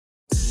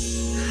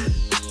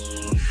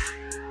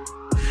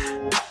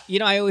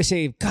I always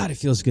say, God, it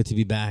feels good to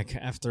be back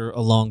after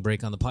a long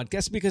break on the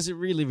podcast because it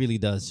really, really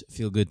does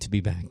feel good to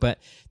be back. But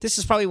this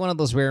is probably one of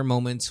those rare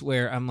moments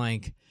where I'm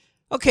like,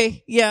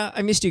 okay, yeah,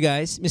 I missed you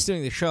guys, missed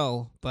doing the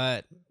show,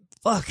 but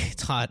fuck,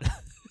 it's hot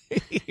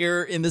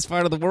here in this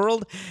part of the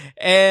world.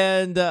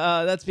 And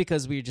that's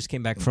because we just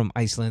came back from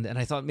Iceland, and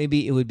I thought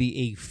maybe it would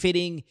be a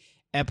fitting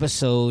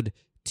episode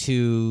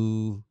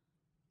to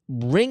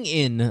bring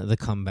in the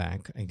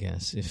comeback, I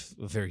guess, if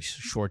a very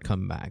short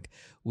comeback,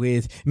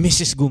 with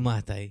Mrs.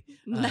 Gumatay,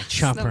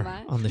 Chopper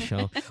on the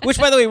show. Which,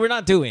 by the way, we're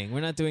not doing.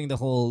 We're not doing the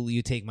whole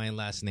 "you take my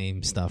last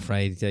name" stuff,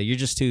 right?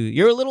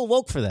 You're a little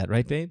woke for that,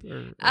 right, babe?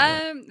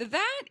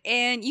 That,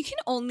 and you can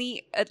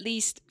only, at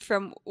least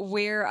from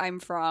where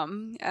I'm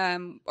from,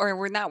 or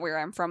we're not where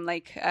I'm from,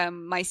 like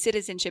my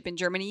citizenship in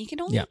Germany, you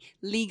can only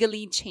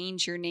legally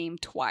change your name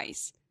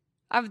twice.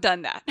 I've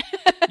done that.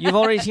 You've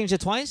already changed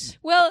it twice?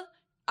 Well,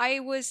 I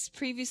was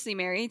previously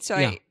married, so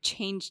I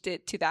changed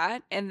it to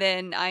that. And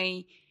then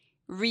I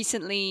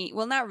recently,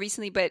 well, not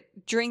recently, but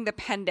during the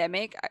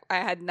pandemic, I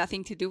had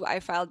nothing to do. I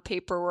filed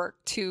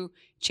paperwork to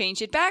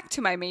change it back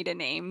to my maiden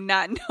name,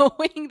 not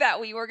knowing that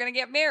we were going to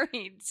get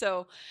married.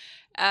 So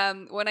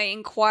when I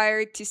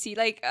inquired to see,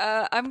 like,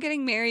 I'm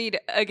getting married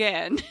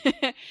again,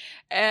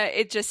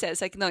 it just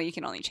says, like, no, you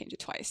can only change it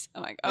twice.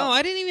 I'm like, oh,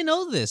 I didn't even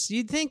know this.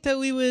 You'd think that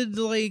we would,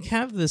 like,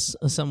 have this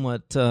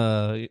somewhat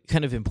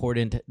kind of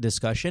important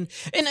discussion.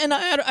 And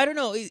I don't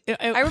know.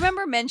 I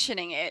remember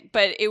mentioning it,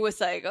 but it was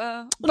like,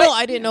 no,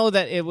 I didn't know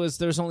that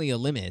there's only a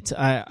limit.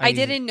 I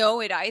didn't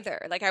know it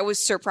either. Like, I was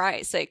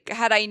surprised. Like,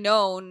 had I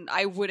known,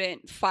 I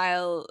wouldn't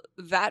file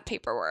that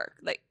paperwork.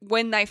 Like,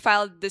 when I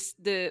filed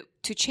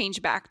to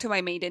change back to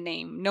my maiden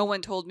name, no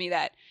one told me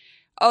that,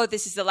 oh,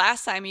 this is the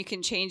last time you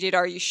can change it.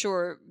 Are you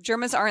sure?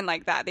 Germans aren't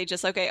like that. They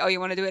just, okay, oh,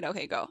 you want to do it?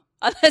 Okay, go.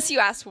 Unless you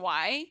ask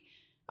why.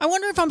 I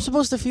wonder if I'm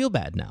supposed to feel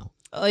bad now.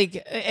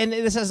 Like, and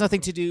this has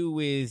nothing to do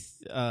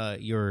with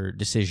your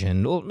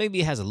decision. Well, maybe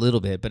it has a little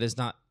bit, but it's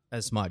not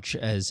as much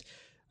as,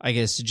 I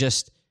guess,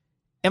 just,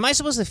 am I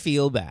supposed to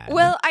feel bad?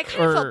 Well, I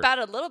kind of felt bad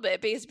a little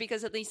bit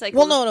because at least, like...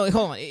 Well, no,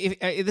 hold on.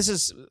 This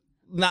is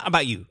not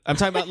about you. I'm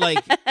talking about,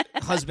 like,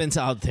 husbands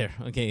out there,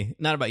 okay?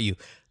 Not about you.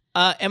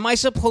 Am I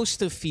supposed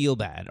to feel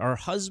bad? Are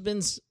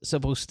husbands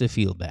supposed to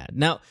feel bad?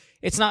 Now,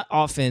 it's not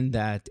often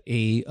that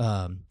a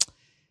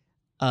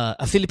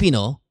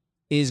Filipino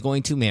is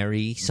going to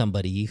marry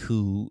somebody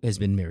who has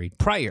been married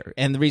prior.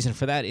 And the reason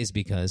for that is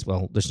because,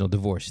 well, there's no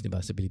divorce,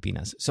 diba, sa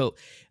Pilipinas. So,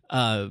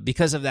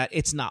 because of that,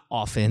 it's not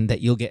often that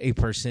you'll get a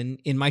person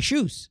in my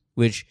shoes,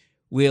 which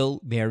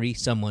will marry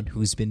someone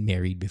who's been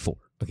married before.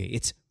 Okay,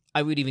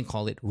 I would even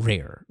call it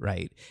rare,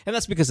 right? And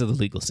that's because of the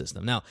legal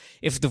system. Now,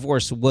 if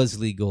divorce was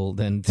legal,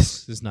 then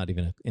this is not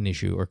even an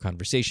issue or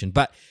conversation.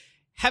 But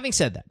having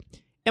said that,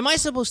 am I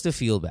supposed to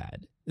feel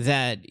bad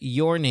that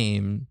your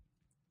name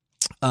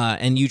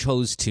and you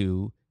chose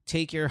to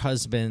take your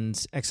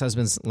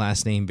ex-husband's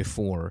last name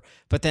before,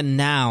 but then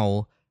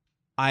now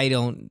I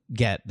don't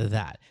get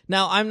that?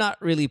 Now, I'm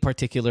not really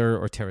particular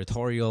or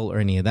territorial or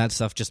any of that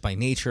stuff just by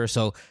nature.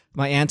 So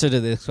my answer to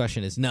this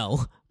question is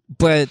no.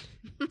 But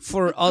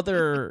for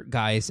other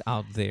guys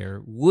out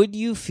there, would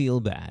you feel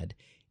bad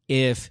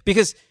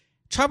because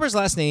Chopper's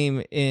last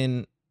name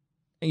in,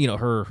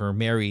 her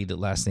married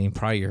last name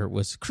prior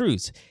was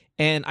Cruz,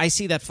 and I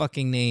see that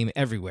fucking name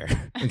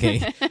everywhere.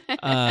 Okay,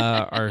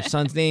 our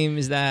son's name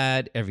is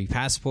that, every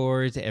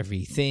passport,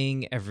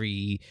 everything,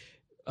 every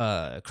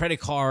credit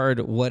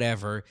card,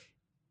 whatever,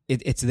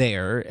 it's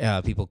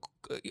there. People,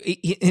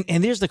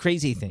 and here's the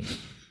crazy thing.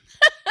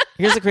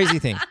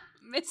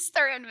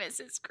 Mr. and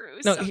Mrs.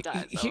 Cruz. No,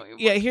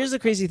 here's the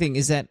crazy thing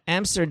is that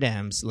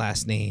Amsterdam's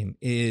last name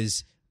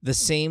is the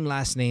same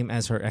last name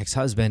as her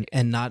ex-husband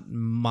and not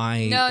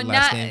my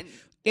last name.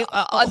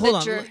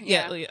 Hold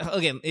on.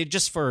 Again,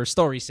 just for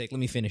story's sake, let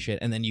me finish it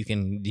and then you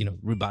can,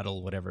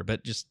 rebuttal whatever.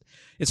 But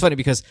it's funny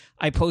because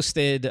I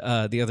posted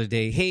the other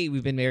day, hey,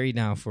 we've been married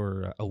now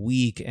for a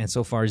week and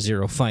so far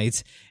 0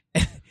 fights.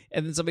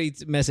 And then somebody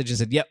messaged and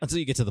said, yep, until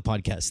you get to the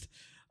podcast.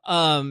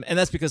 And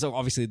that's because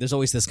obviously there's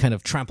always this kind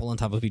of trample on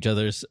top of each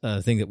other's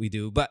thing that we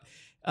do. But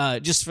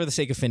just for the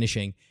sake of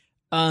finishing,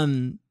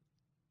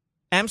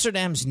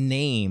 Amsterdam's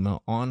name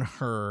on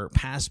her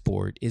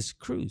passport is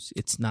Cruz.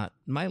 It's not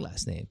my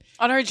last name.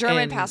 On her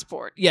German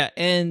passport. Yeah,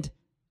 and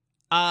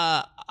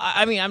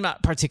I mean, I'm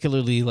not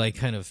particularly like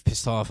kind of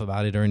pissed off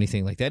about it or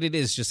anything like that. It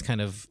is just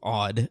kind of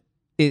odd.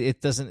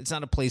 It's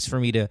not a place for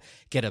me to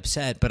get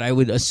upset, but I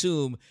would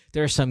assume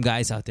there are some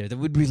guys out there that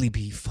would really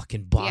be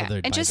fucking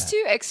bothered. And just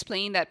to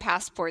explain that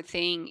passport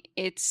thing,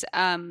 it's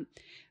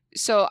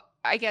so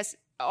I guess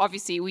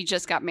obviously we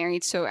just got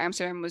married, so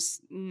Amsterdam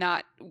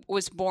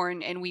was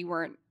born and we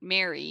weren't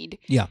married.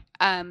 Yeah.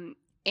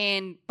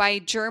 And by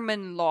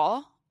German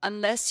law,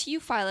 unless you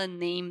file a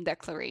name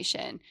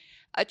declaration,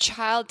 a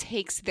child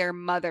takes their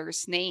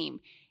mother's name.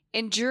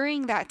 And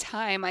during that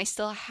time, I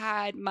still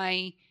had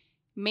my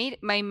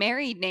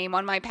married name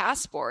on my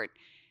passport.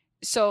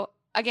 So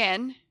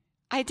again,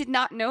 I did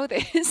not know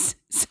this.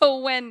 So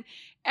when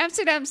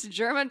Amsterdam's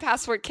German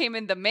passport came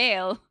in the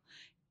mail,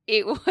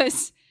 it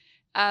was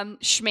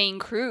Shmaine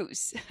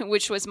Cruz,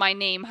 which was my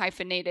name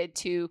hyphenated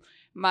to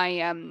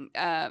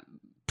my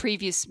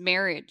previous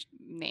marriage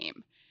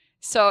name.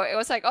 So it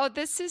was like, oh,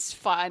 this is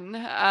fun.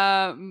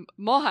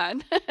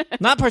 Mohan.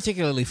 Not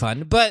particularly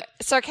fun, but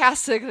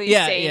sarcastically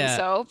saying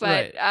so.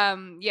 But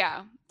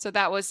right. So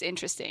that was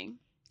interesting.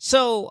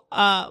 So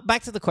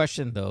back to the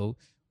question, though.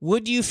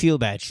 Would you feel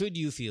bad? Should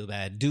you feel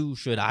bad?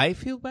 Should I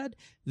feel bad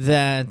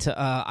that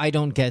I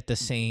don't get the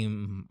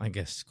same, I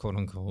guess, quote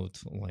unquote,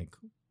 like,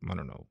 I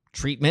don't know,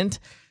 treatment?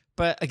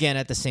 But again,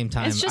 at the same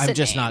time, I'm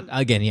just not,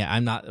 again,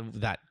 I'm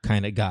not that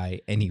kind of guy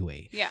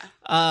anyway. Yeah.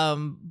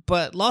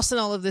 But lost in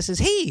all of this is,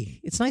 hey,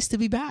 it's nice to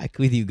be back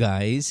with you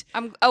guys.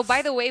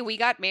 By the way, we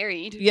got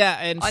married. Yeah,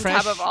 and on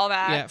top of all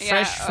that. Yeah,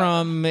 fresh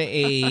from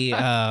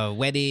a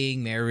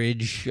wedding,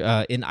 marriage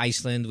in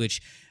Iceland,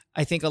 which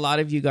I think a lot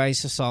of you guys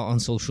saw on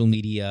social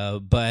media,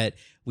 but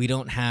we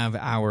don't have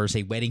our,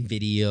 say, wedding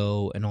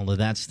video and all of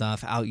that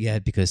stuff out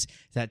yet because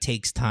that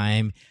takes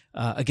time.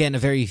 Again, a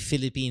very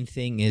Philippine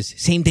thing is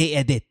same day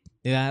edit.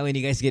 Yeah, when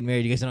you guys get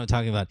married, you guys know what I'm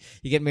talking about.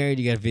 You get married,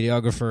 you get a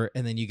videographer,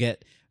 and then you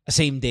get a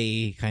same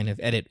day kind of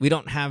edit. We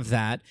don't have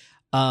that.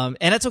 And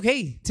that's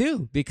okay,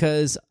 too,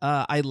 because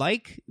I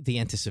like the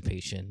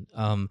anticipation.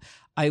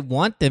 I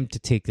want them to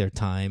take their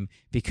time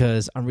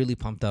because I'm really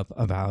pumped up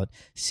about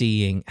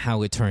seeing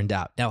how it turned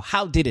out. Now,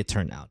 how did it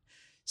turn out?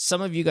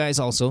 Some of you guys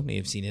also may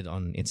have seen it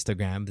on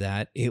Instagram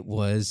that it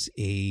was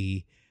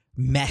a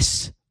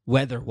mess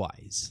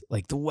weather-wise.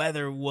 Like, the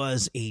weather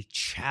was a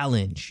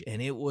challenge,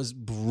 and it was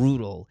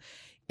brutal.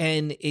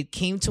 And it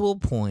came to a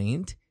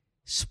point,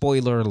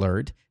 spoiler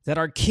alert, that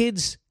our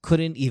kids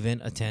couldn't even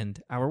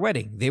attend our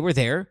wedding. They were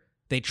there.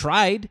 They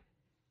tried,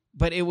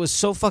 but it was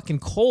so fucking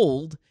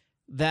cold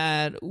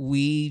that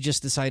we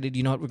just decided,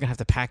 you know what, we're going to have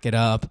to pack it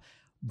up,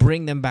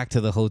 bring them back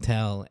to the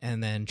hotel,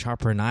 and then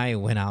Chopper and I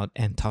went out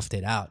and toughed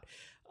it out.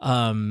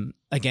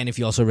 Again, if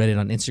you also read it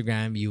on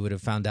Instagram, you would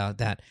have found out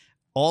that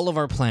all of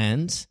our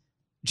plans,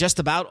 just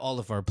about all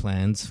of our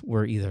plans,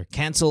 were either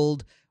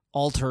canceled,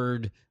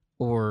 altered,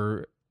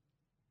 or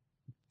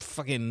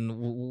fucking,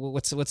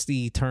 what's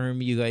the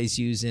term you guys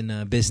use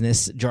in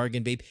business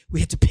jargon, babe? We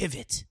had to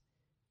pivot.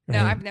 Right?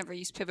 No, I've never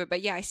used pivot,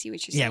 but yeah, I see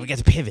what you're saying. Yeah, we got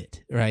to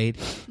pivot, right?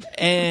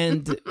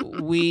 And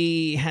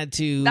we had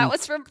to... That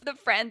was from the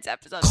Friends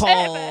episode.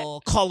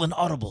 Call an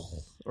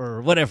audible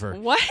or whatever.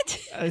 What?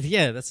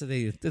 Yeah, that's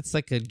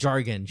like a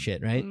jargon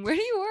shit, right? Where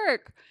do you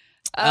work?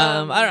 I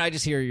don't know. I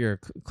just hear your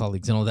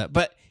colleagues and all that.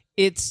 But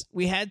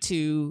we had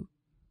to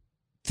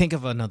think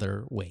of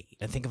another way.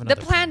 The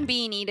plan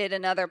B needed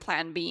another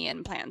plan B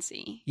and plan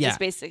C. Yeah. Is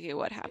basically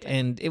what happened.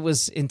 And it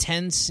was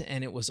intense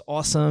and it was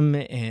awesome.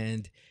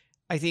 And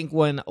I think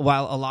while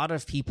a lot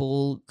of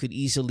people could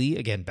easily,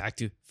 again, back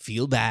to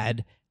feel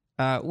bad,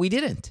 we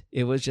didn't.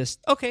 It was just,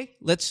 okay,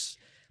 let's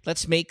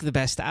make the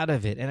best out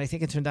of it. And I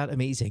think it turned out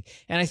amazing.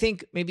 And I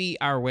think maybe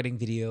our wedding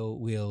video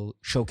will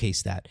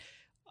showcase that.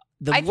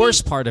 The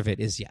worst part of it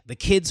is, the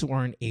kids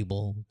weren't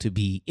able to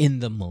be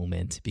in the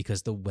moment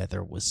because the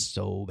weather was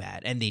so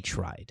bad, and they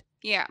tried.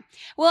 Yeah.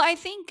 Well, I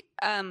think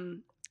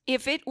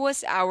if it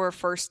was our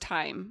first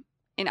time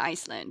in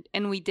Iceland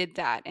and we did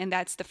that, and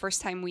that's the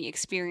first time we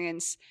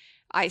experienced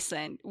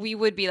Iceland, we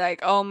would be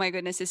like, oh my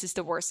goodness, this is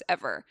the worst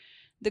ever.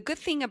 The good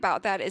thing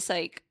about that is,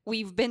 like,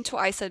 we've been to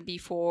Iceland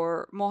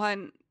before.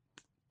 Mohan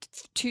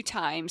 2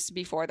 times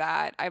before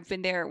that. I've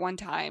been there 1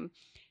 time.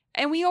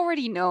 And we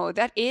already know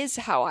that is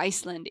how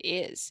Iceland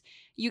is.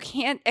 You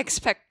can't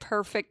expect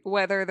perfect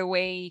weather the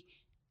way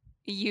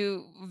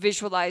you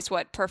visualize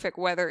what perfect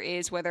weather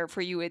is, whether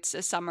for you it's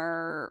a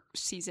summer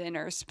season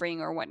or spring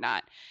or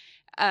whatnot.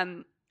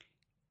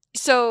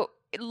 So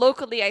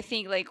locally, I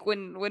think, like,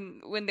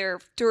 when they're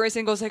tourists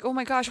and goes like, oh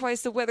my gosh, why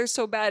is the weather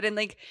so bad? And,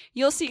 like,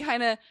 you'll see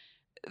kind of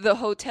the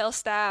hotel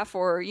staff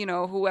or, you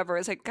know, whoever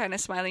is, like, kind of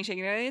smiling,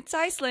 shaking. It's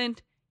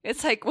Iceland.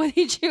 It's like, what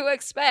did you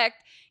expect?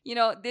 You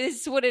know,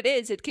 this is what it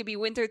is. It could be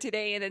winter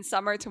today and then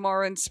summer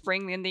tomorrow and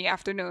spring in the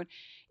afternoon.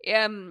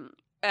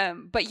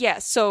 But yeah,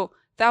 so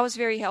that was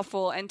very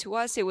helpful. And to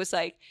us, it was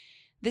like,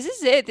 this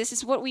is it. This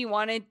is what we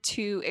wanted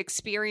to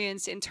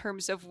experience in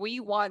terms of, we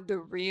want the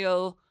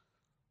real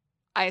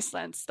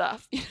Iceland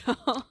stuff, you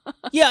know?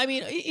 Yeah, I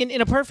mean,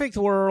 in a perfect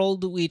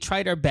world, we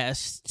tried our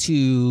best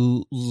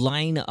to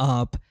line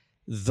up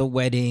the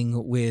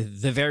wedding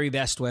with the very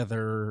best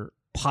weather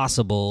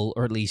possible,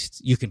 or at least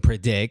you can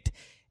predict.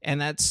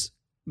 And that's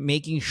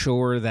making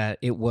sure that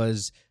it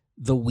was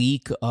the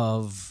week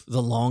of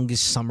the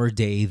longest summer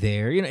day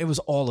there. You know, it was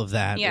all of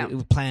that. Yeah. It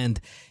was planned.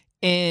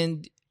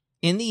 And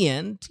in the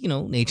end, you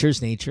know,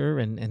 nature's nature,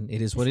 and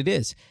it is what it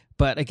is.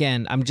 But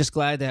again, I'm just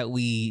glad that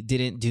we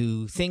didn't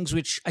do things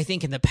which I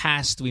think in the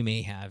past we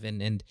may have.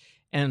 And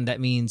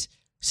that means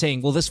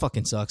saying, well, this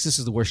fucking sucks. This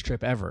is the worst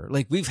trip ever.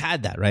 Like, we've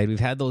had that, right? We've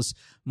had those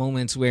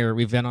moments where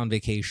we've been on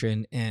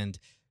vacation and,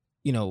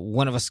 you know,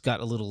 one of us got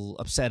a little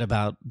upset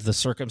about the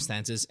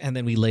circumstances, and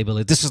then we label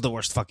it, this is the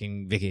worst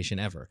fucking vacation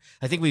ever.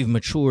 I think we've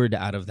matured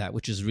out of that,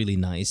 which is really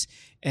nice,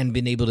 and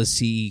been able to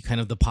see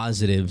kind of the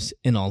positives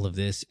in all of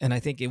this. And I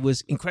think it was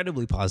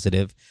incredibly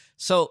positive.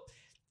 So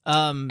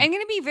And going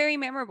to be very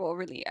memorable,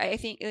 really. I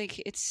think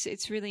like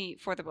it's really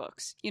for the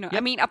books. You know,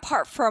 Yep. I mean,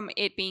 apart from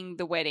it being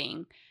the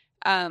wedding,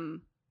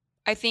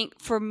 I think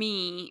for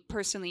me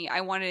personally,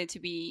 I wanted it to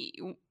be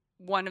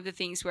one of the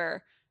things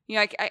where, you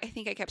know, I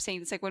think I kept saying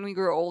this, like when we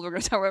grow old, we're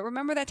going to talk about,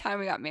 remember that time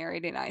we got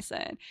married in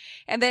Iceland?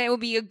 And then it will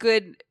be a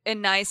good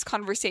and nice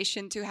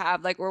conversation to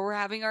have, like where we're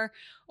having our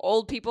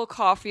old people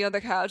coffee on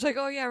the couch, like,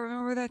 oh yeah,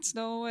 remember that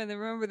snow? And then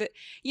remember that,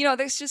 you know,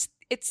 there's just,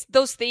 it's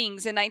those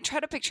things. And I try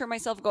to picture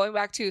myself going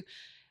back to,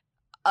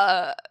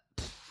 I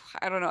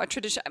don't know, a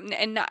tradition,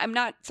 and I'm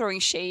not throwing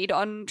shade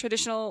on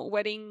traditional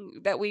wedding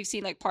that we've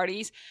seen, like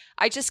parties.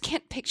 I just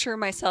can't picture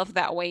myself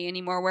that way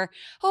anymore. Where,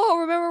 oh,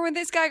 remember when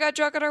this guy got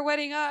drunk at our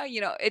wedding?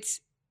 You know,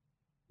 it's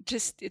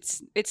just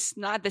it's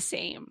not the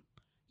same.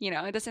 You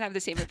know, it doesn't have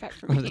the same effect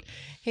for me.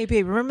 Hey,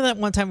 babe, remember that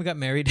one time we got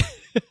married?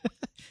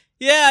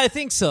 Yeah, I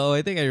think so.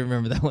 I think I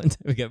remember that one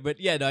time we got. But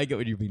yeah, no, I get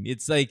what you mean.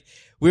 It's like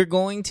we're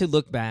going to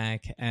look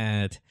back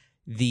at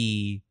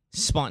the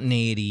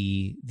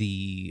spontaneity,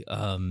 the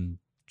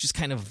just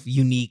kind of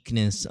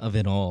uniqueness of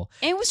it all.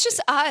 And it was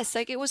just us.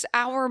 Like, it was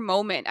our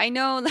moment. I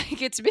know,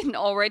 like, it's been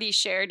already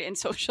shared in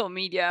social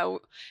media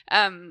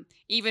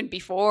even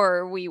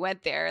before we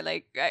went there.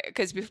 Like,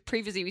 because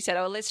previously we said,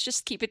 oh, let's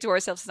just keep it to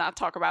ourselves, not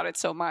talk about it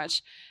so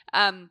much.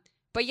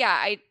 But yeah,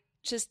 I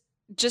just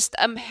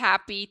I'm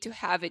happy to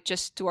have it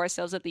just to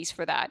ourselves, at least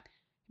for that.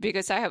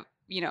 Because I have,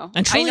 you know,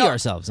 and truly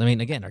ourselves. I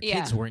mean, again, our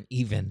kids weren't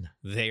even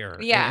there.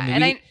 Yeah, I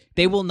mean,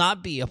 they will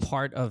not be a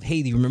part of.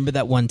 Hey, do you remember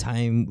that one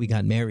time we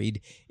got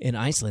married in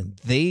Iceland?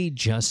 They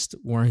just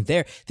weren't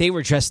there. They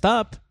were dressed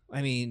up.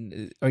 I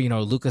mean, or you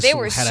know, Lucas. They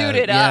were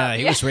suited up. Yeah,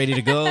 he was ready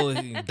to go.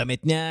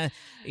 Damitnya.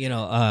 You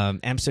know,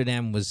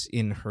 Amsterdam was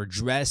in her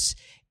dress,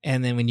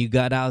 and then when you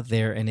got out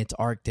there and it's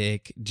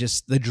Arctic,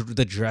 just the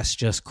dress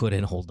just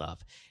couldn't hold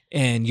up.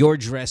 And your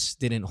dress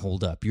didn't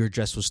hold up. Your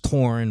dress was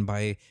torn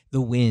by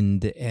the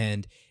wind,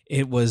 and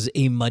it was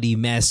a muddy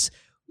mess.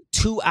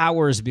 2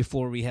 hours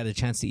before we had a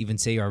chance to even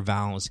say our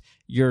vows,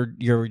 your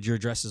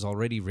dress is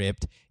already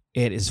ripped.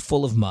 It is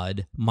full of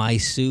mud. My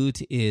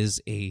suit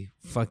is a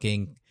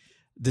fucking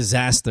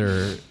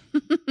disaster.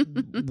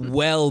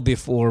 Well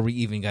before we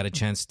even got a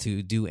chance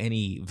to do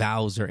any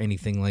vows or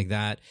anything like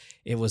that.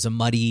 It was a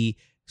muddy,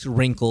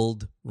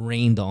 wrinkled,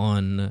 rained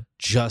on,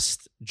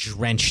 just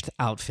drenched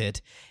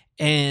outfit.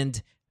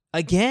 And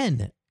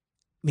again,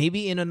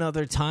 maybe in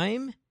another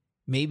time,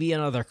 maybe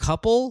another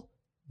couple,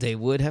 they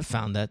would have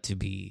found that to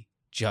be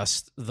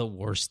just the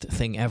worst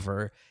thing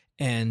ever.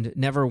 And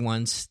never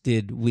once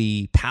did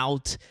we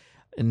pout,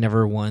 and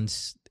never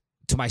once,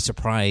 to my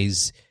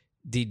surprise,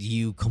 did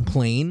you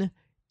complain.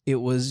 It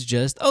was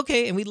just,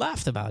 okay, and we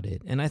laughed about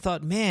it. And I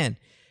thought, man,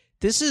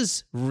 this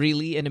is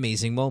really an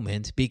amazing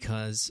moment,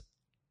 because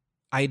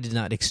I did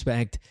not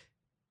expect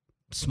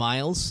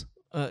smiles.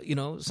 You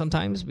know,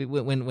 sometimes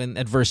when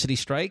adversity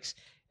strikes,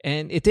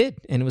 and it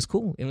did, and it was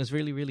cool. It was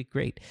really, really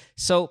great.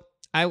 So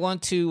I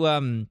want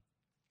to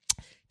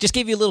just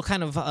give you a little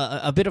kind of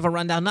a bit of a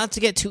rundown, not to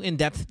get too in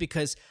depth,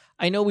 because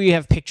I know we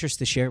have pictures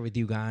to share with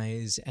you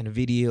guys and a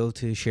video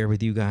to share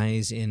with you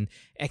guys in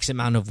X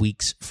amount of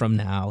weeks from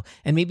now,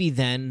 and maybe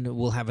then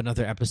we'll have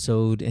another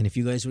episode. And if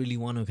you guys really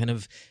want to kind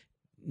of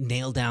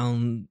nail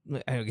down,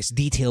 I guess,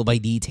 detail by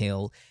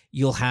detail,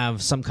 you'll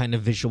have some kind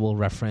of visual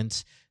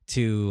reference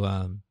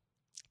to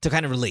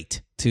kind of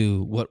relate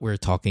to what we're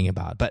talking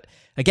about. But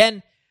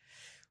again,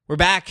 we're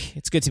back.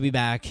 It's good to be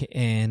back,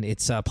 and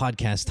it's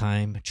podcast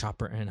time.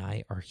 Chopper and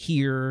I are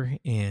here.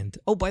 And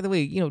oh, by the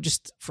way, you know,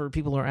 just for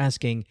people who are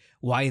asking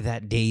why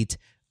that date,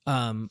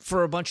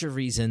 for a bunch of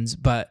reasons,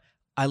 but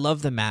I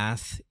love the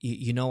math.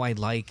 You know, I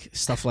like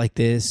stuff like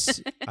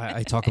this.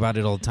 I talk about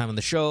it all the time on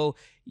the show.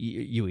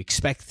 You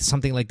expect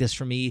something like this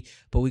from me,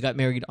 but we got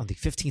married on the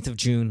 15th of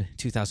June,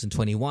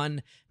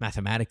 2021.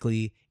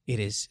 Mathematically, it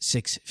is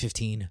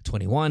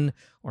 6/15/21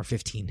 or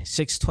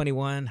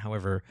 15/6/21,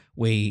 however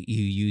way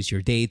you use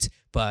your dates.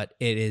 But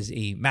it is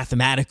a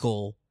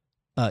mathematical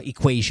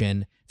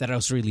equation that I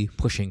was really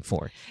pushing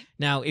for.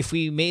 Now, if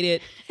we made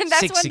it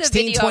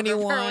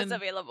 6/16/21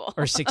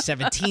 or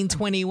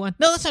 6/17/21,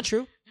 no, that's not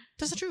true.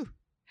 That's not true.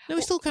 No,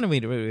 we still kind of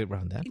made it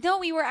around that. No,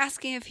 we were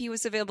asking if he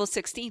was available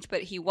 16th,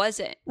 but he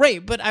wasn't.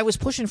 Right, but I was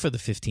pushing for the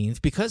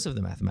 15th because of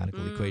the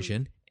mathematical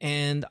equation,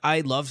 and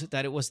I loved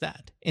that it was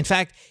that. In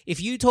fact,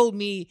 if you told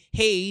me,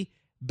 hey,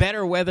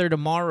 better weather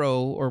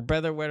tomorrow or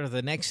better weather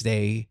the next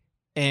day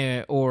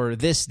or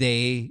this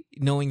day,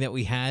 knowing that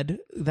we had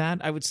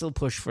that, I would still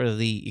push for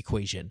the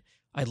equation.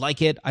 I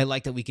like it. I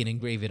like that we can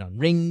engrave it on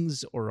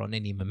rings or on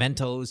any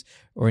mementos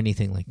or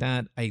anything like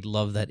that. I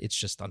love that it's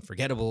just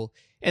unforgettable.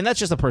 And that's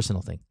just a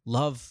personal thing.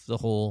 Love the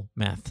whole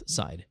math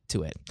side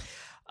to it.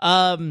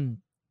 But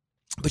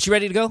you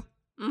ready to go?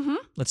 Mm-hmm.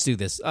 Let's do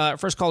this.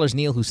 First caller is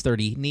Neil, who's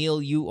 30.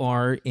 Neil, you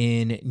are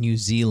in New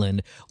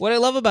Zealand. What I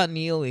love about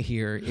Neil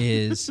here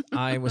is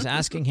I was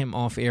asking him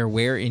off air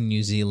where in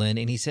New Zealand,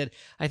 and he said,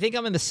 I think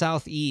I'm in the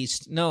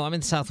southeast. No, I'm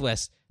in the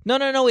southwest.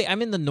 No, wait,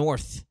 I'm in the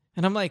north.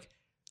 And I'm like,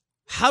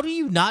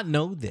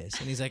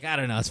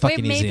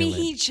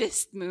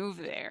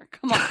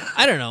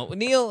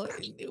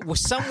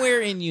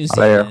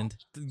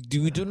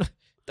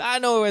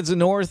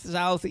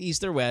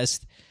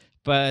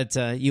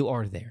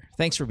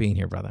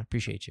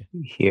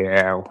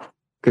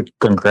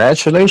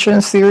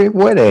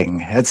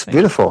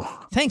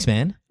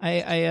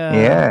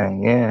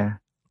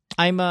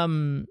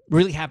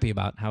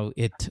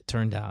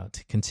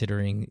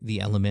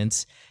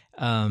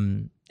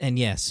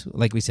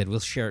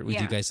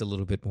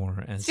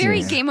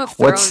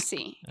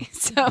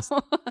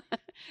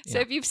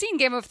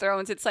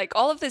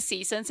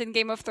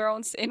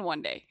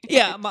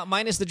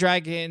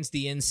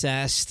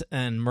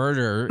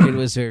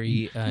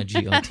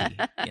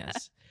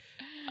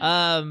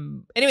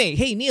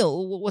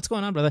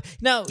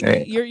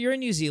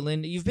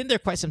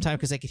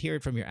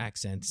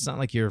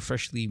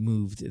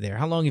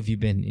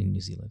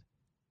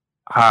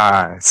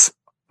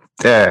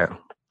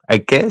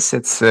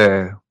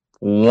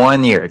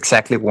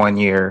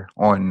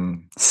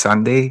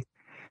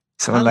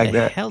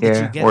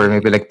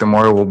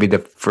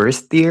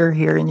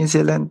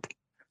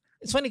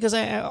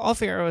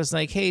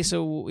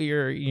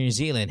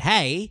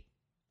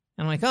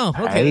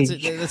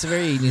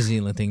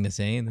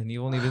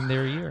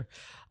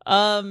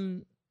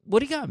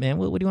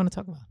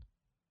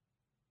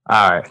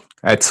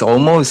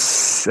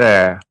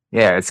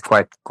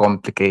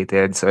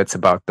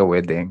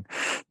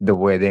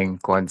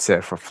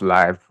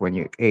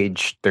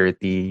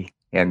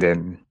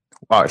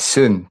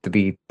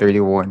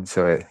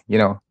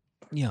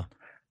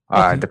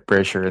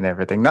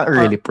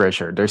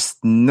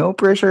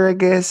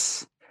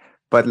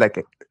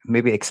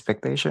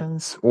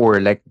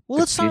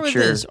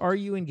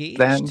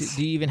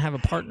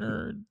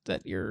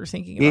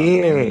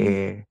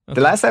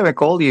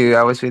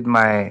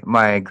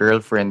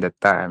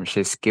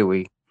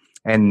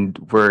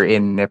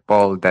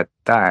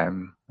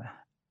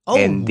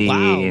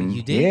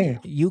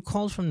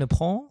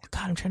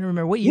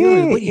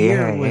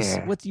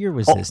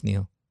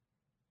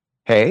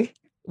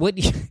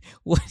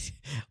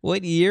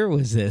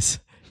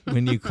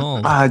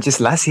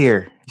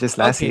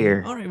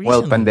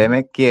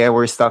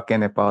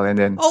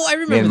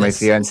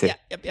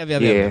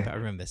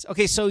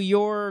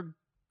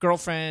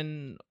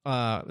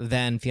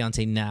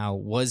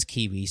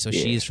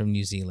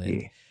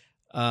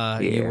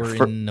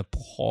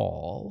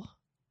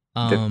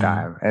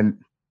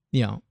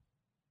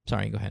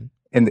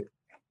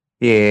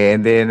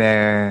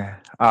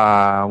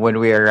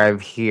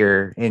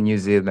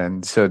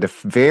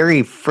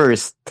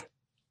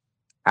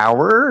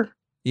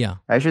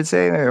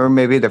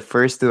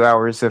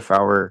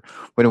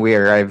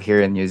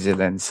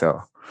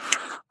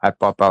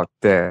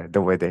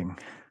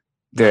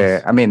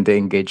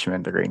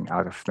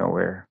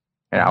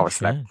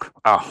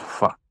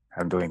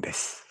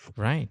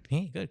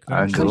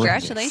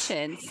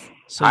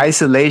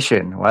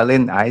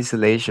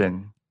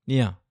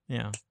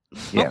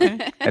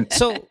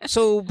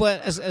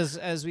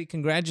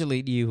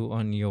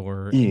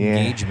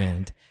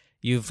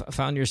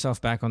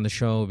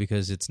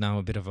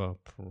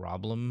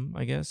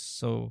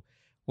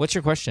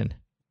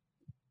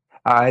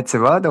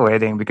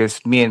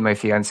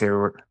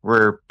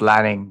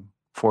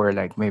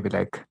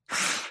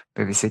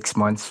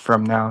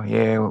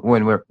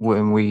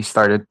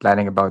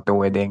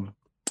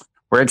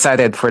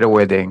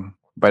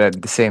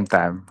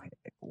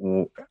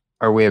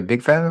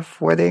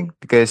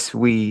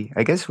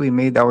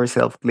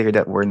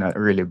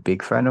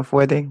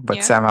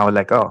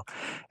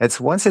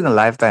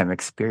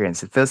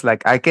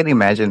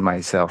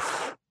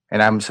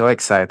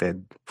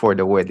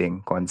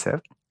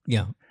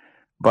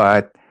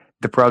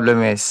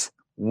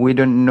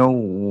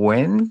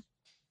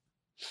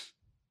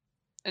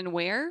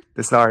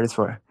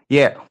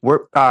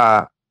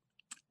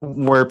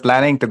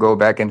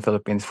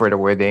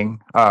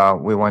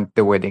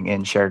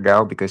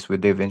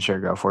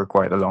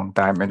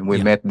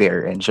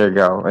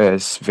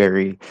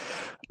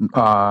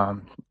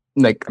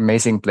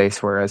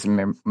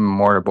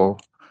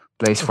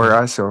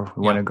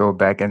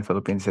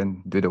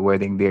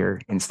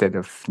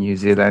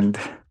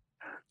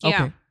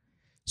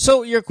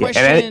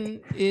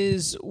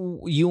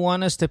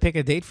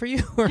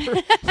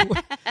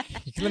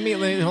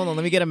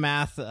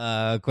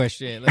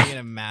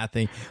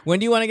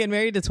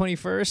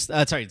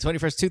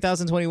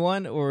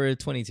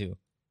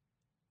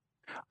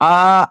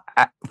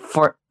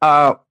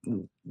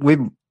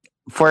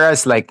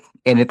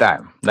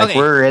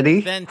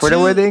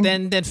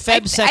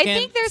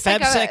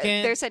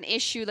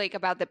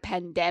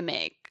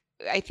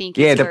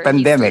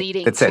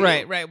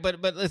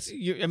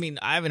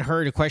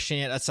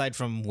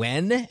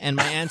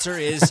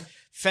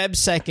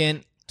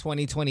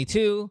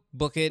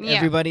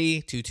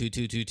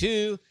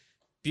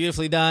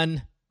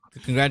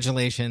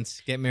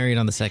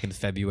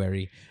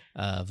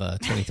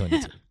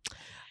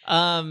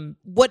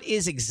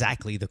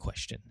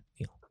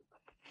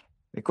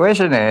 The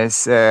question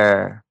is,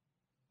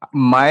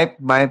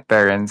 my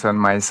parents on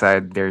my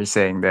side, they're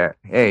saying that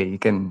hey, you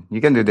can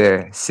do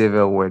the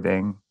civil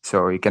wedding,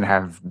 so you can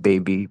have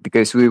baby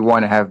because we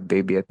want to have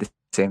baby at the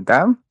same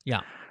time.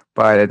 Yeah.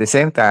 But at the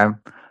same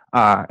time,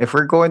 if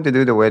we're going to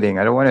do the wedding,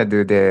 I don't want to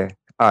do the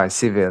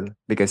civil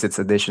because it's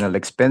additional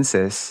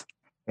expenses,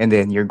 and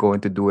then you're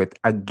going to do it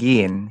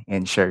again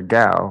in Siargao.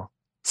 Yeah.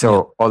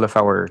 So all of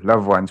our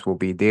loved ones will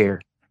be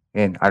there,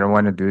 and I don't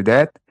want to do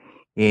that.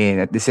 And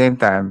at the same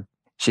time,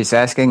 she's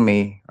asking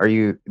me, "Are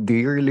you? Do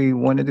you really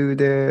want to do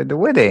the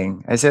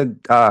wedding?" I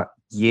said,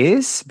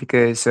 yes,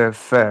 because of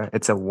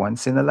it's a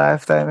once in a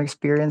lifetime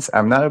experience.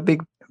 I'm not a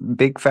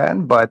big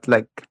fan, but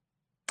like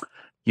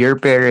your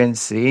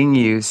parents seeing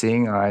you,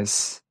 seeing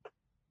us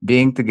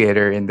being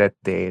together in that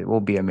day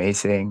will be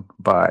amazing.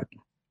 But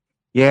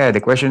yeah, the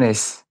question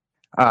is,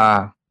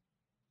 uh,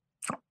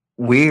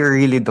 we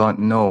really don't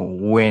know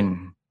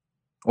when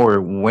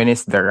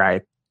is the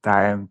right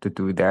time to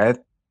do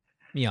that.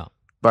 Yeah.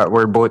 But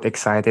we're both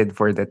excited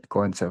for that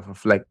concept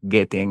of like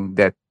getting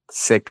that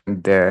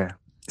second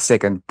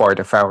part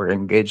of our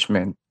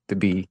engagement to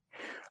be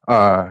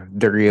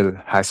the real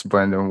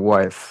husband and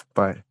wife.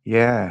 But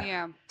yeah,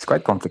 Yeah. it's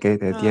quite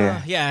complicated.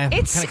 Yeah. Yeah, I'm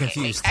It's kind of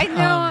confused. I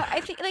know.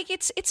 I think like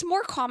it's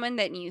more common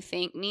than you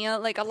think, Nia.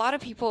 Like a lot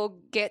of people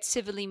get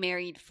civilly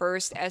married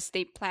first as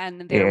they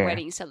plan their Yeah.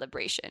 wedding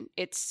celebration.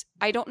 It's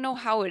I don't know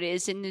how it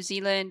is in New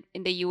Zealand,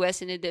 in the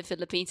US, and in the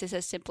Philippines. It's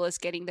as simple as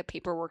getting the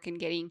paperwork and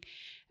getting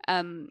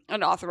an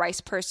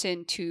authorized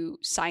person to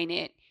sign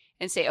it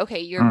and say, okay,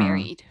 you're Mm.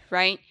 married,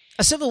 right?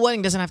 A civil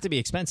wedding doesn't have to be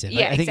expensive.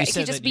 Yeah, I think exactly. you It said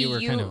could just that be you were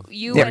you, kind of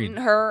you worried. and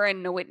her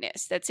and a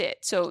witness. That's it.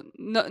 So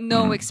no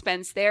Mm.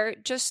 expense there.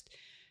 Just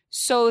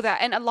so that,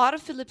 and a lot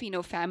of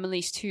Filipino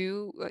families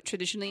too,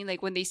 traditionally,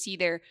 like when they see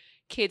their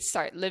kids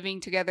start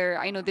living together.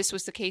 I know this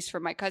was the case for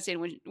my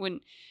cousin when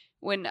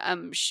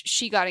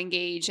she got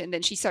engaged and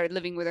then she started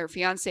living with her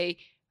fiance.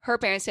 Her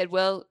parents said,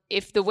 "Well,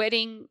 if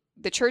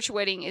the church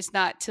wedding is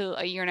not till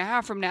a year and a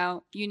half from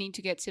now, you need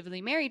to get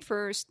civilly married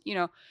first."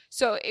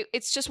 So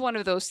it's just one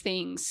of those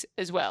things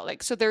as well.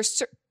 Like, so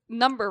there's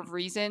number of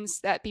reasons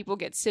that people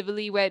get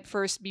civilly wed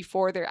first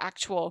before their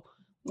actual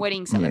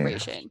wedding Yeah.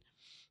 celebration.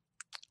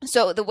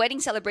 So the wedding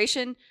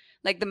celebration,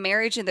 like the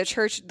marriage in the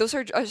church, those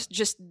are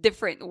just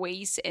different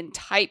ways and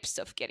types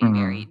of getting Mm.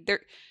 married.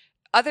 There,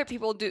 other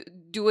people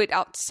do it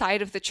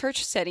outside of the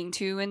church setting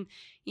too, and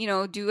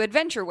do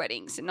adventure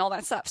weddings and all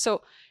that stuff.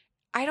 So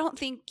I don't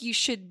think you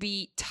should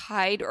be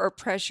tied or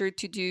pressured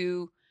to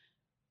do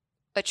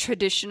a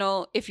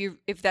traditional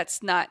if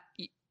that's not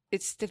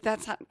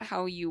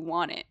how you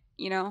want it.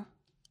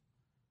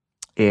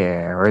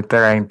 Yeah, we're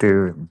trying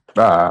to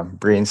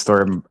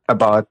brainstorm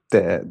about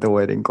the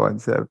wedding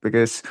concept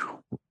because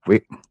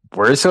we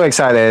we're so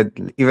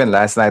excited. Even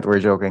last night we're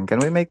joking, can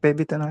we make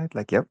baby tonight?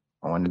 Like, yep,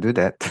 I want to do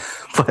that.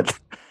 But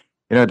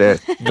the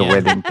Yeah.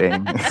 wedding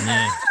thing.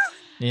 Yeah.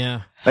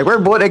 Yeah. Like we're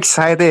both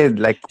excited.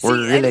 Like we're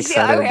See, really and see,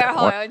 excited.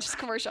 hold on, just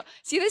commercial.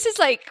 See, this is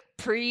like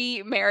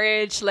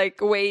pre-marriage,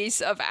 like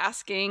ways of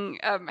asking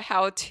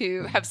how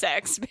to have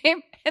sex, babe.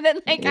 And then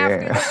like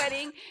after Yeah. the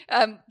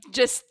wedding,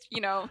 just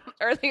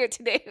earlier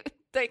today,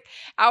 like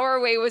our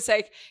way was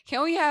like,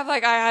 can we have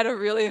like I had a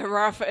really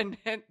rough and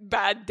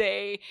bad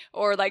day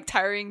or like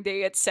tiring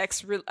day at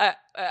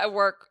at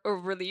work or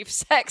relief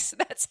sex.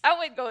 That's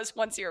how it goes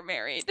once you're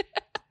married.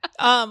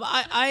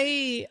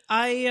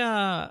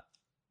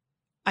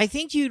 I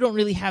think you don't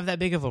really have that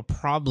big of a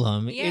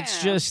problem. It's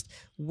Yeah. just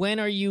when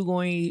are you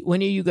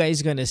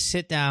guys going to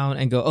sit down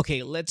and go,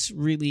 okay, let's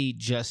really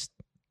just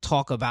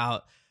talk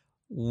about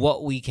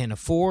what we can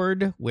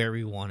afford, where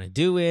we want to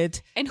do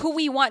it. And who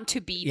we want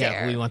to be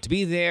there. We want to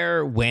be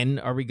there. When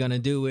are we going to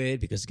do it?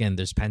 Because again,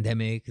 there's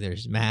pandemic,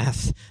 there's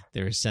math,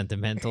 there's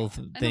sentimental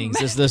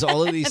things. There's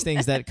all of these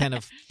things that kind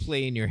of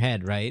play in your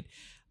head, right?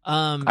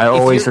 I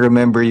always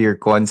remember your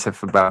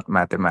concept about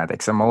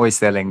mathematics. I'm always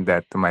telling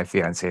that to my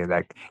fiance,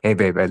 like, hey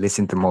babe, I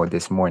listened to Mo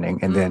this morning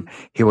and then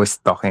he was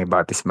talking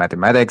about this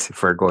mathematics.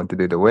 If we're going to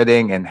do the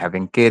wedding and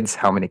having kids,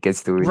 how many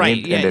kids do we right,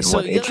 need? yeah. And then So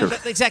what age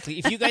of exactly.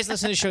 If you guys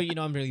listen to the show, you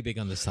know I'm really big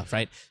on this stuff,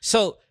 right?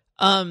 So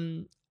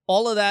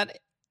all of that,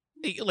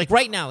 like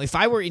right now, if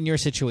I were in your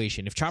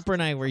situation, if Chopper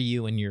and I were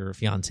you and your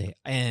fiance,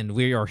 and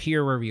we are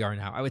here where we are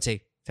now, I would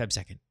say Feb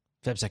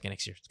 2nd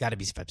next year. It's got to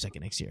be Feb 2nd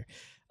next year.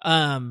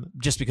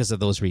 Just because of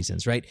those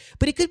reasons, right?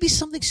 But it could be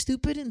something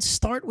stupid and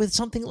start with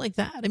something like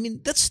that. I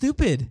mean, that's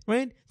stupid,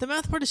 right? The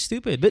math part is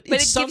stupid, but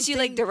it gives you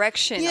like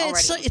direction yeah,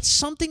 already. it's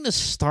something to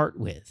start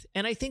with.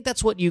 And I think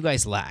that's what you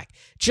guys lack.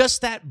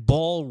 Just that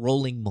ball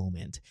rolling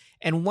moment.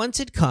 And once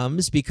it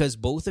comes, because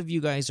both of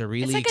you guys are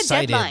really it's like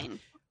excited. a deadline.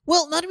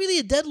 Well, not really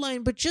a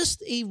deadline, but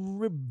just a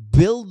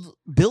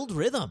build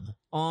rhythm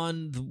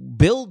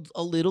build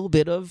a little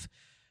bit of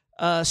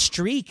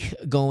streak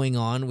going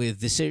on with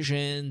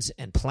decisions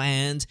and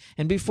plans,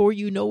 and before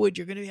you know it,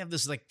 you're going to have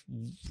this like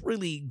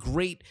really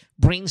great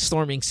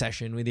brainstorming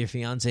session with your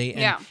fiance,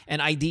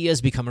 and ideas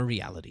become a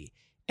reality.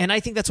 And I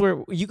think that's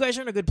where you guys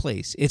are in a good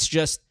place. It's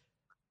just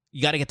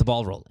you got to get the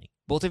ball rolling.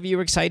 both of you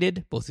are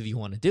excited. Both of you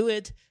want to do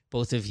it.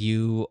 Both of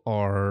you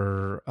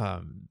are,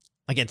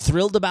 again,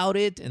 thrilled about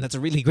it. And that's a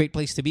really great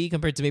place to be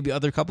compared to maybe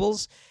other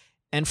couples.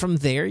 And from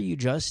there, you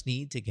just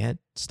need to get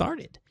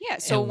started. Yeah.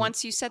 So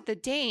once you set the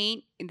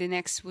date, the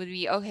next would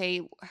be,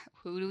 okay,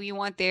 who do we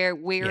want there?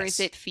 Where is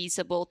it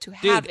feasible to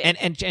have it?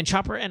 And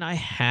Chopper and I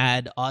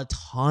had a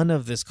ton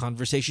of this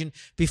conversation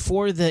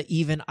before the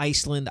even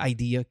Iceland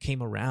idea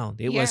came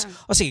around. It was,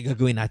 sige,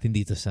 gagawin natin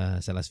dito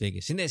sa Las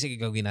Vegas. Hindi, sige,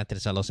 gagawin natin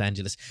sa Los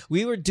Angeles.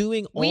 We were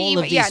doing all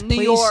of these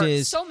New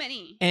places. York, so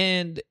many.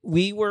 And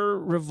we were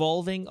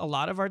revolving a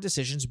lot of our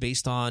decisions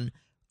based on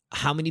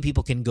how many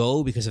people can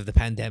go because of the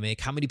pandemic,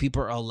 how many people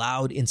are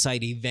allowed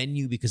inside a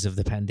venue because of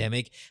the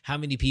pandemic, how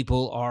many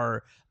people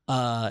are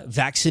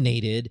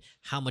vaccinated,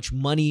 how much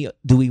money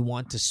do we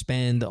want to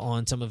spend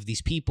on some of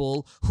these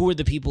people, who are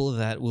the people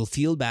that will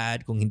feel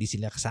bad kung hindi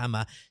sila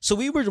kasama. So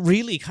we were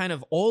really kind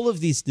of, all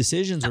of these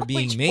decisions were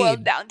being made.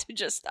 Boiled down to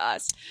just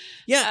us.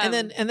 Yeah,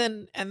 and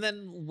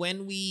then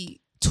when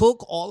we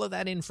took all of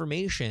that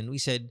information, we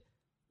said,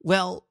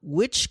 well,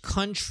 which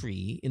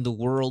country in the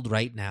world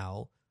right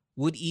now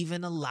would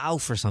even allow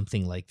for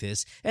something like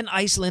this? And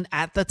Iceland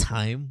at the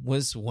time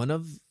was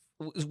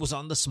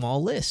on the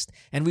small list.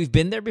 And we've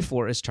been there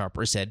before, as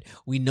Chopper said.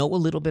 We know a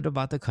little bit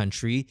about the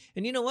country.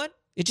 And you know what?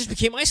 It just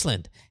became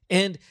Iceland.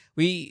 And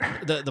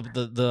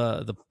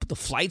the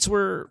flights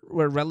were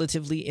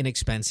relatively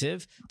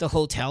inexpensive. The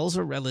hotels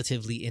are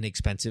relatively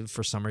inexpensive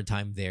for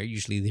summertime there.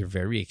 Usually they're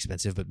very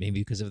expensive, but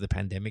maybe because of the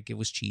pandemic it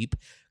was cheap.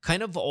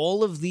 Kind of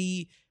all of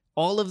the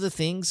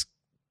things,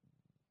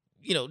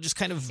 just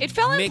kind of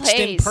mixed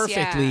in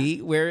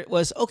perfectly, where it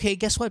was, okay,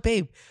 guess what,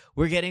 babe?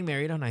 We're getting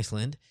married on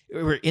Iceland.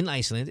 We're in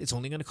Iceland. It's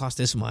only going to cost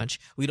this much.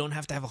 We don't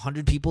have to have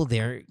 100 people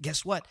there.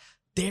 Guess what?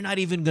 They're not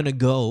even going to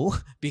go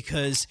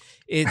because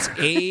it's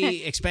A,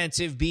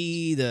 expensive,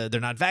 B,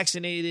 they're not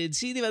vaccinated.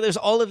 C, there's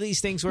all of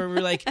these things where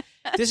we're like,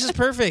 this is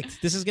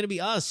perfect. This is going to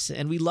be us.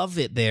 And we love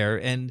it there.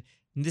 And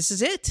this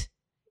is it.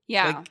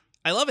 Yeah.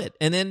 I love it.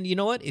 And then, you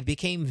know what? It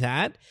became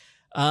that.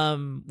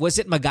 Was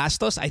it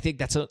magastos? I think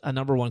that's a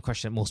number one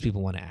question that most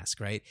people want to ask,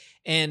 right?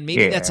 And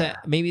maybe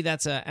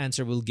that's a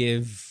answer we'll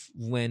give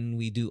when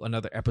we do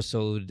another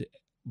episode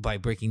by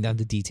breaking down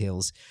the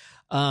details.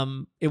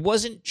 It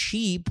wasn't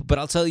cheap, but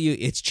I'll tell you,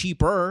 it's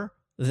cheaper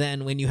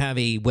than when you have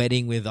a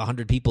wedding with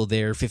 100 people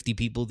there, 50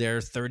 people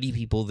there, 30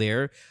 people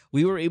there.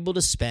 We were able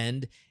to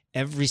spend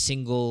every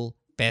single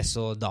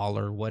peso,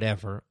 dollar,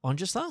 whatever on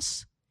just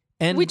us.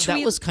 And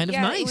that was kind of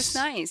nice. It was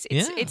nice.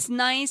 It's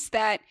nice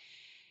that,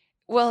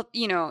 well,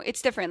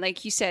 it's different.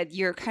 Like you said,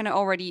 you're kind of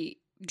already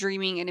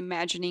dreaming and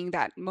imagining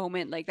that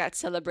moment, like that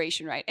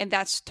celebration, right? And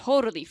that's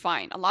totally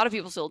fine. A lot of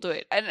people still do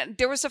it. And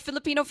there was a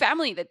Filipino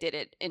family that did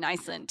it in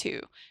Iceland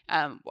too.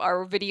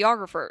 Our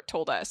videographer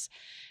told us.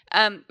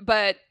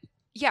 But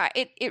yeah,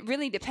 it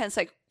really depends.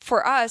 Like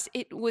for us,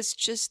 it was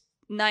just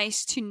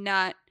nice to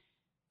not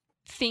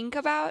think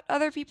about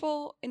other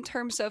people in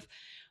terms of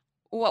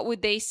what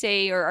would they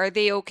say, or are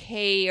they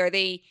okay? Are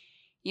they,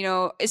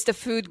 is the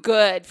food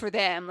good for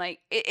them? Like,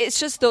 it's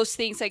just those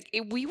things. Like,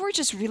 we were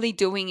just really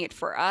doing it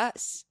for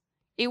us.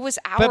 It was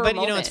our but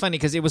moment. It's funny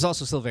because it was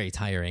also still very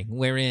tiring.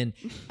 Wherein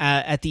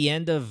at the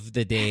end of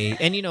the day,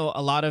 and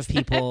a lot of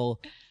people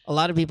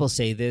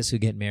say this who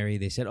get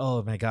married. They said,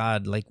 "Oh my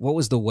God, like, what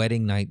was the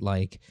wedding night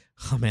like?"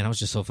 Oh man, I was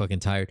just so fucking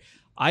tired.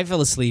 I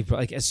fell asleep.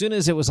 Like as soon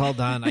as it was all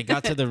done, I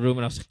got to the room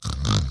and I was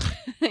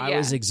like, I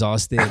was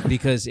exhausted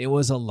because it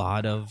was a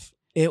lot of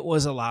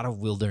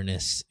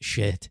wilderness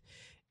shit.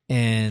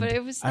 And but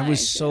it was I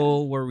was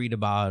so worried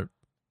about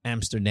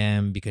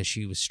Amsterdam because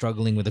she was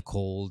struggling with a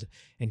cold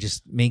and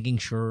just making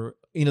sure,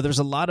 there's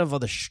a lot of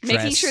other stress.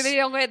 Making sure they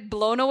don't get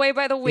blown away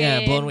by the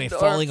wind. Yeah, blown away,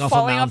 falling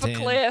off a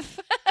cliff.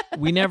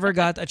 We never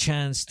got a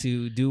chance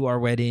to do our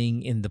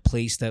wedding in the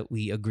place that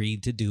we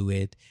agreed to do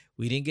it.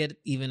 We didn't get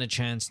even a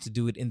chance to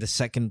do it in the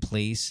second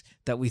place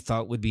that we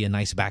thought would be a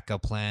nice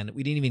backup plan.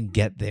 We didn't even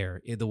get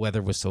there. The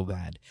weather was so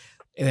bad.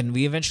 And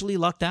we eventually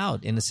lucked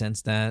out in the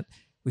sense that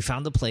we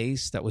found a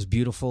place that was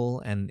beautiful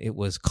and it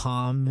was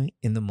calm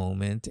in the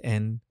moment.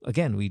 And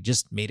again, we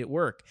just made it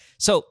work.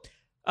 So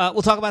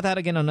we'll talk about that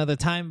again another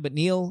time. But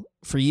Neil,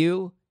 for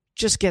you,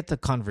 just get the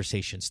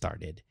conversation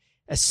started.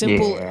 As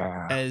simple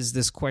as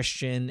this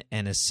question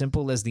and as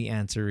simple as the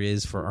answer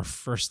is for our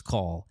first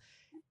call,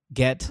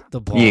 get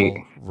the ball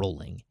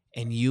rolling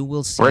and you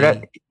will see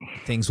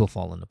things will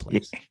fall into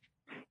place.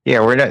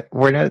 Yeah,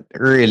 we're not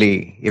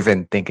really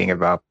even thinking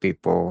about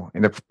people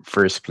in the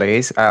first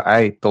place.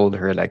 I told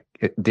her like,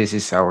 this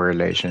is our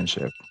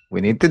relationship.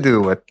 We need to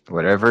do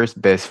whatever is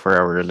best for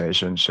our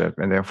relationship.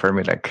 And then for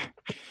me, like,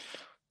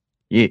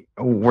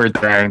 we're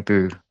trying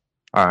to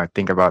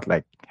think about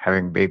like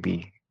having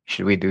baby.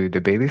 Should we do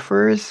the baby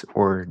first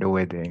or the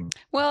wedding?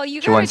 Well,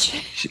 you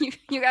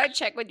gotta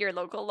check with your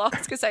local laws,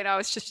 because I know I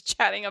was just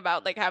chatting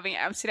about like having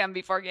Amsterdam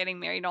before getting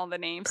married, all the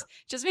names.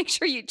 Just make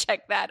sure you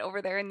check that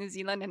over there in New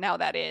Zealand and how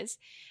that is.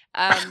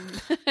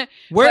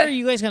 Where are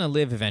you guys gonna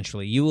live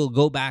eventually? You will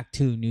go back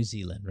to New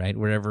Zealand, right?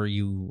 Wherever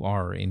you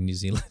are in New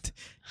Zealand,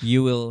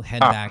 you will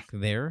head back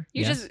there.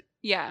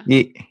 Yeah.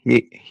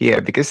 Yeah,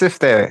 because of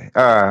the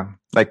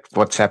like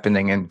what's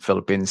happening in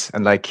Philippines,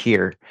 and like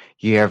here,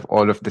 you have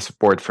all of the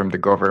support from the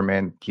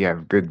government. You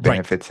have good Right.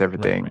 benefits, Right.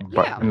 everything.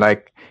 But Yeah. and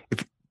like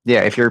if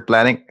if you're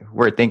planning,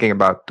 we're thinking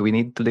about, do we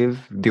need to live?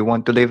 Do you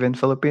want to live in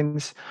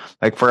Philippines?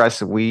 Like for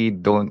us, we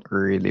don't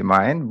really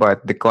mind,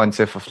 but the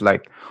concept of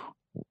like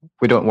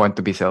we don't want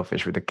to be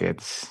selfish with the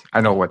kids.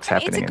 I know Yeah. what's I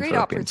mean, it's a happening in great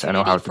Philippines. I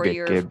know opportunity how to for get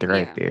your, kid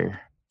right yeah.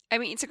 there. I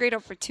mean, it's a great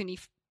opportunity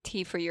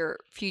for your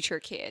future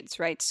kids,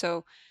 right?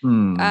 So,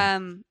 Hmm.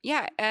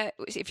 yeah,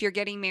 if you're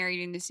getting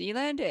married in New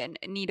Zealand and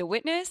need a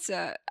witness,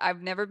 I've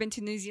never been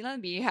to New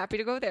Zealand. Be happy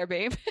to go there,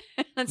 babe.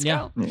 Let's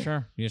Yeah, go. Yeah.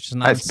 sure. It's just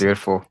That's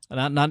beautiful.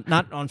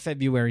 not on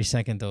February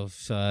 2nd of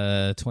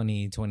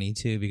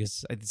 2022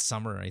 because it's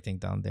summer, I think,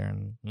 down there.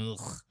 And,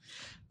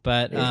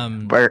 but Yeah.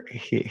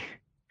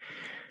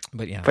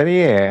 but yeah, But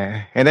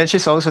yeah, and then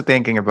she's also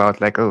thinking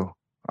about like,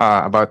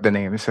 about the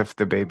names of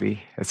the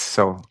baby. It's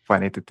so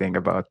funny to think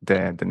about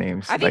the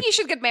names. I think Like you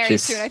should get married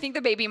soon. she's I think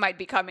the baby might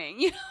be coming.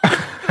 You know?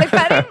 Like,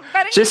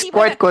 parang she's hindi mo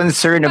quite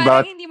concerned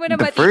about hindi mo na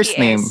the first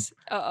name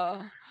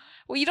matitiis.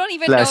 Well, you don't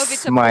even know if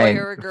it's plus a my boy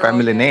or a girl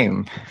family yet.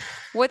 name.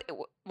 What?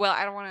 Well,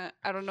 I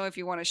don't know if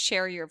you want to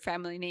share your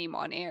family name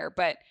on air,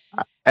 but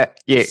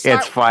Yeah, Start-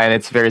 it's fine.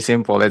 It's very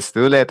simple. It's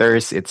 2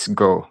 letters. It's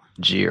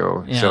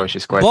Geo. yeah. So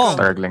she's quite Bong.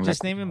 struggling.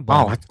 Just Like, name him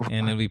Bong, what,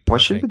 and it'll be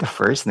what should be perfect. the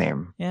first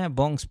name? Yeah,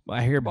 Bong's.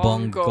 I hear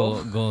Bong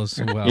Bongo. goes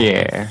well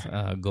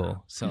Yeah. with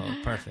Go. So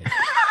perfect.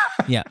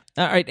 Yeah.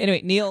 All right.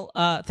 Anyway, Neil,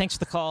 thanks for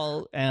the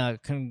call.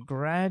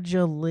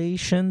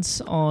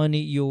 Congratulations on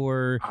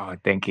your Oh,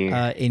 thank you.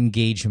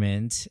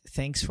 engagement.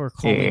 Thanks for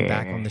calling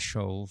back Yeah. on the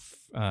show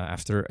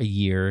after a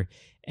year.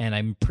 And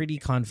I'm pretty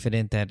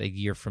confident that a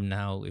year from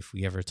now, if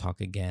we ever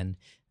talk again,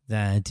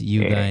 that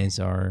you Yeah. guys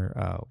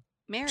are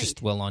married.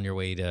 just well on your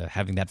way to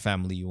having that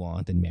family you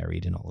want and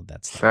married and all of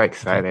that stuff. So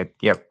excited.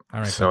 Yep. All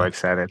right, So brother.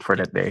 excited for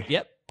that day.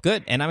 Yep.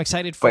 Good. And I'm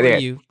excited for But yeah.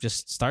 you.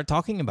 Just start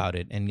talking about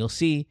it and you'll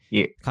see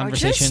Yeah.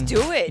 conversation.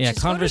 Just do it. Yeah,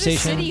 Just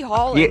conversation. Go to the city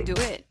hall Yeah. and do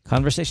it.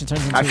 Conversation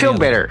turns into I feel reality.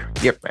 better.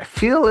 Yep. I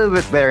feel a little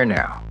bit better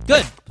now.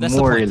 Good. That's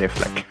More the point. relief.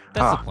 Like,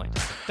 That's the point.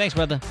 Thanks,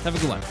 brother. Have a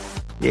good one.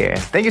 yeah.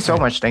 Thank you so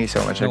much. Thank you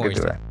so much. No I could worries.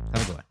 do man. that.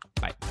 Have a good one.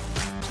 Bye.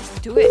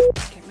 Just do it.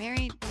 Get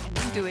married and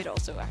then do it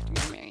also after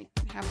you're married.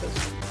 Have those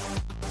things.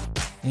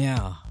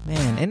 Yeah,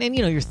 man. And then,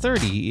 you're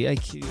 30.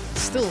 Like,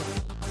 still,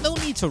 no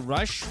need to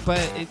rush, but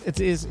it's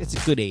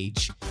a good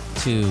age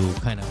to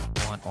kind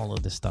of want all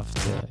of this stuff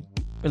to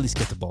at least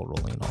get the ball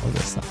rolling and all of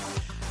this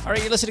stuff. All right,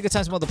 you're listening to Good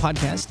Times About the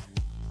Podcast,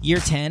 Year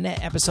 10,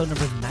 episode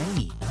number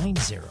 90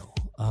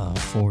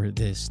 for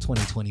this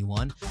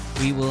 2021.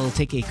 We will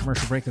take a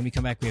commercial break. When we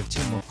come back, we have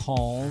 2 more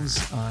calls.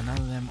 None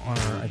of them are,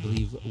 I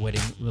believe,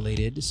 wedding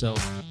related. So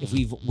if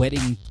we've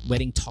wedding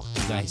talked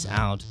you guys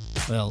out,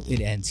 well,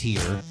 it ends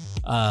here.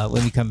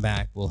 When we come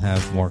back, we'll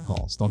have more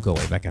calls. Don't go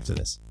away. Back after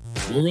this.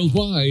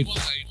 Worldwide,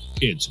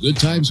 it's Good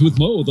Times with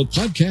Mo, the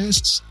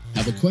podcasts.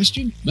 Have a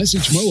question?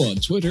 Message Mo on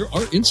Twitter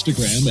or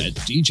Instagram at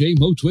DJ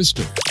Mo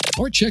Twister.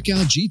 Or check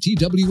out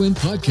GTWN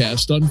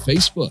Podcast on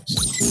Facebook.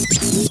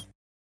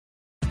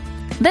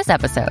 This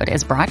episode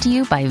is brought to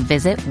you by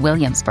Visit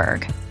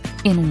Williamsburg.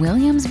 In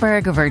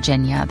Williamsburg,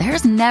 Virginia,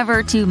 there's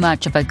never too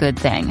much of a good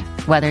thing.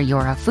 Whether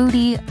you're a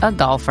foodie, a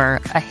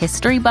golfer, a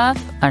history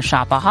buff, a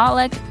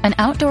shopaholic, an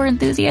outdoor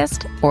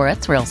enthusiast, or a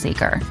thrill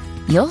seeker,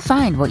 you'll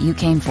find what you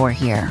came for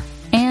here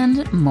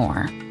and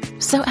more.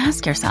 So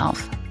ask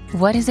yourself,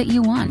 what is it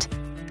you want?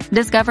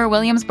 Discover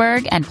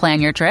Williamsburg and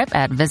plan your trip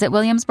at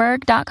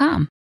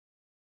visitwilliamsburg.com.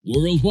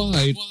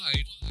 Worldwide,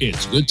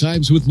 it's Good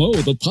Times with Mo,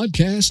 the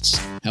podcasts.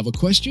 Have a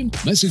question?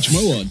 Message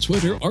Mo on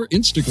Twitter or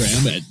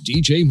Instagram at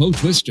DJ Mo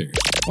Twister.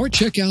 Or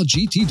check out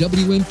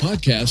GTWN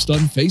Podcast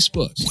on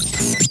Facebook.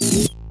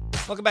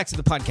 Welcome back to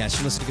the podcast.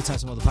 You're listening to Good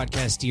Times About the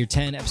Podcast, Year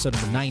 10, episode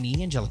number 90.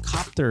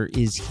 Angelicopter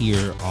is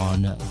here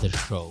on the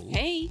show.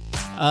 Hey.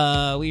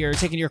 We are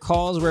taking your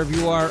calls wherever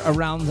you are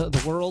around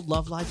the world.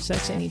 Love, life,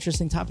 sex, any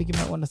interesting topic you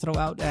might want to throw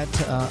out at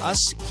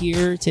us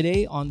here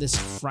today on this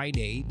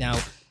Friday. Now,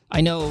 I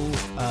know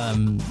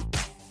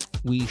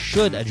we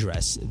should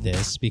address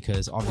this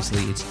because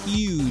obviously it's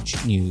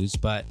huge news,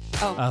 but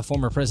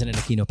former President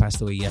Aquino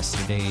passed away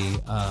yesterday.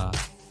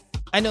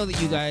 I know that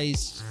you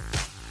guys,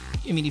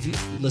 I mean, if you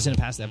listen to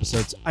past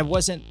episodes, I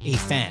wasn't a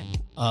fan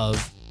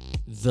of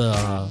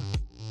the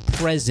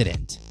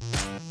president,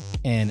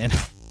 and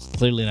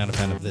clearly not a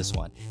fan of this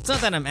one. It's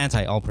not that I'm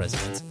anti all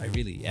presidents. I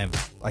really am.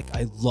 Like,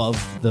 I love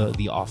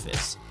the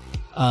office.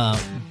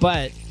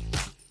 But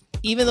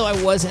even though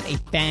I wasn't a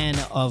fan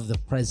of the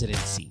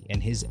presidency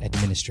and his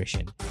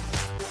administration,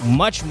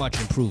 much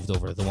improved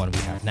over the one we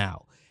have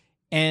now.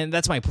 And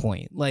that's my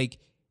point. Like,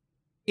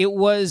 it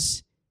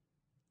was,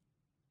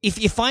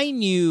 if I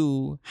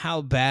knew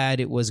how bad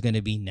it was going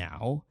to be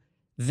now,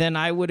 then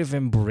I would have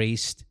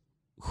embraced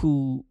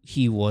who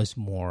he was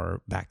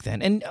more back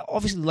then. And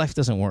obviously life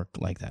doesn't work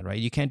like that, right?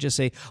 You can't just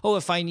say, oh,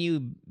 if I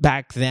knew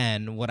back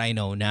then what I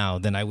know now,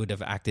 then I would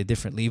have acted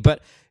differently.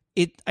 But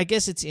I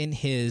guess it's in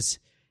his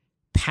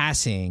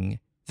passing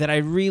that I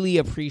really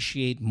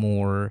appreciate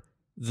more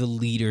the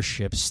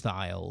leadership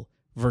style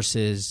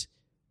versus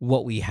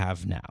what we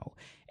have now.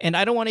 And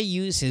I don't want to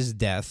use his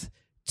death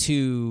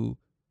to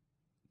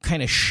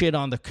kind of shit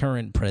on the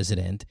current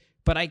president,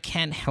 but I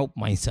can't help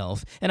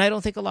myself. And I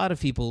don't think a lot of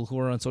people who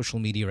are on social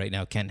media right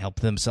now can help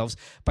themselves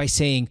by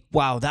saying,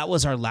 wow, that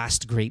was our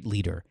last great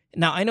leader.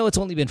 Now, I know it's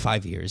only been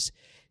 5 years,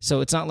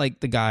 so it's not like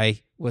the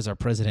guy was our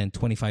president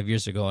 25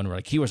 years ago and we're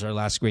like, he was our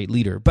last great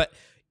leader. But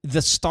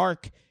the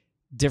stark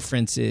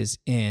difference is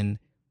in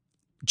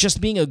just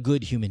being a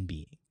good human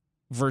being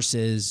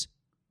versus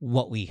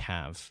what we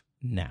have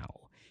now.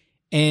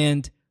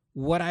 And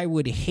what I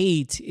would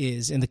hate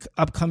is in the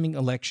upcoming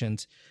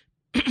elections,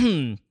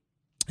 the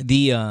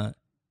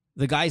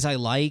guys I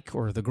like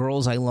or the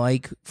girls I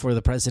like for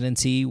the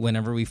presidency,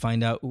 whenever we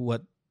find out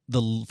what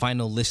the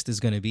final list is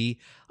going to be,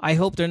 I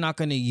hope they're not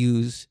going to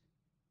use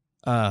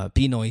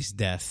Pinoy's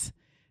death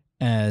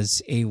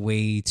as a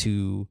way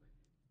to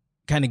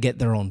kind of get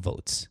their own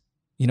votes.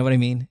 You know what I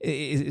mean?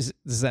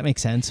 Does that make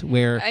sense?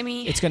 Where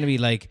it's going to be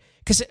like,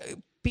 because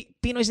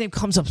Pinoy's name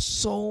comes up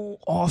so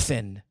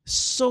often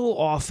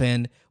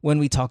when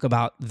we talk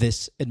about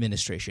this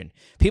administration.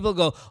 People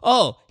go,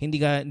 oh, hindi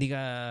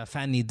ka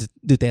fan ni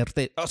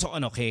Duterte. Oh, so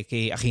ano, kay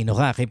Aquino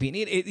ka, kay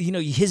Pinoy. You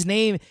know, his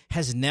name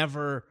has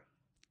never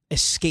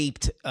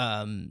escaped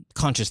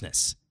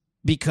consciousness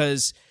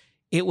because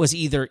it was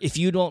either, if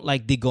you don't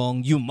like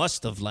Digong, you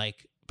must have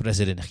liked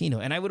President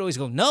Aquino. And I would always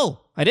go,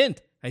 no, I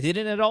didn't. I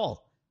didn't at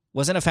all.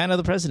 Wasn't a fan of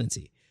the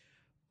presidency.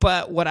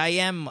 But what I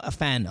am a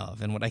fan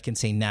of, and what I can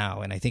say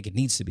now, and I think it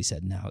needs to be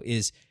said now,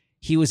 is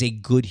he was a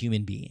good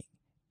human being.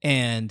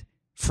 And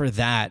for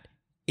that,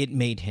 it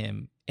made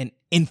him an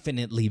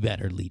infinitely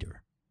better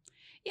leader.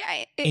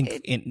 Yeah,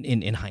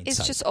 in hindsight.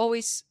 It's just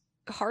always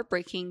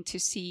heartbreaking to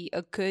see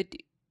a good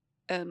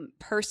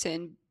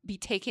person be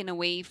taken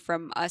away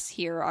from us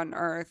here on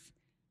Earth,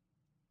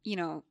 you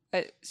know,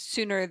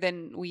 sooner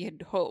than we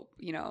had hoped,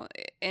 you know.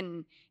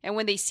 And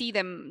when they see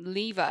them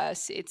leave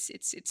us,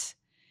 it's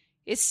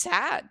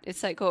sad.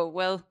 It's like, oh,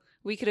 well,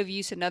 we could have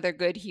used another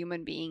good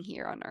human being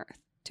here on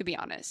Earth, to be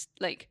honest.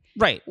 Like,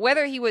 right.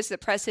 Whether he was the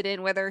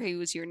president, whether he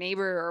was your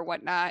neighbor or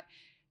whatnot,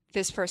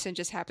 this person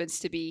just happens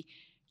to be,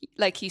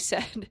 like you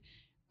said,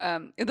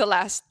 the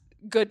last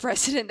good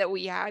president that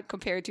we had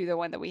compared to the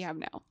one that we have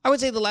now. I would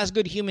say the last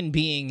good human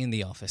being in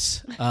the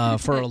office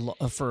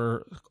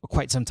for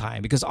quite some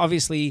time, because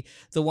obviously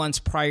the ones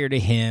prior to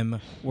him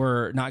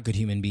were not good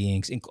human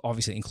beings,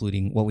 obviously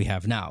including what we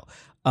have now.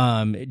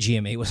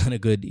 GMA wasn't a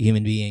good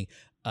human being.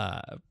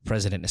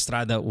 President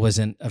Estrada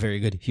wasn't a very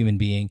good human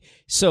being.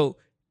 So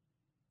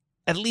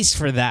at least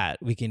for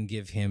that, we can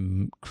give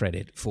him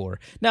credit for.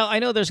 Now, I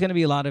know there's going to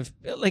be a lot of,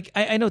 like,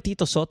 I know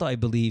Tito Soto, I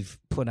believe,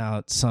 put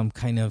out some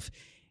kind of,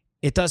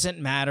 it doesn't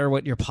matter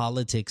what your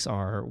politics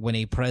are. When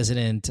a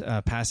president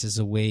passes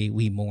away,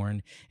 we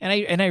mourn.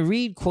 And I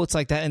read quotes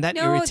like that, and that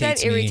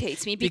irritates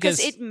me because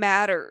it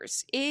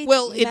matters. It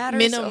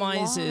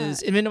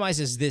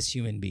minimizes this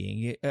human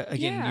being.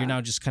 Again, You're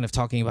now just kind of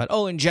talking about,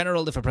 in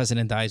general, if a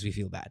president dies, we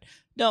feel bad.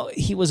 No,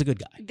 he was a good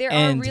guy. There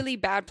are really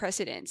bad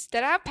presidents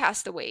that have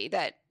passed away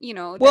that, you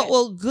know.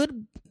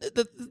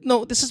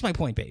 No, this is my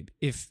point, babe.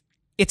 If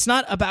it's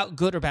not about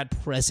good or bad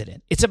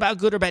president, it's about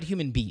good or bad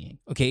human being,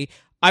 okay?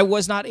 I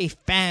was not a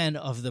fan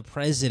of the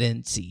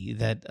presidency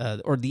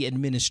or the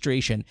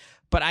administration,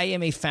 but I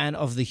am a fan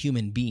of the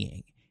human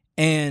being.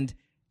 And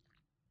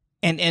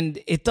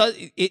it does.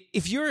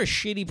 If you're a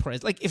shitty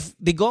president, like if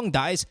Digong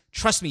dies,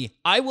 trust me,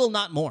 I will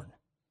not mourn.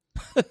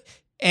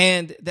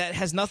 And that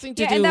has nothing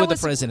to do with the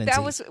presidency.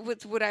 That was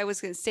what I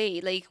was going to say.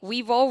 Like,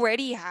 we've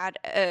already had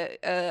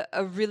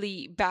a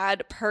really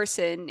bad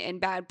person and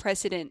bad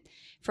president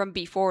from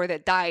before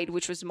that died,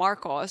 which was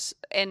Marcos,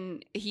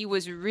 and he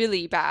was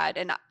really bad.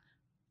 And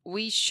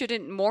we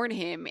shouldn't mourn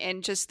him,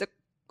 and just the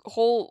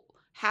whole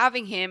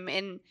having him,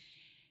 and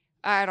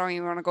I don't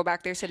even want to go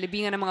back there, sa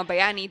libingan ng mga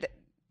bayani,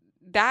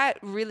 that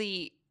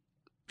really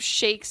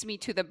shakes me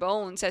to the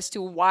bones as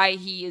to why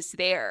he is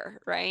there,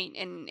 right?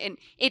 And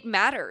it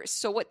matters.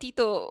 So what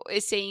Tito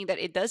is saying that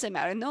it doesn't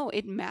matter, no,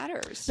 it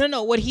matters.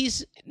 No, he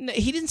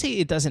didn't say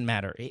it doesn't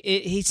matter.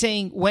 He's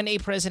saying when a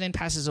president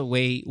passes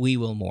away, we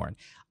will mourn.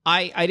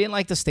 I didn't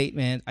like the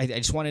statement. I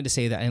just wanted to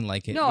say that I didn't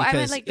like it. No, because I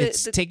meant like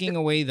it's taking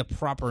away the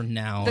proper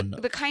noun.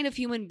 The kind of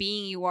human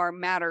being you are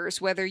matters,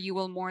 whether you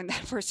will mourn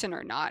that person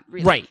or not.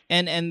 Really, right?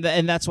 And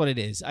that's what it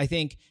is. I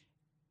think,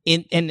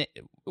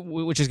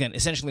 which is again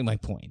essentially my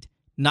point.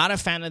 Not a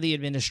fan of the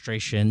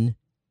administration.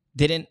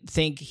 Didn't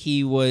think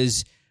he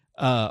was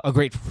a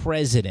great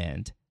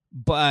president,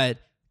 but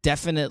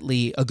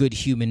definitely a good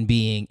human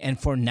being. And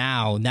for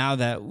now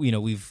that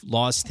we've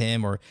lost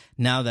him, or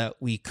now that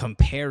we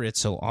compare it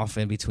so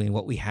often between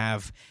what we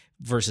have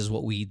versus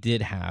what we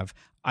did have,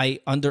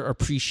 I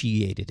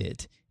underappreciated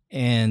it,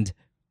 and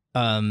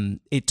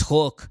it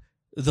took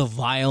the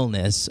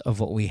vileness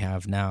of what we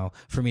have now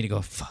for me to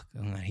go, fuck,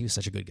 man, he was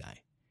such a good guy.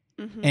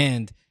 Mm-hmm.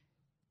 And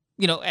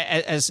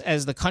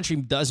as the country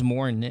does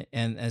mourn,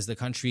 and as the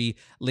country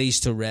lays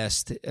to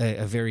rest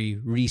a very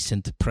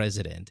recent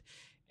president,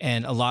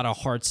 and a lot of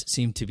hearts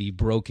seem to be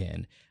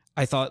broken,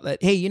 I thought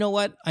that, hey, you know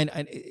what?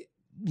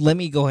 Let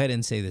me go ahead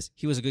and say this.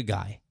 He was a good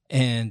guy.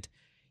 And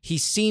he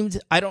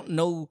seemed, I don't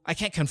know, I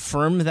can't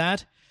confirm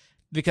that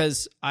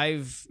because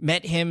I've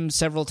met him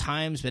several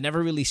times, but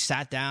never really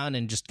sat down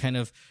and just kind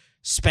of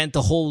spent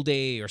the whole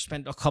day or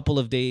spent a couple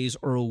of days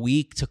or a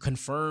week to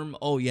confirm,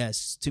 oh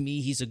yes, to me,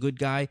 he's a good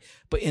guy.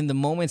 But in the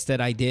moments that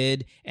I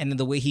did and in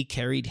the way he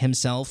carried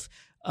himself,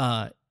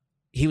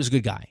 he was a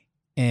good guy.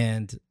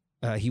 And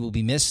he will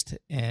be missed.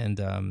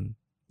 And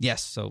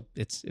yes, so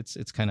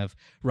it's kind of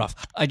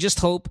rough. I just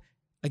hope,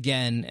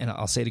 again, and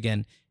I'll say it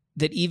again,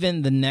 that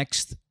even the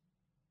next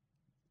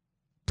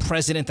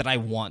president that I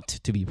want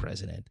to be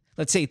president,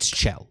 let's say it's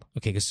Chell,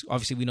 okay, because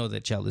obviously we know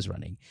that Chell is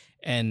running.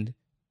 And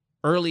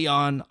early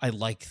on, I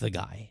like the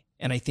guy,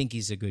 and I think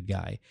he's a good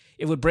guy.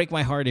 It would break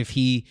my heart if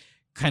he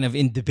kind of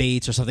in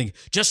debates or something,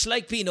 just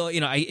like Pino,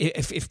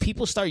 if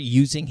people start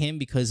using him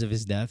because of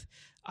his death,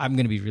 I'm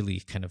going to be really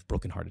kind of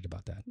brokenhearted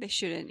about that. They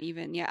shouldn't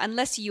even,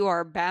 unless you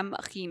are Bam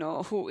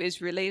Aquino, who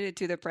is related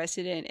to the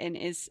president and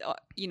is,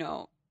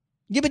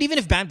 Yeah, but even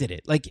if Bam did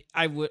it, like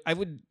I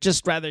would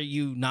just rather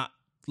you not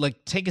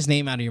like take his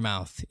name out of your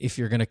mouth if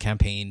you're going to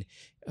campaign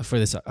for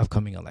this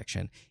upcoming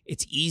election.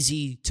 It's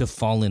easy to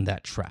fall in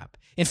that trap.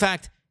 In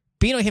fact,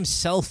 Pino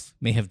himself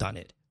may have done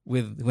it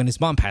when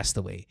his mom passed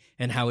away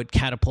and how it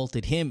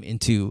catapulted him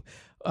into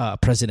a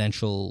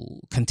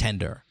presidential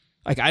contender.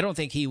 Like, I don't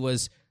think he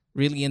was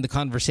really in the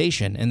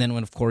conversation. And then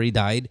when Cory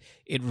died,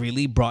 it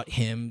really brought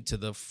him to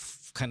the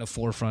kind of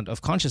forefront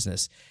of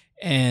consciousness.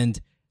 And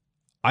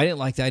I didn't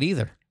like that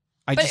either.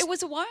 It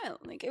was a while.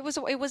 Like it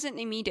wasn't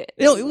immediate.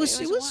 No, it was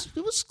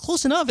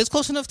close enough. It's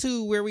close enough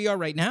to where we are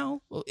right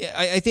now.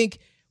 I think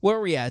where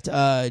are we at?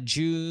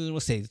 June,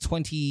 let's say the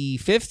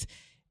 25th.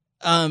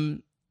 I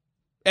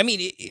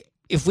mean,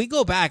 if we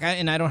go back,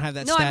 and I don't have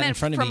that stat in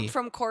front of me.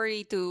 From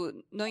Cory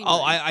to Noynoy.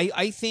 Oh,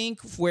 I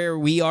think where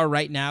we are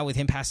right now with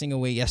him passing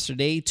away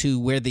yesterday to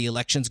where the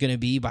election's going to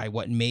be by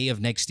May of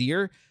next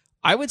year,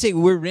 I would say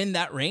we're in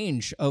that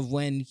range of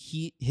when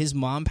his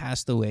mom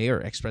passed away,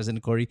 or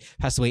ex-President Cory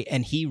passed away,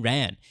 and he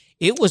ran.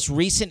 It was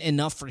recent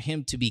enough for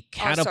him to be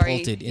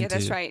catapulted into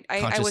that's right.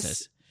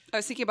 consciousness. I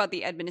was thinking about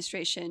the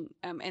administration,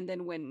 and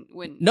then when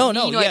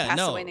Noynoy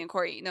passed away and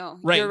Cory. No,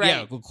 right, you're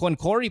right. Yeah. When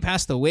Cory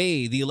passed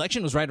away, the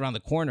election was right around the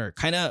corner,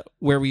 kind of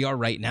where we are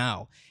right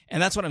now. And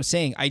that's what I'm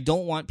saying. I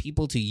don't want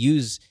people to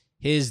use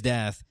his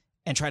death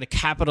and try to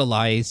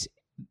capitalize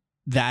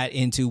that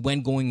into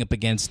when going up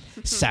against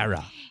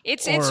Sarah.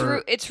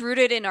 It's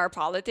rooted in our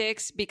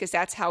politics because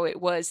that's how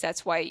it was.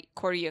 That's why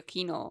Cory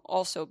Aquino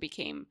also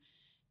became,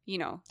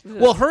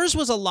 well, hers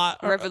was a lot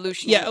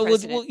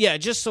revolutionary. Yeah,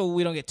 just so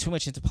we don't get too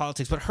much into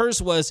politics, but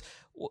hers was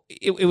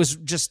it was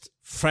just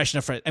fresh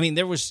enough. I mean,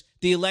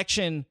 the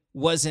election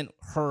wasn't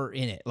her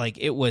in it, like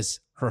it was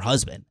her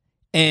husband,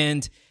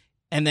 and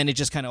then it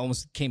just kind of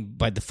almost came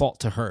by default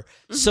to her.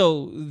 Mm-hmm.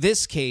 So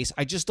this case,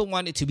 I just don't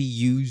want it to be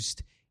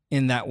used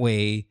in that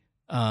way.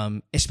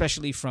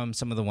 Especially from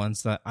some of the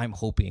ones that I'm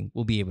hoping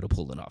will be able to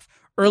pull it off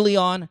early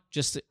on.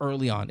 Just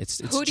early on, it's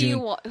who June. Do you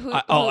want?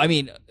 I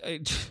mean,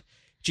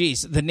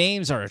 geez, the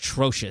names are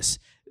atrocious.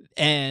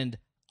 And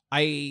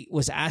I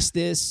was asked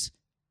this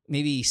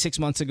maybe 6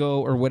 months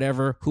ago or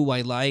whatever, who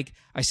I like.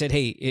 I said,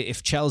 hey,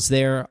 if Chell's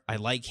there, I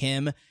like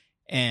him,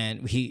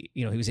 and he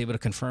was able to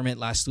confirm it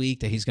last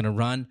week that he's going to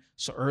run.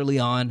 So early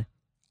on,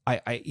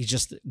 he's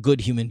just a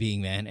good human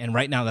being, man. And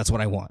right now, that's what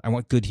I want. I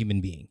want good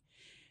human being.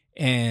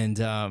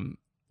 And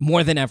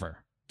more than ever,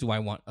 do I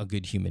want a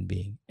good human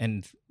being.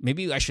 And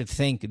maybe I should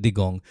thank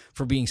Digong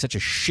for being such a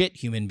shit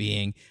human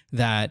being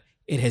that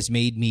it has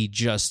made me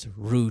just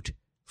root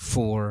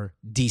for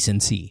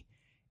decency.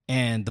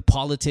 And the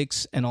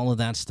politics and all of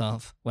that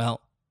stuff,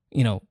 well,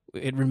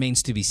 it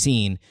remains to be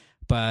seen.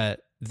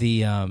 But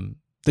the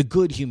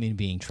good human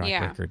being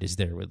track record is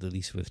there, at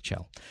least with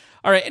Chell.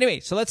 All right,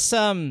 anyway, so let's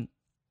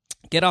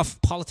get off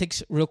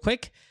politics real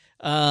quick.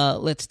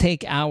 Let's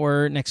take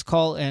our next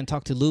call and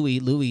talk to Louie.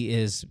 Louie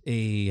is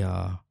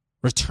a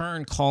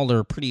return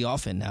caller pretty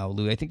often now,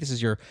 Louie. I think this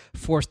is your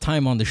fourth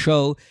time on the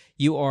show.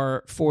 You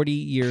are 40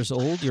 years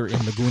old. You're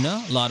in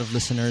Laguna. A lot of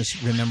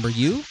listeners remember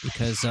you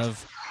because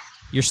of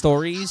your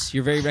stories,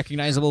 your very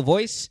recognizable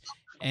voice,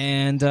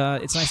 and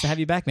it's nice to have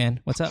you back,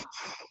 man. What's up?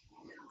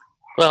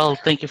 Well,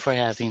 thank you for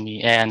having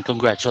me, and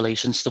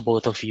congratulations to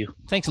both of you.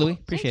 Thanks, Louie.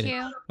 Appreciate it.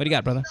 What do you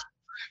got, brother?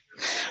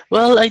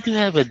 Well, I do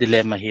have a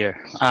dilemma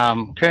here.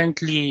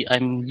 Currently,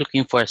 I'm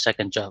looking for a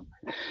second job.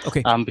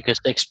 Okay. Because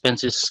the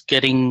expense is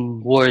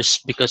getting worse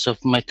because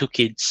of my two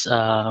kids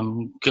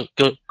going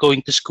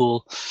to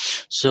school.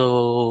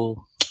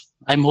 So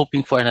I'm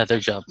hoping for another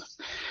job.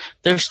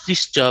 There's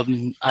this job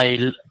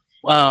I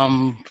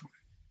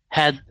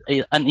had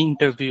an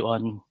interview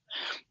on,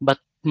 but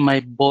my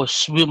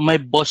boss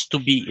to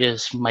be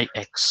is my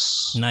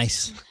ex.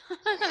 Nice.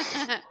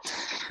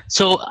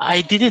 So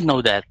I didn't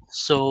know that.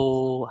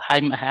 So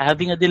I'm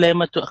having a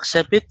dilemma to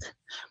accept it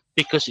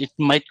because it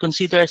might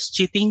consider as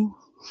cheating.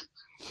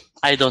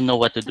 I don't know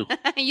what to do.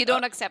 You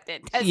don't accept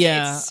it.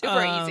 It's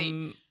super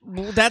easy.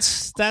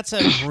 That's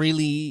a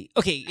really...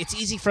 Okay, it's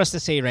easy for us to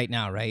say right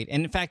now, right?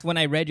 And in fact, when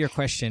I read your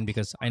question,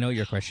 because I know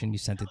your question, you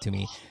sent it to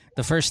me,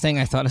 the first thing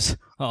I thought is,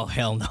 oh,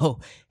 hell no.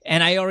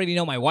 And I already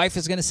know my wife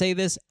is going to say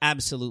this.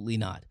 Absolutely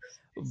not.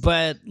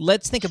 But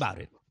let's think about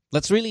it.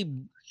 Let's really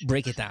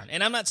break it down.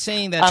 And I'm not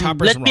saying that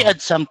Chopper's let wrong. me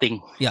add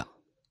something. Yeah.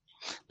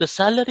 The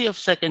salary of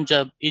second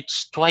job,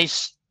 it's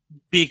twice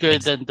bigger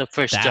than the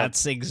first job.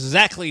 That's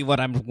exactly what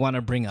I want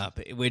to bring up,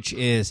 which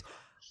is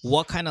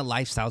what kind of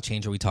lifestyle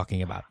change are we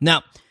talking about?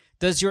 Now,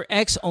 does your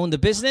ex own the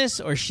business,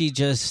 or is she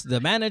just the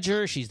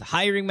manager? She's the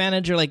hiring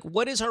manager? Like,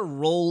 what is her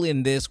role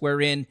in this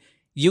wherein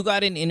you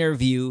got an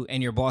interview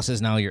and your boss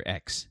is now your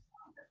ex?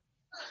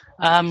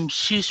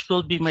 She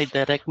will be my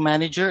direct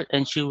manager,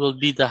 and she will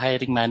be the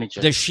hiring manager.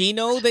 Does she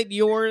know that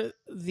you're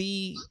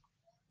the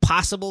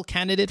possible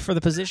candidate for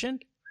the position?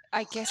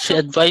 I guess She so.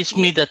 advised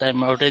me that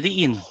I'm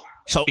already in.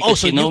 So, Because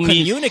so you know you me.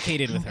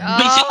 communicated with her.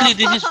 Basically,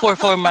 this is for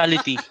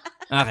formality.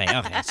 Okay.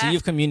 So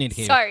you've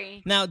communicated.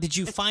 Sorry. Now, did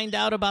you find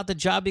out about the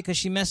job because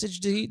she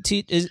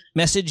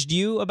messaged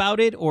you about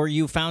it, or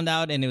you found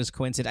out and it was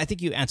coincidence? I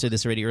think you answered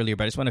this already earlier,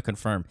 but I just want to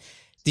confirm.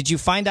 Did you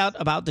find out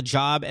about the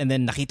job and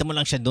then nakita mo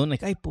lang siya doon,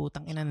 like, ay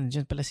putang ina,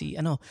 nandiyan pala si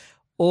ano?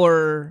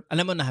 Or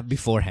alam mo na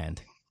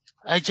beforehand?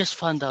 I just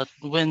found out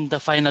when the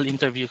final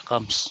interview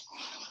comes.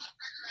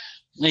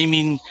 I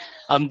mean,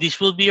 this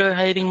will be your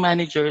hiring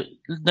manager.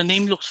 The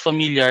name looks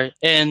familiar,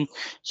 and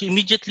she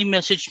immediately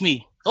messaged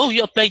me. Oh,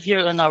 you applied here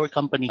on our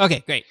company.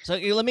 Okay, great. So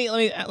let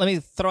me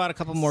throw out a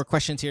couple more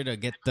questions here to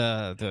get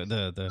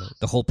the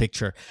whole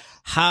picture.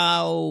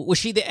 How was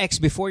she the ex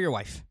before your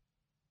wife?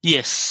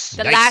 Yes.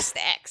 The last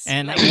ex.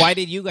 And why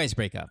did you guys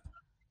break up?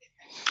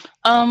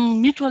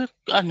 Mutual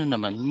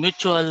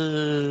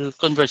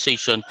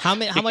conversation. How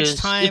much Because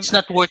time? It's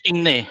not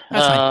working na.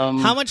 That's fine.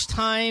 How much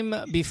time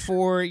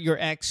before your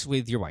ex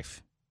with your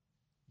wife?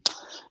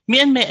 Me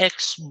and my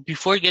ex,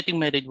 before getting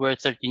married, were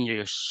 13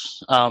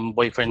 years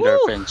boyfriend,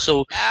 girlfriend.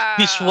 So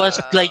this was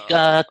like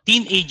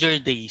teenager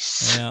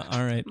days. Yeah,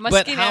 all right. Mas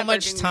But how kinabag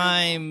much yun.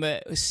 time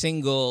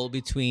single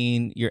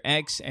between your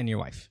ex and your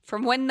wife?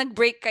 From when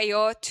nag-break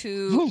kayo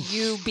to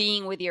you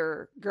being with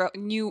your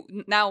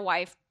now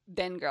wife,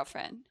 then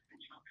girlfriend.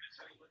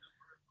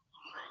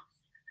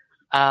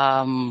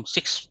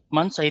 6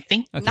 months, I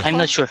think. Okay. I'm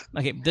not sure.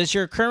 Okay. Does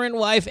your current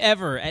wife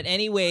ever, at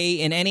any way,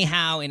 in any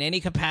how, in any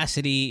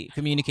capacity,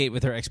 communicate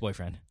with her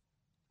ex-boyfriend?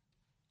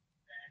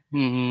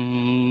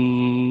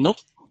 Nope.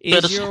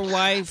 Is Pero- your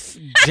wife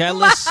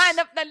jealous?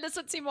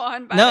 Nalusot si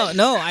Mohan ba?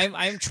 No.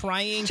 I'm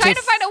trying Trying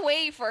to find a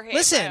way for him.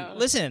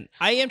 Listen.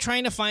 I am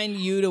trying to find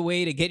you the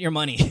way to get your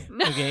money.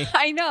 Okay.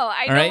 I know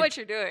right? what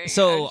you're doing.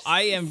 So It's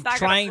I am not gonna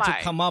trying to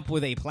fly. come up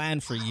with a plan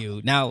for you.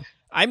 Now,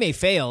 I may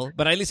fail,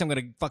 but at least I'm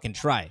going to fucking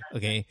try.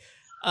 Okay.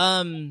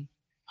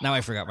 Now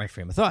I forgot my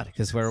frame of thought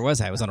because where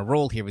was I? I was on a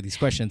roll here with these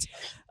questions.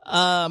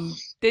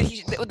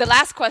 The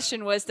last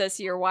question was, does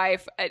your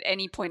wife at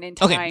any point in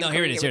time... Okay. No,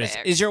 here it is. communicate with the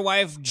ex? Is your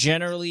wife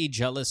generally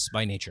jealous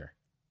by nature?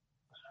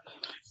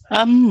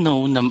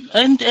 No.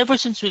 And ever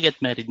since we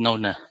get married, no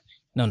na.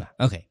 No.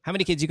 Okay. How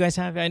many kids you guys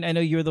have? I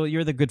know you're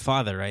the good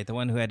father, right? The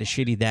one who had a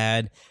shitty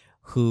dad,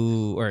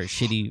 or a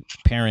shitty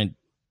parent,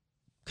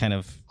 kind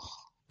of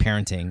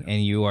parenting,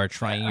 and you are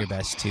trying your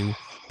best to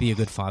be a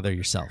good father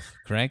yourself.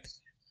 Correct?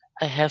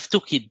 I have 2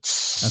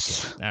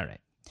 kids. Okay. All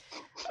right.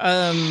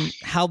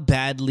 How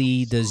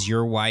badly does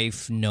your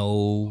wife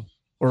know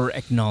or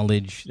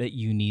acknowledge that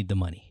you need the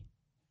money?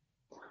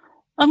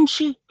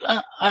 She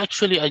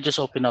actually, I just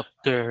opened up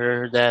to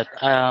her that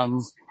I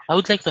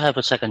would like to have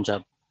a second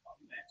job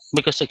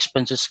because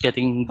expenses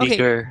getting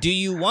bigger. Okay. Do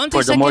you want for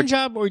a the second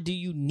job or do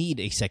you need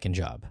a second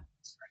job?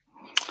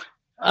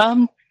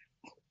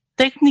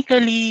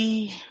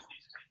 Technically,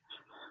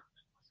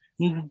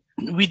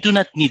 we do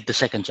not need the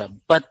second job,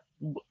 but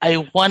I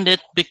want it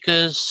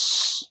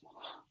because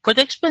for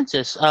the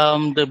expenses,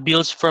 the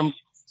bills for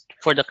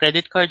the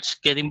credit cards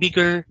getting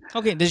bigger.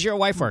 Okay. Does your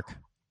wife work?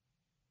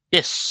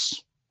 Yes.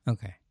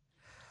 Okay.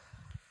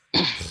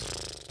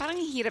 Parang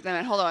hirap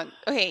naman. Hold on.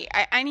 Okay,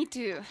 I need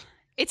to...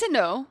 It's a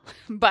no,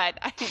 but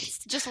I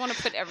just want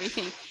to put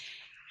everything...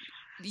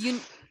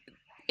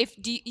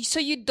 So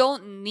you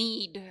don't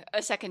need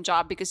a second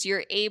job because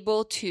you're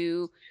able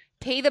to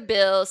pay the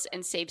bills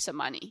and save some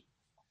money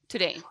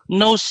today.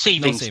 No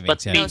savings,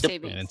 but yeah. pay, No the,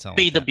 savings.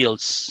 pay the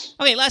bills.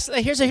 Okay,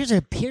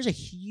 here's a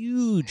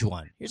huge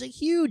one. Here's a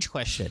huge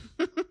question.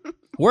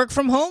 Work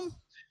from home?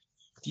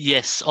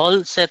 Yes,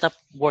 all set up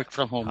work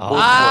from home. Oh. Both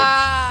work.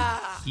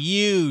 Ah,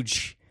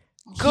 Huge.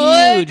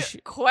 good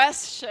Huge.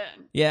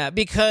 question. Yeah,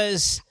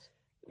 because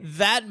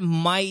that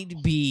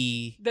might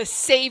be The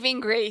saving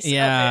grace. of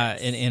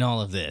this. in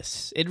all of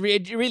this. It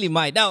really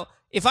might. Now,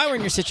 if I were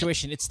in your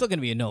situation, it's still going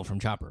to be a no from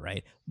Chopper,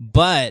 right?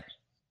 But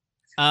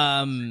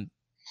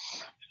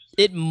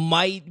it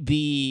might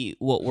be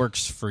what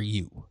works for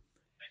you.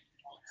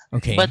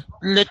 Okay. But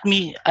let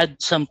me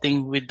add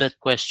something with that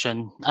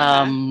question.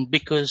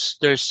 Because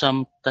there's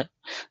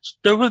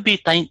there will be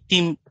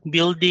team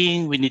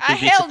building. We need to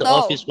visit hell the no.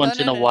 office once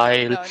in a No.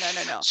 while.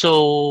 No.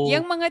 So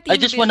Yung mga I team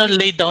just want to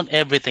building- lay down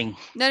everything.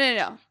 No.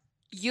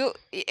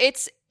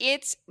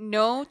 It's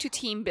no to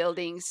team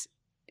buildings.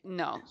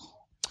 No.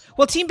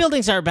 Well, team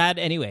buildings are bad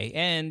anyway,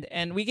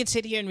 and we can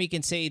sit here and we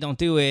can say don't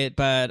do it,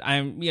 but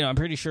I'm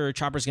pretty sure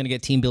Chopper's going to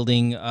get team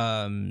building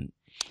No,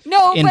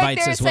 but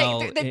invites there's as well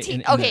like the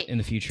team. in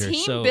the future.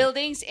 Team so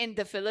buildings in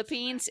the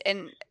Philippines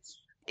and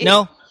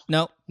no.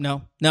 And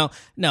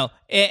I'll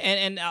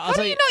how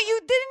tell do you, you know you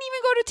didn't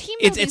even go to team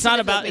buildings? it's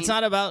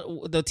not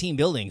about the team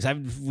buildings.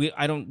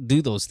 I don't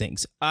do those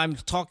things. I'm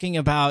talking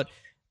about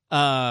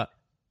the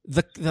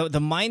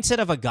mindset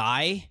of a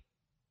guy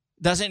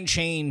doesn't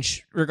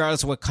change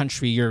regardless of what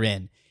country you're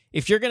in.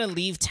 If you're gonna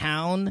leave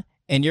town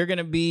and you're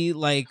gonna be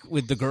like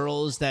with the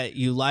girls that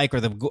you like,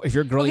 or if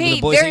you're growing with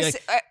the boys, that you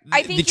like,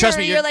 I think trust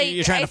me, you're like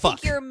you're trying to fuck. I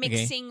think you're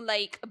mixing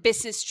like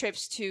business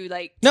trips to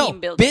like No, team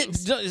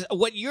buildings.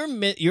 what you're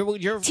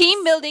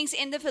Team buildings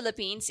in the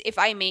Philippines, if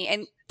I may,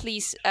 and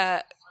please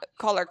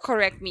caller,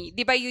 correct me.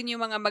 Di ba yun yung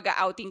mga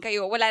mag-outing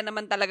kayo? Wala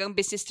naman talagang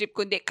business trip,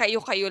 kundi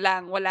kayo-kayo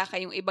lang. Wala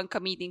kayong ibang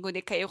ka-meeting,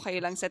 kundi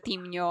kayo-kayo lang sa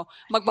team nyo.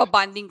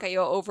 Magbabanding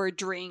kayo over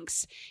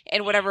drinks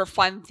and whatever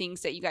fun things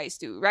that you guys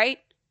do, right?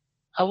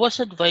 I was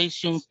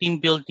advised yung team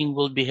building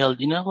will be held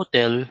in a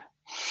hotel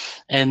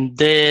and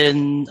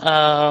then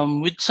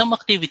with some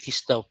activities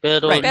daw.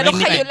 Pero, Right. Pero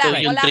limited kayo lang, daw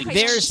yung wala drinks. kayo-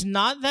 There's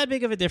not that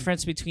big of a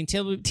difference between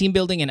team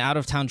building and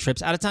out-of-town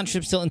trips. Out-of-town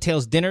trips still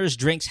entails dinners,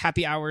 drinks,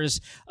 happy hours,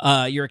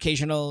 your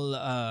occasional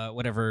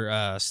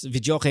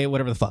videoke,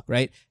 whatever the fuck,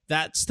 right?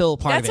 That's still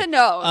part That's of a it.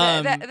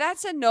 no.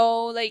 That's a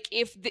no. Like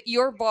if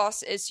your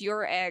boss is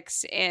your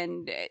ex,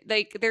 and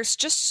like there's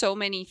just so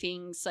many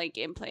things like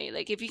in play.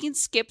 Like if you can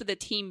skip the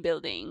team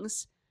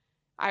buildings,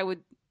 I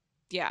would.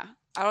 Yeah,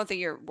 I don't think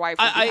your wife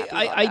would be happy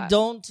about I that.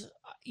 don't.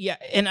 Yeah,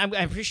 and I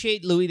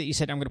appreciate, Louis, that you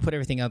said I'm going to put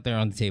everything out there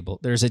on the table.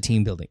 There's a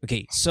team building.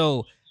 Okay,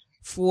 so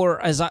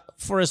for as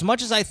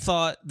much as I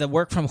thought the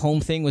work from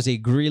home thing was a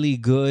really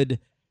good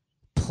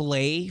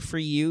play for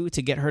you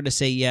to get her to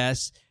say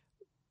yes,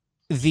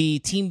 the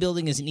team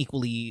building is an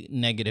equally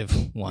negative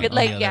one. It, on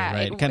like, the other, yeah,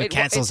 right? it- Kind of it-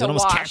 cancels it's it, a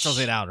almost wash. cancels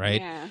it out,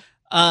 right?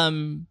 Yeah.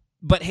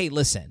 But hey,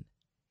 listen,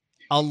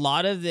 a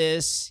lot of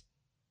this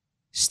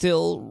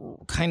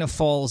still kind of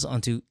falls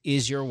onto,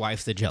 is your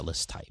wife the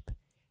jealous type?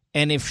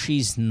 And if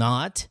she's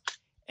not,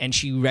 and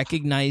she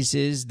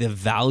recognizes the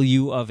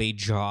value of a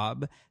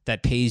job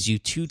that pays you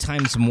 2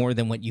 times more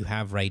than what you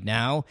have right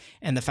now,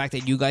 and the fact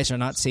that you guys are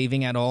not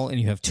saving at all, and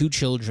you have 2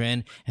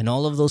 children, and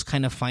all of those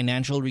kind of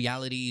financial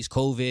realities,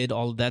 COVID,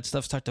 all of that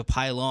stuff start to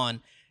pile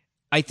on,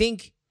 I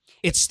think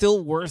it's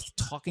still worth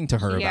talking to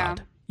her Yeah.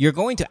 about. You're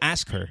going to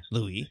ask her,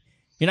 Louis.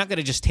 You're not going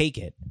to just take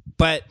it.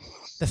 But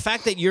the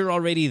fact that you're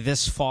already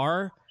this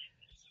far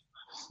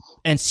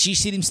and she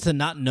seems to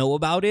not know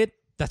about it,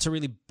 that's a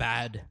really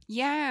bad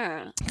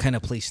Yeah. kind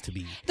of place to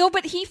be. No,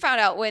 but he found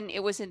out when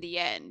it was in the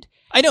end.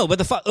 I know, but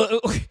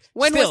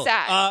When still, was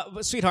that?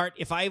 Sweetheart,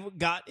 if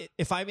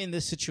I'm in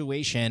this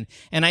situation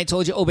and I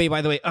told you, oh, babe,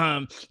 by the way,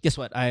 guess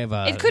what? I have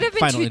It could have been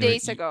final 2 interview.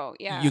 days ago.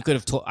 Yeah. You could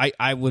have told.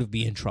 I would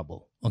be in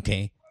trouble.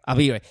 Okay, I'll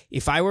be right.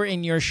 If I were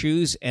in your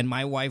shoes and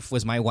my wife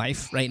was my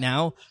wife right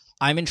now,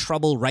 I'm in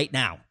trouble right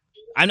now.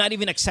 I'm not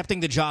even accepting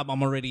the job.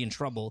 I'm already in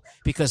trouble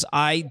because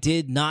I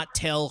did not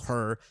tell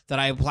her that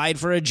I applied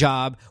for a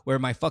job where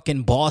my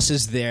fucking boss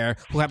is there,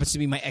 who happens to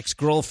be my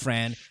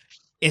ex-girlfriend,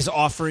 is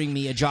offering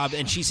me a job,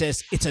 and she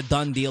says it's a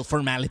done deal,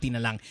 formality na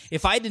lang.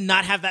 If I did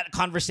not have that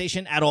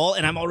conversation at all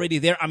and I'm already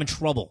there, I'm in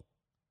trouble.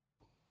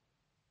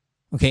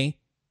 Okay?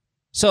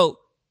 So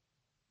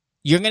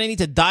you're going to need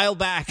to dial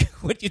back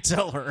what you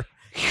tell her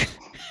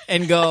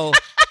and go,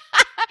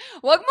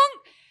 Wag mong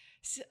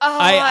skip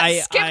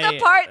I- the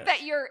part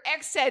that your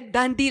ex said,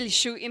 done deal,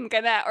 shootin' ka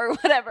na, or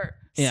whatever.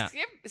 Yeah.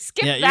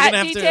 Skip yeah,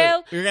 that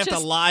detail. You're going to have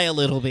to lie a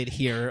little bit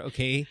here,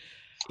 okay?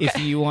 If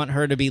you want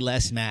her to be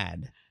less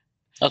mad.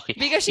 Okay.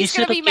 Because she's Is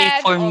gonna it be okay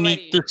mad for already.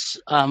 me to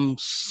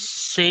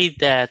say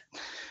that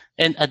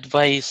and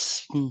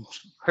advise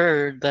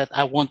her that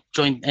I won't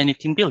join any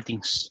team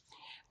buildings?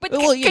 But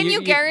Well, yeah, can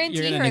you guarantee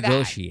you're her gonna that?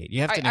 negotiate.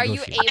 You have to Are you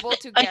negotiate. able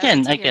to I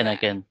guarantee her that?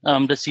 can.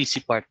 That's the easy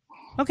part.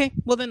 Okay,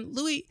 well then,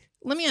 Louis,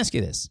 let me ask you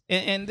this,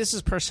 and this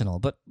is personal,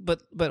 but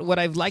what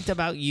I've liked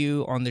about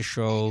you on the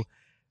show,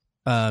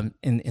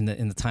 in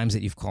the times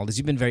that you've called, is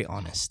you've been very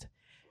honest.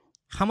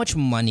 How much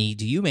money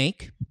do you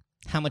make?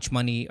 How much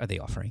money are they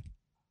offering?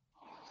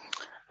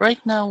 Right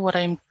now, what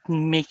I'm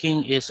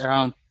making is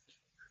around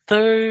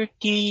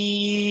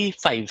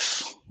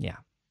 35, Yeah,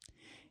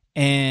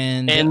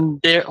 and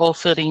they're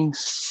offering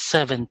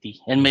 70,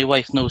 and my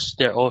wife knows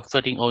they're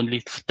offering only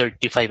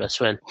 35 as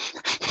well.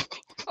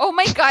 Oh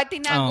my God, Oh,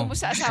 tinago mo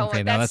sa asawa.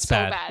 okay, no, that's so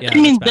bad. bad. Yeah. I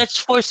mean, bad. that's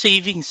for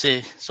savings,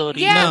 eh.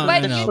 Sorry. Yeah, No,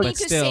 but no, you but need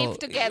to still, save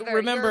together.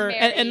 Remember,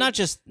 You're and not married.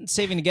 just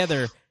saving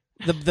together.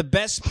 The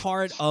best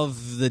part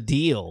of the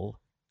deal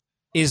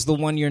is the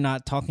one you're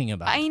not talking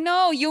about. I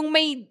know, yung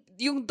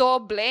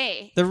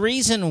doble. The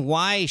reason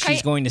why she's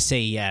Kaya- going to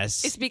say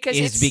yes Is because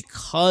is it's-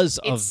 because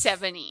of It's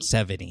 70.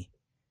 70.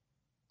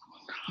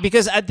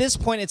 Because at this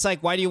point, it's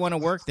like, why do you want to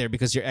work there?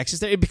 Because your ex is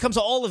there. It becomes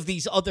all of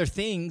these other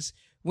things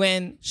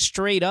when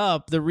straight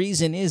up the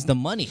reason is the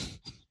money.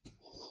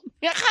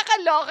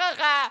 Nakakaloka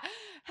ka.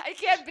 I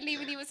can't believe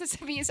hindi mo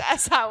sasabihin sa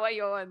asawa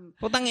yon.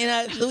 Putang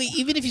ina, Louie,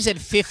 even if you said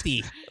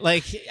 50,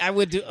 like, I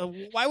would do,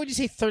 why would you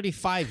say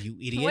 35, you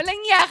idiot?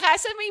 Walang yaka.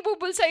 Saan may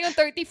bubulsa yung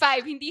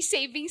 35? Hindi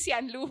savings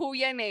yan. Luho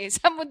yan eh.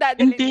 Saan mo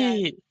dadalhin yan?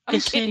 Hindi.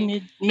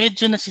 Kasi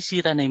medyo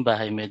nasisira na yung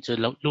bahay.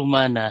 Medyo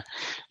luma na.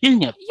 Yun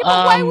nga. Yeah,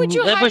 but why would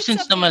you ever hide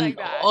since something naman, like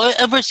that?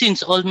 ever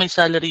since all my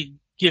salary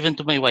given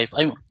to my wife,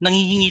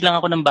 nangihingi lang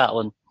ako ng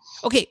baon.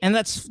 Okay, and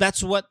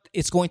that's what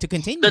it's going to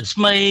continue. That's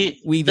my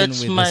Even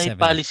with the 70.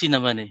 policy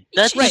naman eh.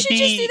 You should just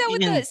do that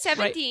with the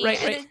 70.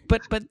 Right.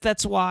 But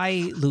that's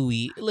why,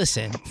 Louie,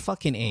 listen,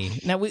 fucking A.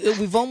 Now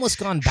we've almost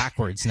gone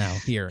backwards now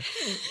here.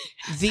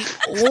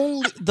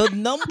 The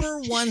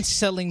number one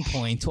selling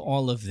point to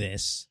all of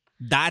this,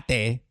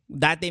 date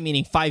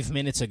meaning 5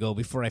 minutes ago,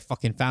 before I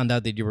fucking found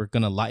out that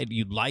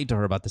you lied to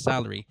her about the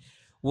salary,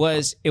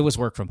 was it was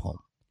work from home.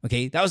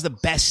 Okay, that was the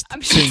best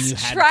I'm thing just you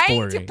had trying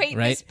for to it, paint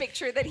right? this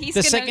picture that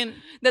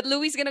The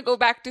Louie's gonna go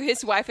back to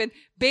his wife and,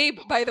 babe,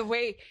 by the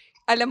way,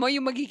 alam mo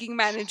yung magiging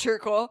manager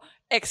ko,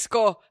 ex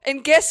ko.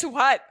 And guess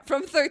what?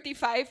 From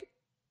 35,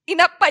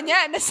 inap pa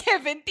niya na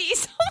 70.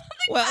 So,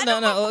 well,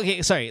 no.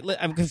 Okay, sorry,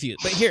 I'm confused.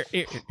 But here,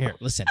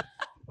 listen.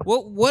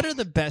 What are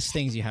the best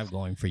things you have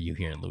going for you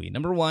here, Louie?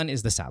 Number one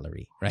is the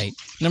salary, right?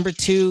 Number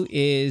two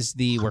is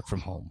the work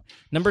from home.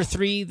 Number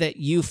three, that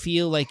you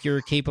feel like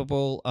you're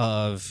capable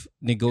of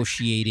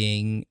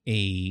negotiating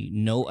a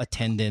no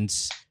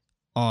attendance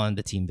on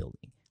the team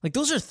building. Like,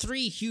 those are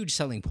three huge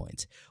selling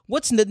points.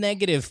 What's the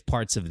negative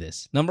parts of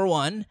this? Number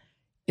one,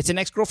 it's an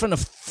ex-girlfriend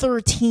of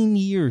 13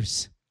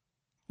 years.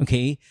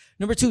 Okay?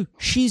 Number two,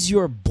 she's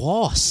your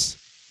boss.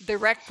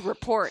 direct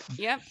report.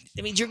 Yep.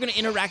 That means you're going to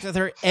interact with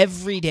her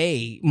every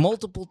day,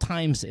 multiple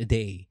times a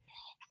day.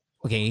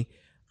 Okay.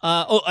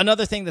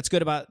 Another thing that's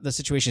good about the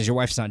situation is your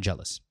wife's not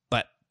jealous,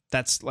 but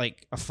that's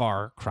like a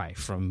far cry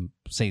from,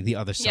 say, the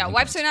other side. Yeah,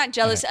 wives are not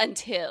jealous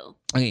until.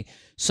 Okay.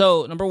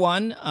 So, number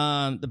one,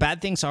 the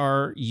bad things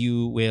are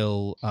you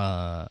will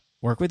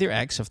work with your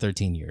ex of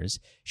 13 years.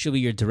 She'll be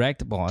your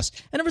direct boss.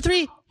 And number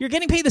three, you're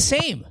getting paid the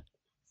same.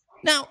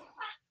 Now,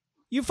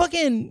 you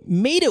fucking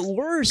made it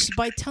worse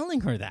by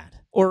telling her that.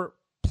 Or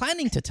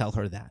planning to tell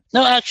her that.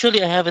 No,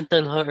 actually, I haven't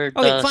told her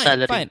the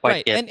salary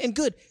part yet. And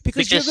good.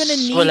 Because you're going to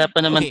need... wala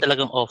pa naman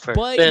talagang offer.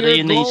 But Pero you're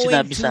yun na yung going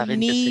sinabi sa to akin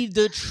need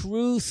the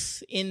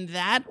truth in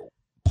that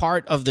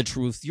part of the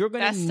truth. You're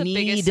going to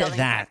need that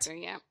factor,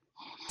 yeah.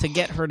 to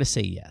get her to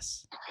say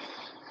yes.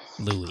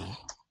 Louie.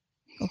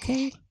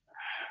 Okay?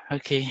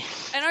 Okay.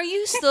 And are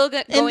you still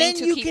going And then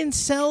to you keep... can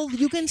sell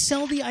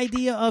the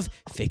idea of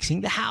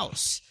fixing the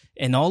house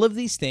and all of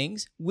these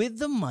things with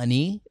the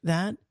money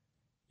that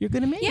you're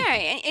going to make. Yeah,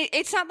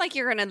 it's not like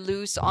you're going to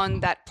lose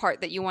on that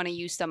part that you want to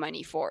use the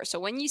money for. So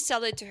when you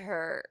sell it to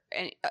her,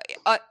 and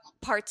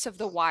parts of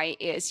the why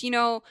is,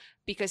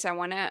 because I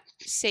want to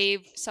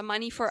save some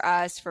money for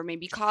us, for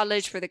maybe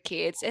college, for the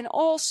kids, and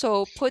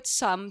also put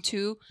some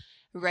to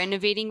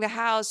renovating the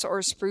house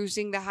or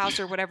sprucing the house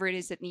or whatever it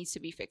is that needs to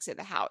be fixed in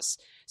the house.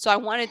 So I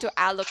wanted to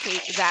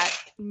allocate that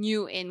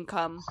new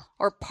income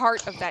or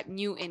part of that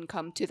new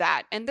income to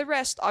that. And the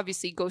rest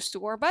obviously goes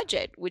to our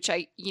budget, which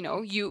I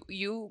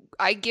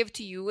give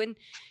to you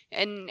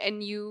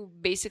and you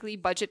basically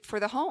budget for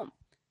the home.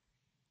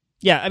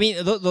 Yeah, I mean,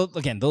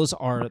 again, those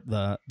are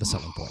the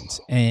selling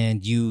points.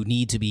 And you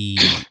need to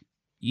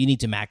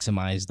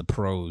maximize the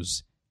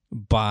pros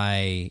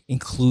by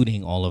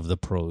including all of the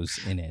pros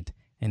in it.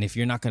 And if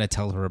you're not going to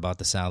tell her about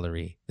the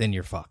salary, then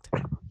you're fucked.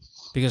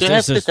 Because you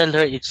have to tell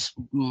her it's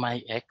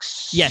my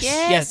ex.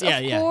 Yes, of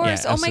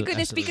course. Yeah, oh my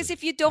goodness! absolutely. Because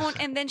if you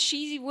don't, and then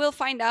she will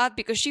find out.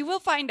 Because she will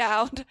find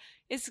out.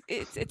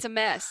 It's a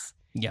mess.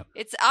 Yeah.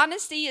 It's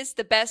honesty is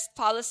the best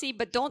policy,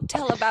 but don't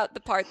tell about the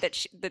part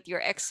that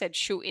your ex said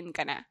shoe in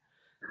ka na.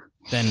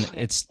 Then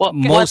it's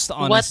most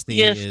honesty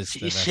what is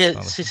the best she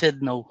policy.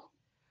 said no.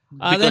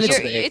 Then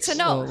it's a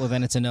no. Well,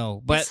 then it's a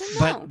no. But It's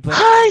a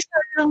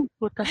no.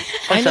 but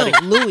I know,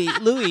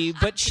 Louie,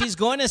 but she's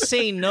going to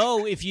say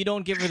no if you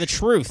don't give her the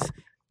truth.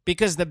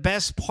 Because the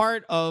best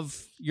part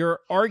of your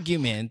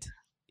argument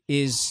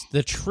is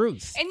the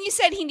truth. And you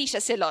said hindi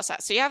siya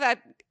selosa, so you have that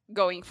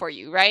going for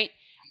you, right?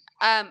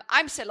 I'm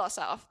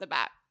selosa off the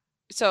bat.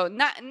 So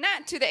not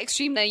to the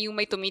extreme na yung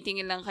may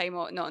tumitingin lang kay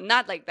mo. No,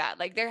 not like that.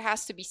 Like there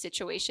has to be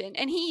situation,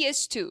 and he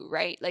is too,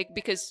 right? Like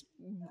because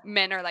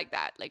men are like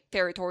that, like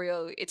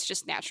territorial. It's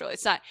just natural.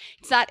 It's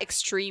not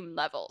extreme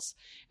levels.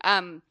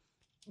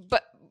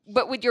 But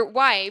with your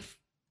wife,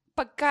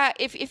 pagka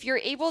if you're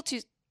able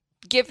to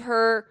give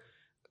her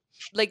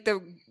like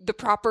the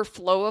proper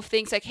flow of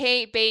things, like,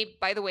 hey babe,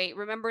 by the way,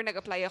 remember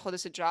nag-apply ako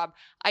sa job,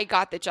 I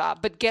got the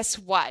job, but guess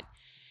what?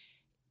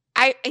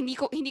 Hindi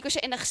ko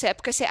siya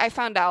inaccept kasi I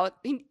found out,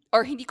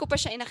 or hindi ko pa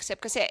siya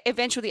inaccept kasi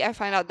eventually I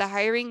found out the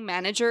hiring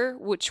manager,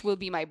 which will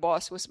be my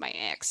boss, was my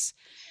ex.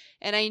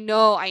 And I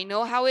know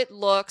how it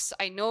looks.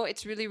 I know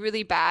it's really,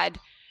 really bad.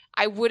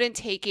 I wouldn't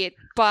take it,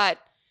 but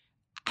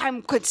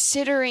I'm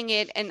considering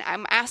it and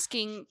I'm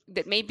asking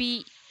that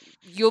maybe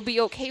you'll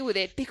be okay with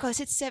it because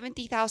it's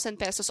 70,000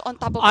 pesos on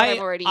top of what I'm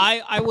already...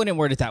 I wouldn't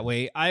word it that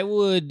way. I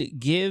would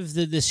give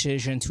the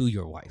decision to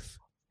your wife.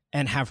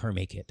 and have her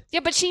make it.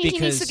 Yeah, but he needs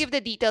Because- to give the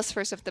details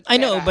first of the. I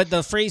know, pera. but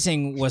the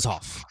phrasing was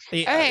off.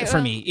 Okay, For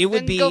well, me. It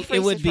would then be go it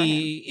phrase would it for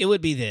be it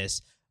would be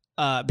this.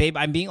 Babe,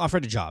 I'm being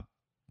offered a job.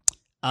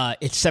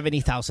 It's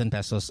 70,000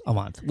 pesos a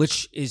month,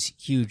 which is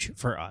huge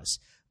for us.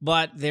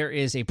 But there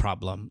is a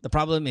problem. The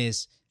problem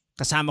is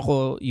kasama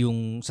ko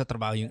yung sa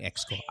trabaho yung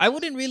ex ko. I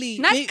wouldn't really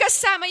Not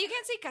kasama. You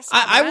can't say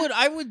kasama.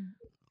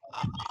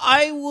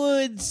 I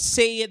would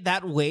say it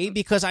that way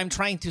because I'm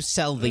trying to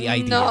sell the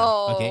idea.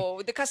 No,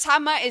 Okay. the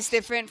kasama is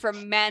different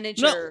from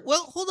manager. No,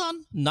 well, hold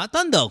on. Not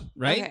done though,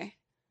 right? Okay.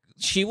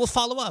 She will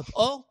follow up.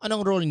 Oh,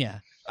 anong role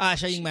niya?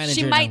 Siya yung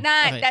manager. She might ng-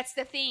 not. Okay. That's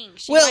the thing.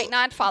 She Well, might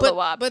not follow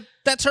up. But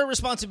that's her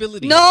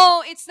responsibility.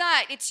 No, it's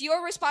not. It's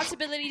your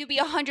responsibility to be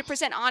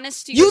 100%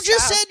 honest to You yourself.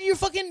 just said you're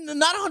fucking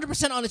not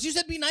 100% honest. You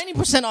said be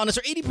 90% honest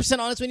or 80%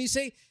 honest when you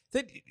say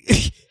that.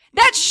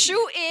 That's shoe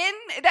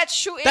in. That's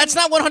shoe in. That's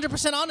not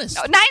 100% honest.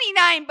 No,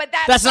 99, but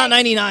That's not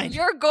like, 99.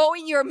 You're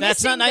going.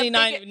 That's not missing the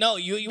 99. big- No,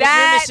 what you're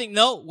That- missing.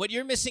 No, what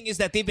you're missing is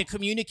that they've been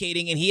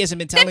communicating and he hasn't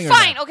been telling Then her.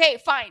 fine. that. Okay,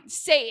 fine.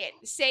 Say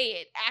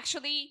it.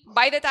 Actually,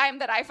 by the time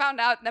that I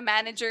found out the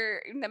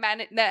manager, na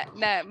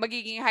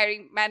magiging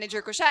hiring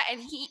manager ko siya,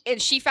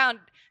 and she found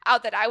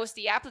out that I was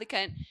the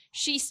applicant,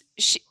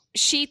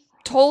 she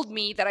told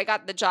me that I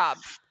got the job.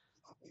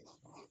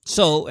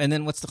 So, and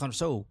then what's the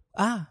conversation?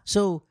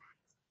 So,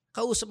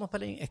 kausap mo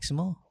pala yung ex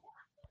mo.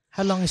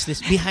 How long is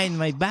this? Behind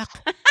my back.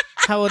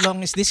 How long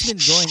has this been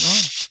going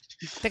on?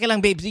 Teka lang,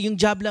 babe. Yung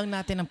job lang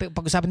natin ang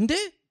pag-usapan. Hindi.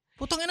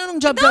 Putang ina nung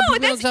job. No, yung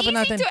that's pinag-usapan easy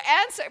natin. to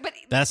answer. But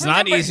That's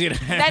not remember, easy to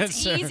That's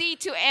answer. easy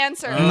to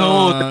answer.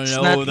 No, that's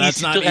not that's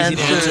easy not to easy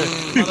to answer.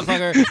 answer.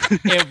 Motherfucker,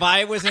 if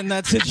I was in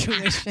that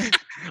situation.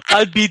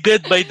 I'll be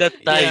dead by that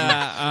time.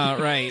 Yeah,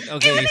 right.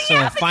 Okay, Hindi so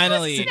nga, but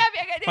finally, sinabi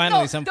agad,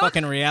 finally, no, some don't-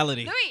 fucking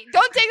reality. Louis,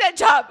 don't take that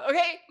job,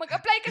 okay?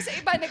 Mag-apply ka sa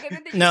iba na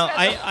ganun din. No,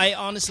 yung sweldo. I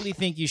honestly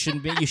think you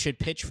should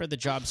pitch for the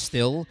job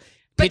still.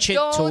 But Pitch it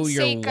don't to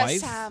your say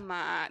wife.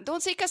 kasama.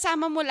 Don't say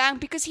kasama mo lang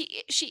because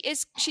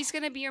she's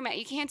gonna be your man.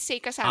 You can't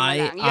say kasama I-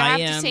 lang. You I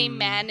have to say am-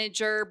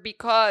 manager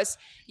because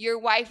your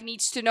wife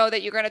needs to know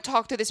that you're gonna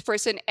talk to this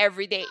person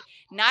every day.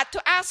 Not to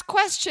ask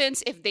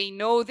questions if they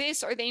know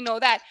this or they know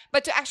that,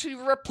 but to actually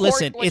report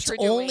Listen, what it's you're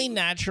only doing.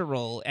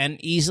 natural and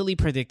easily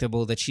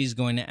predictable that she's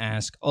going to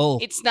ask, "Oh,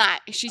 It's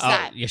not. She's oh,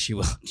 not. yes, she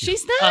will."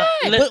 She's not.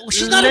 But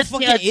she's not a let me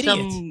fucking add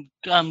idiot.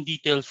 some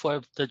detail for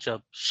the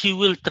job. She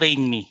will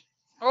train me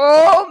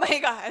Oh my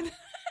god.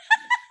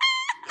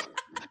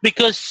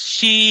 because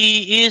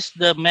she is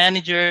the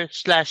manager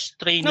 /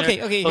 trainer Okay,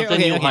 of here, the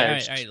okay, new okay. All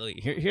hires. right, Louis.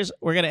 Here's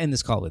we're gonna end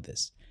this call with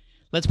this.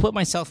 Let's put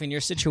myself in your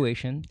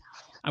situation.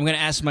 I'm gonna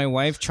ask my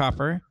wife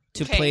Chopper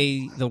to Okay.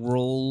 play the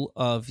role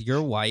of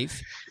your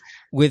wife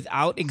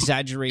without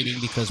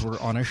exaggerating because we're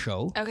on a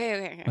show.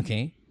 Okay.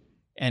 Okay,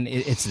 and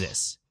it's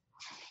this.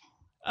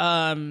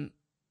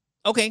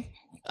 Okay.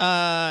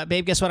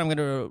 Babe, guess what? I'm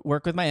gonna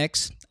work with my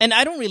ex, and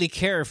I don't really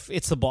care if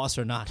it's the boss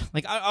or not.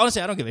 Like,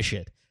 honestly, I don't give a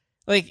shit.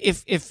 Like,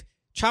 if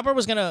Chopper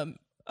was gonna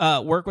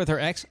work with her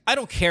ex, I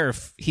don't care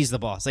if he's the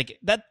boss. Like,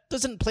 that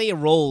doesn't play a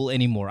role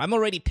anymore. I'm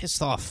already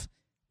pissed off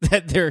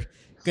that they're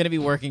gonna be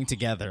working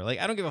together. Like,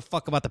 I don't give a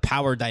fuck about the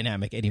power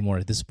dynamic anymore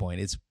at this point.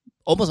 It's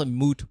almost a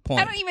moot point.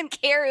 I don't even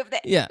care if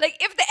the Yeah. like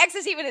if the ex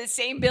is even in the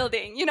same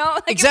building, you know?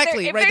 Like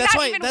Exactly, if right. they're That's not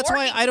why. even That's why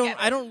working I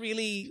together. don't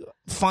really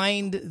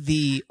find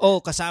the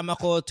kasama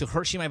ko to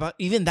Hershey my butt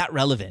even that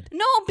relevant.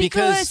 No,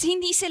 Because- because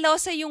hindi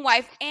selosa yung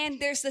wife and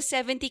there's the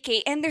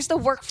 70K and there's the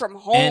work from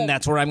home. And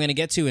that's where I'm going to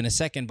get to in a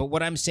second. But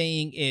what I'm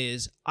saying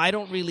is, I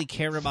don't really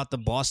care about the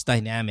boss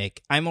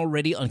dynamic. I'm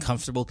already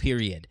uncomfortable,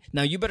 period.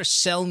 Now, you better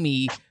sell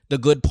me the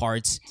good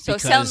parts. So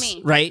because, sell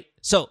me. Right?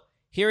 So,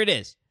 here it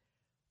is.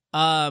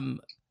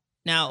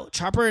 Now,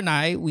 Chopper and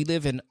I, we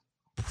live in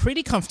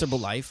pretty comfortable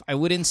life. I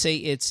wouldn't say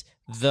it's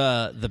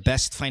the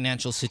best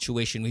financial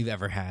situation we've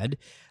ever had.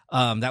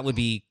 That would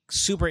be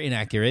super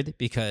inaccurate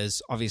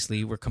because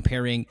obviously we're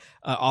comparing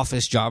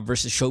office job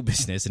versus show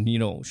business, and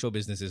show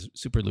business is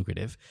super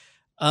lucrative.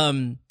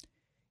 And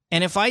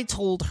if I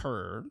told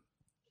her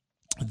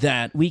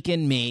that we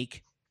can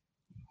make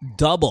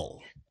double,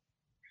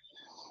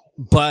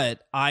 but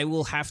I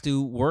will have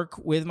to work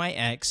with my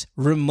ex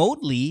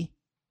remotely,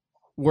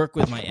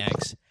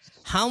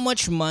 how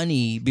much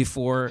money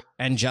before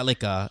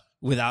Angelica,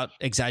 without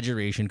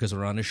exaggeration because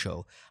we're on a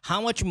show,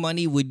 how much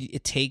money would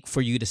it take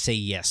for you to say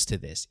yes to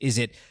this? Is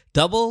it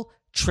double,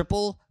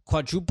 triple,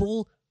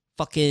 quadruple,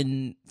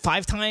 fucking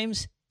 5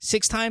 times,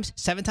 6 times,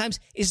 7 times?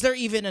 Is there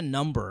even a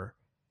number?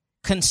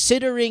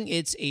 Considering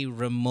it's a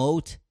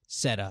remote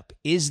setup,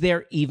 is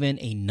there even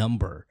a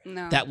number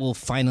No. that will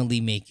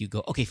finally make you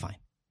go, okay, fine?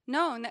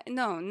 No,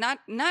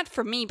 not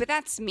for me, but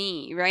that's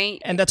me,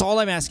 right? And that's all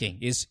I'm asking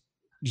is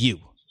you.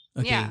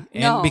 Okay? Yeah,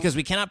 And no. because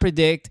we cannot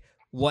predict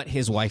what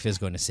his wife is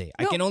going to say.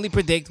 I No. can only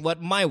predict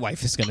what my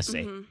wife is going to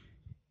say. Mhm.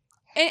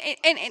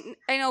 And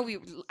I know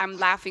I'm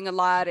laughing a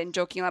lot and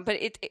joking a lot, but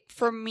it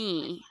for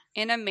me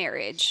in a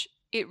marriage,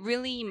 it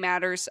really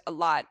matters a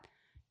lot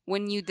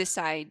when you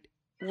decide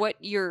what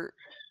your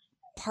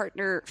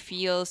partner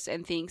feels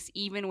and thinks,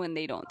 even when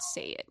they don't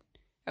say it.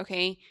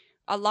 Okay,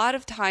 a lot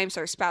of times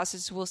our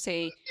spouses will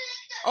say,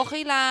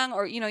 okay lang,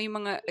 or, yung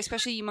mga,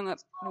 especially yung mga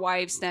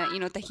wives na,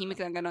 tahimik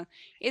lang ganon,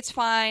 it's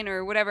fine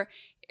or whatever.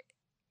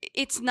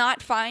 It's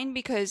not fine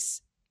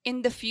because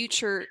in the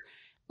future,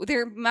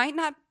 there might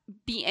not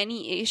be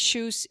any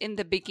issues in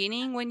the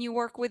beginning when you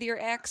work with your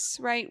ex,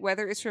 right?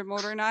 Whether it's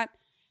remote or not.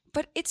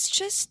 But it's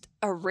just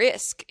a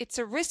risk. It's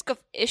a risk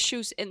of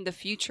issues in the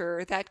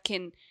future that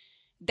can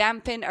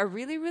dampen a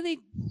really, really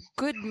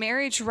good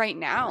marriage right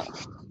now.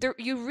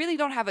 You really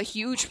don't have a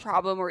huge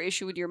problem or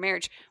issue with your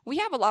marriage. We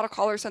have a lot of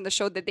callers on the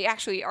show that they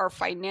actually are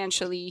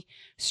financially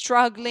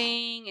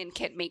struggling and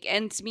can't make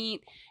ends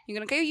meet. You're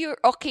going to go, you're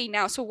okay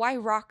now, so why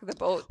rock the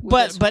boat?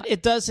 But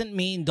it doesn't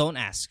mean don't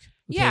ask.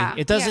 Okay? Yeah.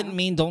 It doesn't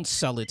mean don't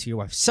sell it to your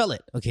wife. Sell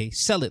it, okay?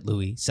 Sell it,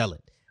 Louie. Sell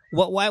it.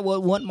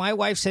 What my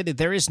wife said, that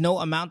there is no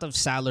amount of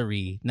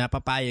salary na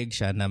papayag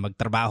siya na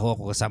magtrabaho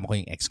ako kasama ko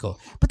yung ex ko.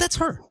 But that's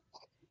her.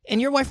 And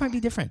your wife might be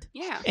different.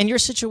 Yeah. And your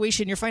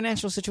situation, your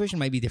financial situation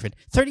might be different.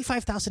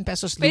 35,000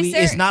 pesos, Louis,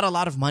 is not a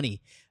lot of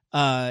money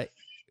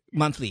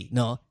monthly.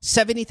 No.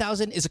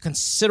 70,000 is a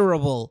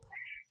considerable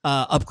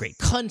upgrade.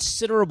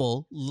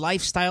 Considerable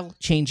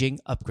lifestyle-changing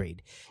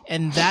upgrade.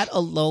 And that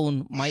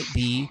alone might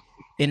be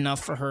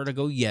enough for her to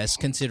go yes,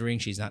 considering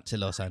she's not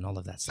celosa and all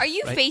of that stuff. Are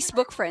you right?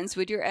 Facebook friends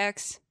with your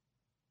ex?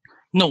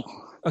 No.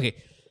 Okay.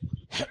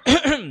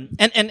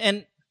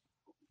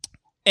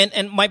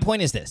 and my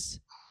point is this.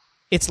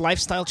 It's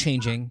lifestyle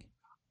changing.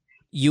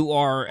 You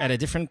are at a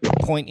different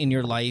point in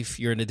your life.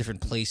 You're in a different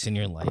place in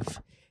your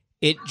life.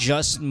 It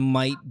just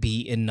might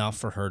be enough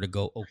for her to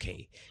go,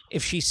 okay.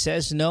 If she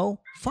says no,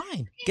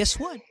 fine. Guess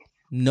what?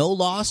 No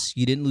loss.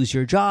 You didn't lose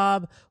your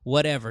job.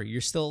 Whatever.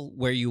 You're still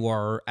where you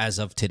are as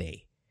of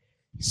today.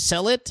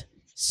 Sell it.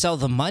 Sell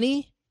the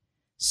money.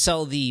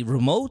 Sell the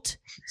remote.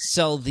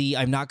 Sell the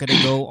I'm not going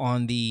to go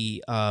on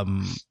the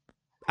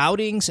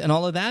outings and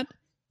all of that.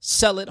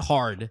 Sell it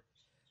hard.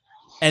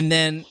 And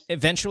then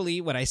eventually,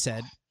 what I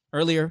said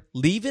earlier,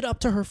 leave it up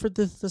to her for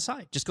the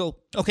decide. Just go,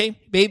 okay,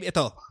 babe,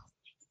 ito.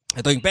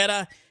 Ito yung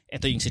pera,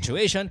 ito yung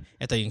situation,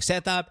 ito yung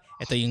setup,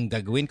 ito yung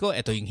gagawin ko,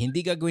 ito yung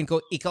hindi gagawin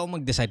ko, ikaw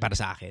mag-decide para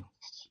sa akin.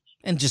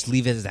 And just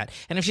leave it as that.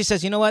 And if she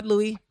says, you know what,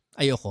 Louie,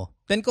 ayoko.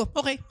 Then go,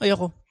 okay,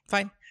 ayoko,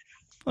 fine.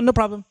 Oh, no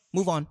problem,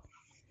 move on.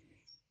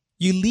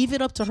 You leave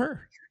it up to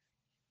her.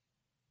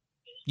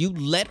 You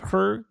let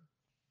her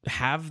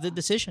have the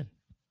decision.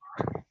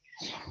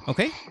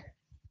 Okay?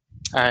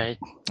 All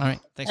right.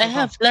 Thanks I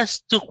have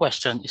last two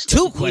questions.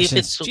 Two questions?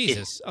 It's okay.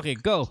 Jesus. Okay,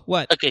 go.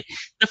 What? Okay.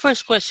 The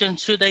first question,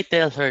 should I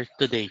tell her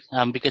today?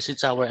 Because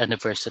it's our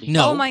anniversary.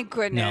 No. Oh my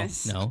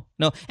goodness. No.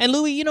 And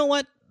Louie, you know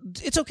what?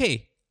 It's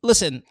okay.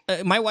 Listen,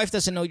 my wife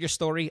doesn't know your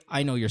story.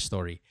 I know your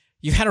story.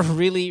 You had a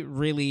really,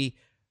 really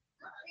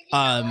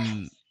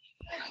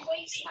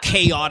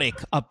chaotic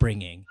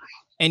upbringing.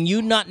 And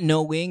you not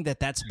knowing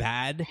that that's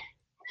bad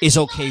is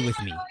okay with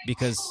me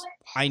because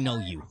I know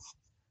you.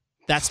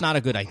 That's not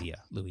a good idea,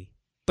 Louie.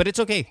 But it's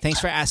okay. Thanks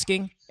for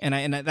asking.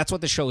 And that's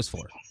what the show is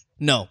for.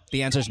 No.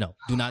 The answer is no.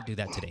 Do not do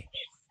that today.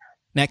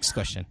 Next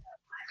question.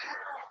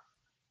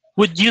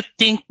 Would you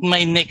think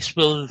my Knicks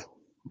will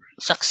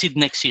succeed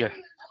next year?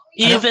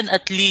 Even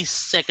at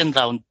least second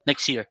round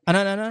next year?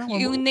 No.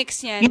 Yung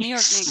Knicks yan. New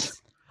York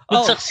Knicks.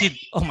 Would succeed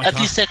at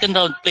God. least second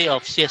round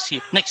playoffs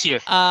next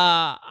year.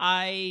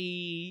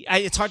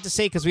 It's hard to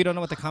say because we don't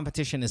know what the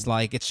competition is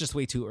like. It's just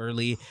way too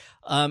early.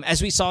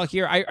 As we saw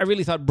here, I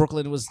really thought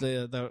Brooklyn was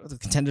the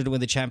contender to win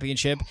the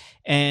championship.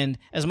 And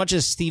as much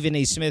as Stephen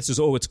A. Smith says,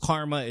 "Oh, it's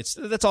karma,"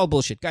 that's all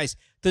bullshit, guys.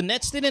 The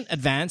Nets didn't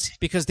advance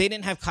because they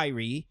didn't have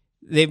Kyrie.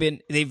 They've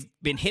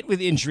been hit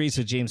with injuries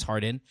with James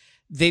Harden.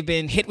 They've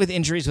been hit with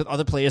injuries with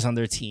other players on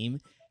their team.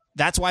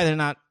 That's why they're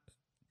not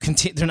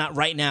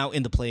right now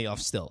in the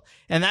playoffs still.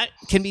 And that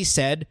can be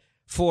said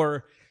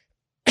for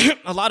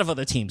a lot of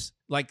other teams,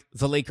 like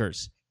the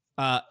Lakers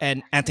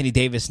and Anthony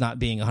Davis not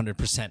being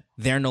 100%.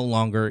 They're no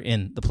longer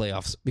in the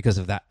playoffs because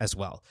of that as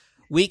well.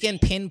 We can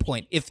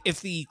pinpoint,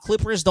 if the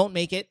Clippers don't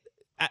make it,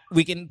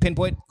 we can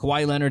pinpoint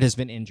Kawhi Leonard has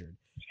been injured.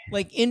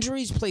 Like,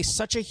 injuries play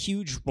such a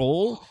huge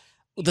role.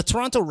 The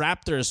Toronto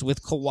Raptors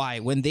with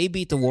Kawhi, when they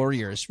beat the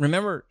Warriors,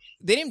 remember,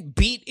 they didn't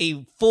beat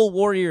a full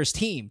Warriors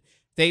team.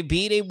 They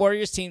beat a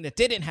Warriors team that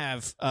didn't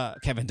have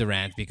Kevin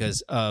Durant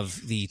because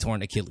of the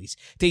torn Achilles.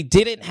 They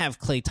didn't have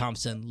Klay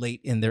Thompson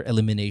late in their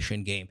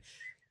elimination game.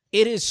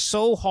 It is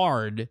so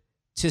hard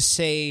to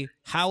say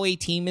how a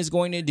team is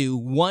going to do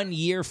 1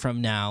 year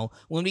from now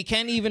when we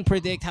can't even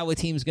predict how a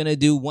team's going to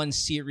do one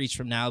series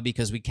from now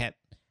because we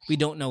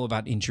don't know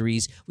about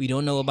injuries. We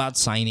don't know about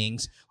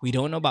signings. We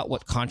don't know about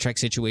what contract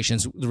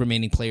situations the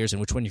remaining players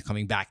and which one you're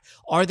coming back.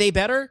 Are they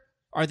better?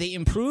 Are they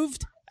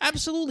improved?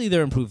 Absolutely,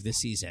 they're improved this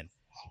season.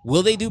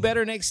 Will they do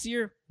better next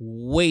year?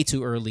 Way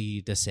too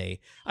early to say.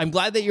 I'm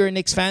glad that you're a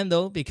Knicks fan,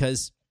 though,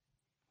 because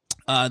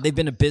they've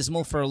been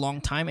abysmal for a long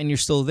time, and you're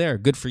still there.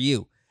 Good for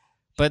you.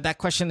 But that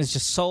question is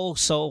just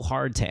so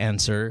hard to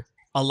answer.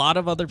 A lot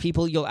of other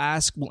people you'll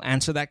ask will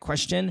answer that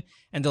question,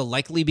 and they'll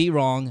likely be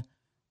wrong.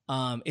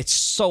 It's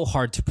so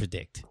hard to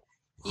predict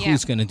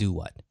who's going to do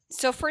what.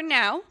 So for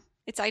now,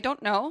 It's I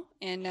don't know,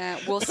 and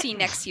we'll see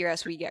next year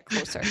as we get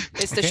closer.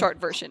 It's the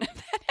short version.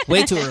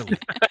 Way too early.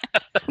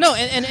 No,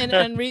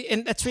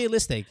 and that's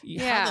realistic.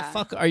 How the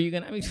fuck are you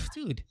gonna? I mean,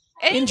 dude.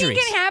 Anything injuries.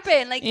 can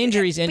happen. Like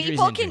injuries.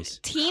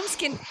 Teams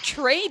can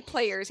trade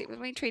players. It was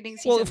my trading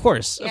season. Well, of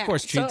course.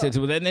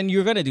 And then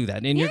you're gonna do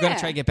that, and you're gonna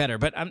try to get better.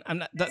 But I'm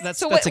not.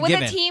 That's a given. When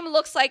the team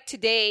looks like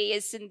today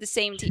is in the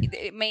same team,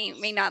 it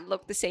may not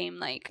look the same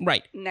next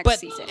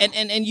season.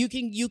 And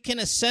you can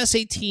assess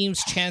a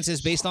team's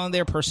chances based on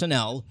their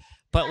personnel,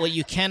 but what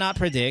you cannot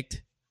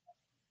predict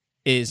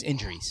is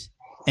injuries.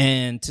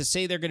 And to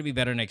say they're going to be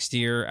better next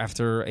year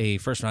after a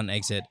first round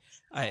exit,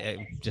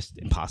 just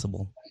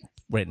impossible.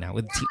 Right now,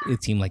 with a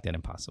team like that,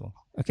 impossible.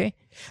 Okay,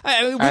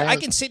 I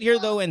can sit here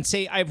though and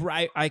say I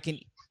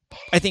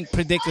think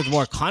predict with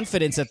more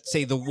confidence that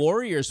say the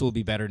Warriors will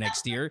be better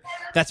next year.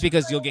 That's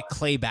because you'll get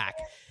Clay back.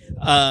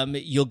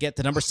 You'll get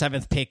the number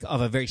 7th pick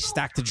of a very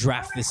stacked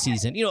draft this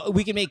season. You know,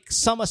 we can make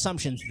some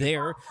assumptions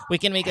there. We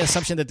can make an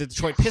assumption that the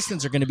Detroit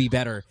Pistons are going to be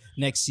better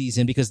next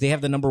season because they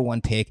have the number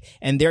 1 pick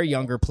and their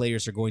younger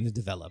players are going to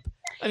develop.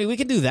 I mean, we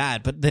can do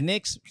that, but the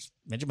Knicks,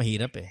 medyo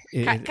mahirap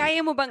eh.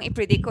 Kaya mo bang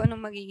i-predict kung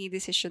anong magiging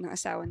desisyon ng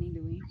asawa ni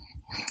Louie?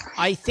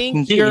 I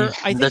think your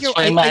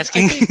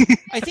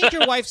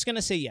wife's going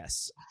to say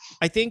yes.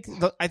 I think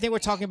we're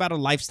talking about a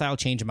lifestyle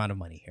change amount of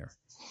money here.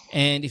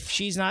 And if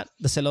she's not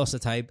the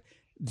celosa type,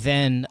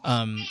 then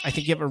I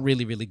think you have a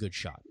really, really good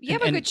shot. You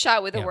have a good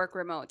shot with the work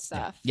remote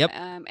stuff. Yep.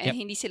 And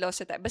hindi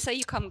celosa type. Basta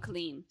you come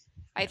clean.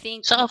 I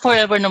think Saka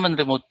forever naman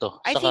remote to.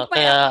 I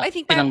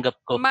think tinanggap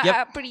ko.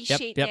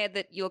 Ma-appreciate niya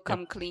that you'll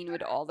come clean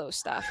with all those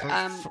stuff.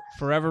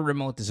 Forever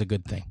remote is a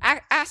good thing.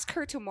 Ask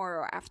her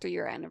tomorrow after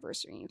your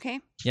anniversary, okay?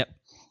 Yep.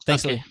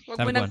 Thanks, okay. Huwag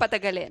mo nang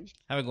patagalin.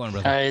 Have a good one,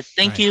 brother. All right.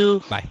 Thank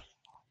you. Bye.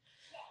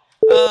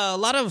 A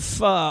lot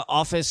of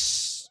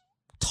office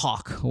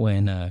talk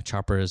when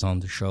Chopper is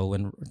on the show,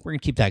 and we're going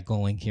to keep that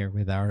going here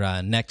with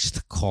our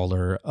next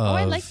caller of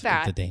I like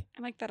that. the day.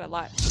 I like that a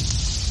lot.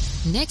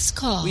 Next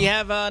call. We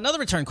have another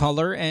return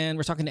caller, and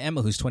we're talking to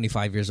Emma, who's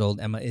 25 years old.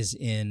 Emma is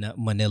in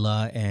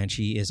Manila, and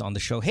she is on the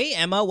show. Hey,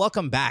 Emma,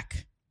 welcome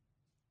back.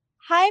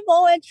 Hi,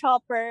 Mo and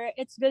Chopper.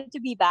 It's good to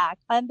be back.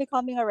 I'm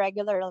becoming a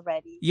regular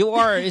already. You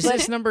are. Is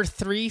this number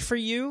 3 for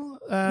you?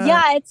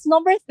 Yeah, it's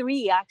number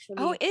 3, actually.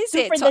 Oh, is 2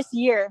 it? for this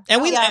year.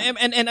 And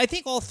and I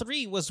think all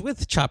 3 was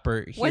with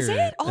Chopper here. Was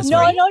it? No.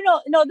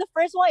 The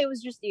first one, it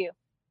was just you.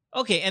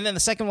 Okay, and then the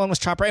second one was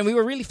Chopper. And we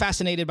were really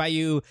fascinated by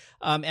you,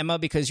 Emma,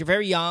 because you're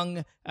very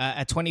young,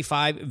 at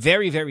 25,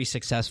 very, very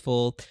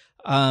successful.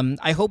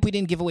 I hope we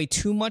didn't give away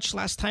too much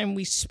last time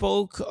we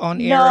spoke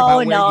on air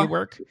about where you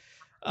work.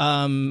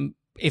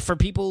 If for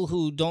people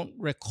who don't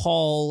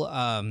recall,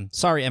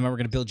 sorry, Emma, we're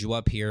going to build you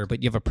up here,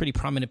 but you have a pretty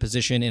prominent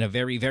position in a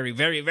very, very,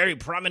 very, very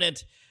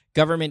prominent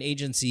government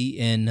agency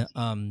in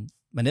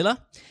Manila.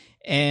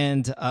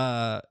 And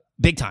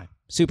big time,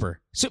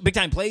 big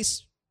time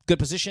place, good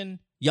position.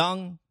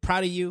 Young,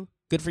 proud of you,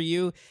 good for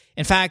you.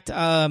 In fact,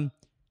 I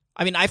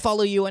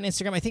follow you on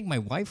Instagram. I think my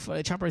wife,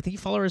 Chopper, I think you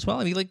follow her as well.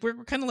 I mean, like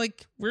we're kind of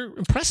like we're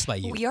impressed by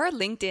you. We are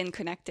LinkedIn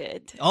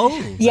connected. Oh,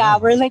 yeah,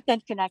 we're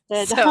LinkedIn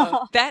connected.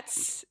 So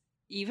that's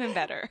even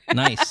better.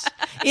 Nice.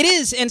 It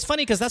is, and it's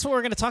funny because that's what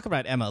we're going to talk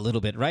about, Emma, a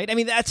little bit, right? I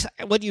mean, that's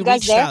what you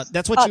reached out.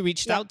 That's what you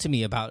reached out to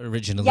me about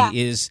originally.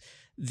 Is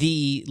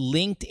the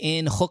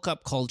LinkedIn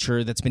hookup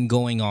culture that's been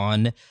going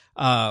on,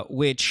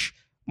 which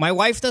my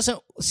wife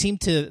doesn't seem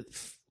to.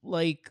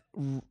 Like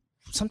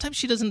sometimes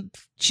she doesn't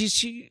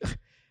she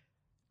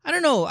I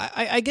don't know,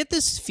 I get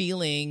this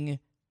feeling,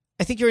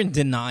 I think you're in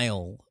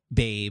denial,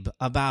 babe,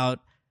 about,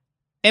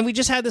 and we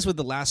just had this with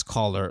the last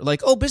caller, like,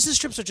 oh, business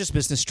trips are just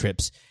business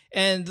trips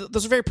and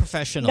those are very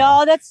professional.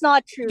 No, that's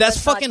not true. That's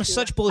fucking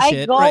such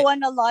bullshit. I go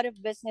on a lot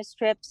of business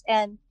trips,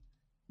 and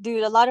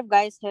dude, a lot of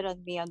guys hit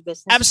on me on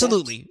business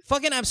absolutely trips.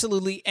 Fucking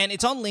absolutely. And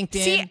it's on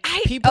LinkedIn. See,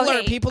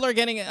 people are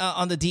getting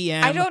on the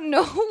DM. I don't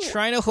know,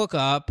 trying to hook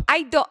up.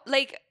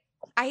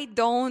 I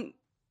don't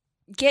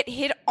get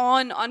hit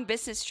on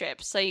business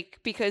trips,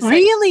 because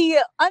really,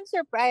 I'm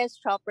surprised,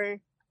 Chopper.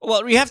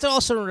 Well, you have to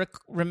also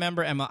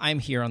remember, Emma, I'm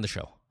here on the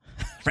show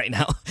right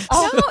now.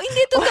 No,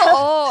 hindi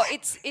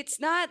totoo. It's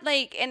not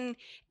like, and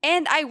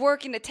I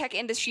work in the tech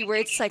industry where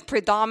it's like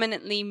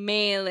predominantly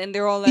male, and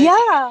they're all like,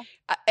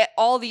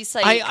 all these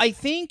like. I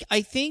think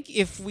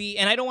if we,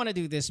 and I don't want to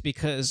do this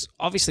because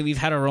obviously we've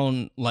had our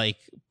own like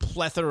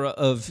plethora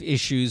of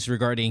issues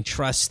regarding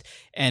trust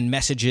and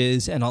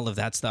messages and all of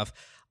that stuff.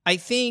 I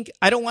think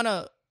I don't want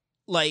to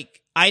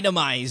like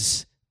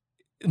itemize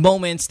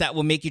moments that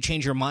will make you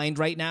change your mind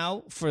right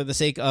now for the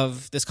sake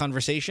of this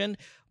conversation,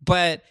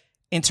 but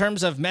in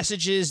terms of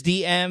messages,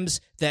 DMs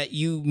that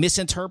you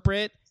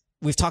misinterpret,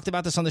 we've talked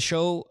about this on the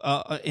show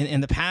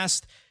in the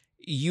past.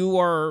 You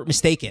are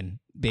mistaken,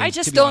 babe, I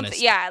just to be don't.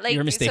 honest. Yeah, like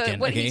you're mistaken. So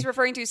what he's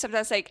referring to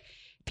sometimes, like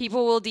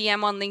people will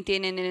DM on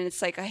LinkedIn and then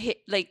it's like a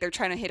hit, like they're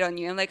trying to hit on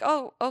you. I'm like,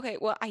 oh, okay,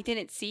 well, I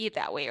didn't see it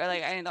that way, or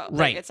like I don't know,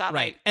 right? It's not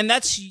right, like, and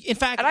that's in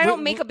fact, and I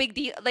don't make a big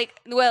deal. Like,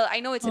 well,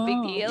 I know it's a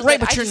big deal, right?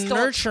 But you're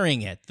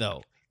nurturing it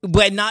though,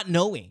 but not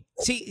knowing.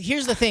 See,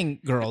 here's the thing,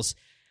 girls.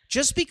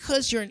 just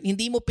because you're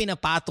hindi mo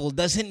pinapatol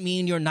doesn't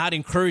mean you're not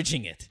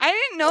encouraging it. I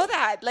didn't know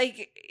that.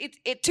 Like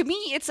it to me,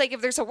 it's like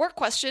if there's a work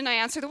question, I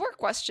answer the work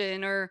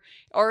question, or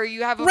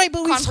you have a right.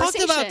 But we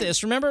conversation. talked about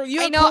this. Remember,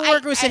 you had a know,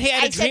 coworker who said, "Hey, I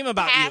had a said dream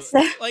about past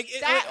you." Like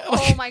that.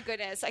 Oh my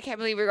goodness, I can't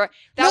believe we're going.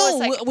 That no, was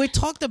like, we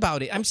talked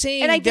about it. I'm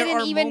saying, and I there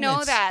didn't are even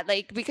moments. know that.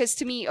 Like because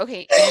to me,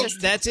 okay, it's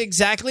just, That's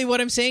exactly what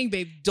I'm saying,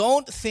 babe.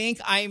 Don't think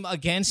I'm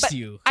against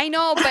you. I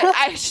know, but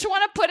I just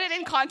want to put it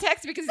in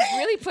context because it's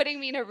really putting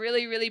me in a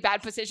really, really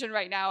bad position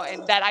right now,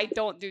 and that I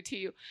don't do to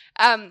you.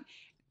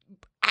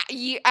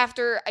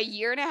 After a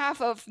year and a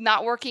half of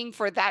not working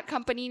for that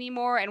company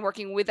anymore and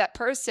working with that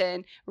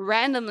person,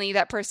 randomly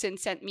that person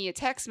sent me a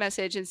text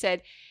message and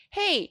said,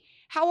 "Hey,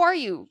 how are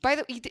you? By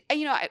the way,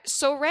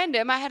 so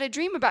random. I had a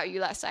dream about you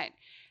last night."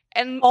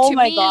 And Oh to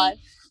my me, God.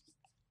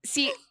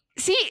 See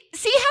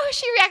how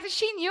she reacted.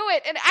 She knew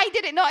it, and I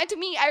didn't know. And to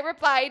me, I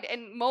replied,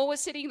 and Mo was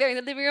sitting there in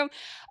the living room.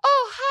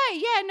 "Oh, hi.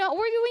 Yeah, no,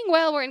 we're doing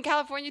well. We're in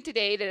California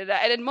today." Da, da, da.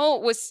 And then Mo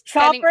was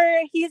standing.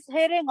 Chopper, he's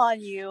hitting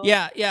on you.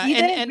 Yeah. You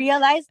didn't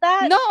realize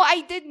that? No,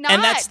 I did not.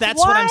 And that's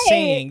what I'm Why?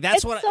 saying. That's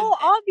it's what. so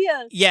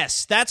obvious.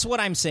 Yes, that's what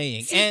I'm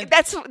saying. See, And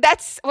that's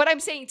what I'm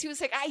saying too.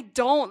 It's like I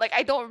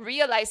don't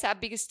realize that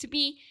because to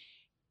me,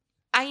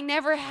 I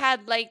never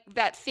had like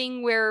that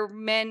thing where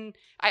men.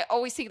 I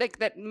always think like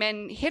that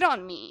men hit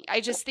on me.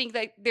 I just think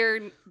that they're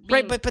being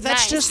right, but that's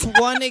nice. just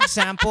one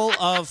example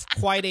of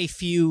quite a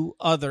few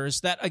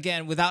others that,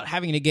 again, without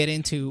having to get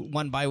into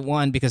one by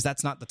one, because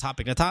that's not the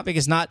topic. The topic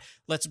is not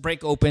let's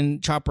break open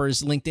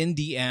Chopper's LinkedIn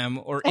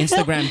DM or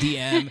Instagram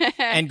DM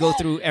and go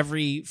through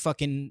every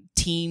fucking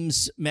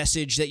Teams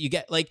message that you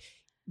get. Like,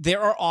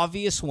 there are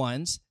obvious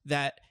ones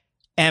that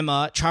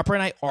Emma, Chopper,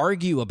 and I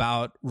argue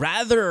about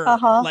rather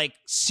like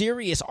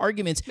serious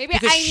arguments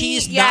because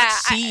she's not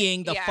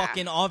seeing the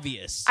fucking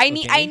obvious. I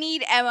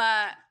need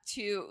Emma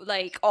to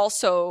like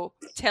also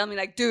tell me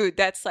like, dude,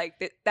 that's like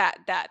that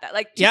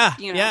like yeah,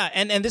 you know. yeah,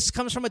 and this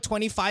comes from a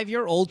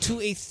 25-year-old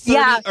to a 30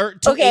 or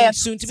to a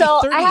soon to be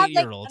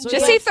 38-year-old. So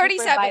just say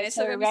 37. It's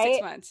gonna be right?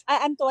 6 months.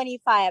 I'm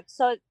 25,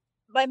 so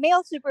my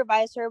male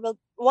supervisor will.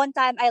 One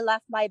time I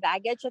left my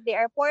baggage at the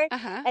airport,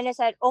 and I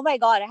said, "Oh my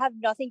God, I have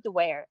nothing to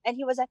wear," and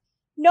he was like,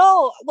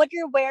 "No, what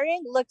you're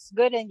wearing looks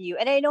good on you."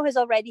 And I know he's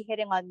already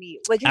hitting on me,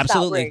 which is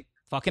absolutely. that word.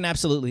 Fucking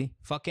absolutely.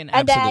 Fucking and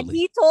absolutely. And then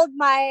he told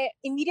my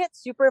immediate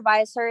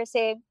supervisor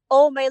saying,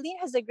 "Oh, Mylene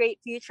has a great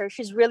future.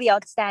 She's really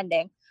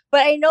outstanding."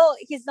 But I know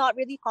he's not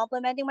really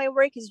complimenting my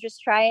work. He's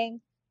just trying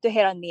to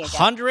hit on me again.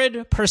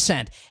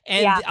 100%.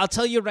 And I'll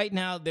tell you right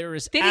now, there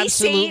is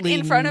absolutely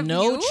in front of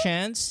no you?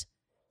 chance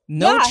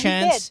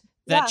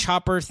that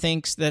Chopper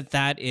thinks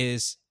that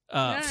is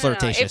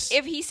flirtatious.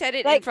 If he said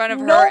it like, in front of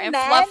no her and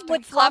man fluffed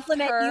would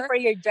compliment her, you for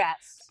your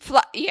dress.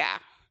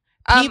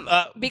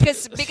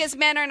 Because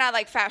men are not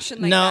like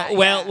fashion like that.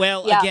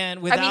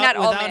 Again,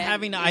 without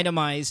having to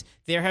itemize,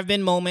 there have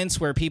been moments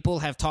where people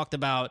have talked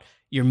about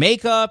your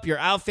makeup, your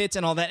outfits,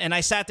 and all that. And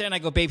I sat there and I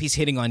go, "Babe, he's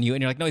hitting on you."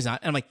 And you're like, "No, he's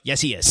not." And I'm like,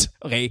 "Yes, he is."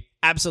 Okay,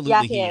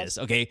 absolutely, he is.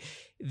 Okay,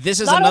 this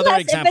is not another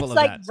example if it's of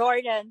like that.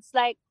 Jordans,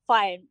 like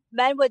fine,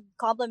 men would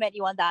compliment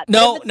you on that.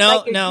 No.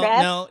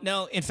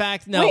 In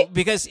fact, no, Wait,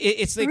 because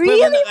it's the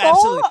equivalent of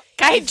absolutely.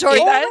 Guys,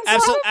 Jordan,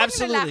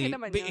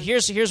 absolutely.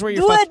 Here's where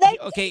you're Dude, fucking.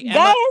 like, Okay, Emma,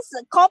 guys,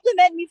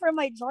 compliment me for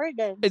my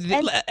Jordans.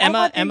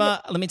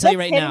 Emma, let me tell you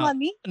right now. On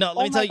me? No,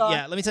 let me tell you.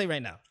 Yeah, let me tell you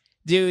right now.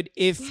 Dude,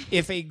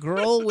 if a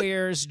girl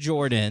wears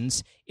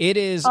Jordans, it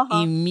is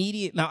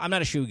immediate. Now, I'm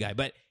not a shoe guy,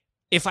 but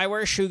if I were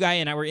a shoe guy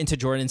and I were into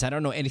Jordans, I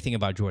don't know anything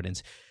about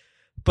Jordans.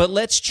 But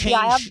let's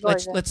change.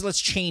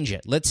 Let's change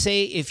it. Let's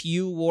say if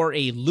you wore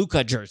a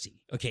Luka jersey,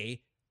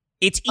 okay,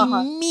 it's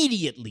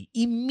immediately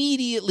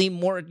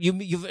more.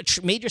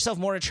 You've made yourself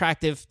more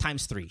attractive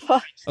times 3.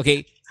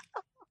 Okay,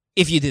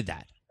 if you did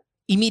that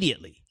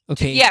immediately,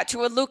 okay,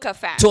 to a Luka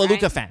fan,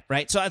 Luka fan,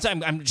 right? So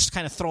I'm just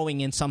kind of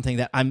throwing in something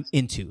that I'm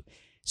into.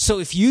 So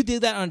if you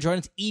did that on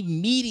Jordans,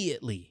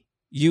 immediately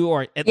you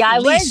are at least I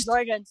wear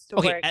Jordans to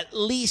work. at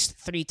least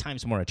 3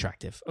 times more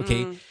attractive.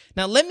 Okay.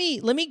 Now let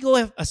me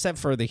go a step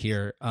further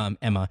here,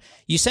 Emma.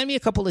 You sent me a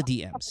couple of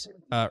DMs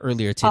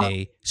earlier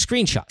today,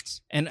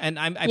 screenshots, and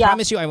I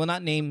promise you I will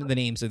not name the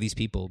names of these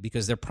people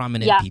because they're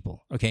prominent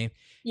people. Okay.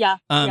 Yeah.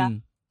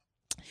 And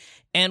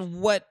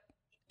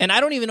I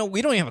don't even know.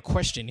 We don't even have a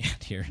question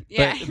yet here.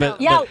 But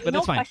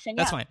that's fine. Question,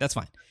 That's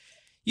fine.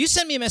 You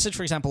sent me a message,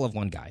 for example, of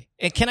one guy.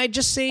 And can I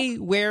just say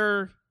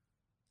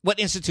what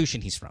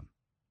institution he's from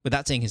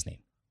without saying his name?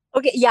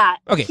 Okay, yeah.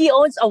 Okay. He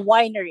owns a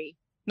winery.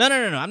 No.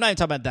 I'm not even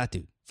talking about that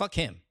dude. Fuck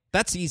him.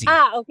 That's easy.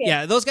 Okay.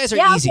 Yeah, those guys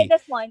are easy. Okay,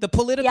 this one. The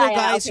political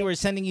guys who are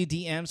sending you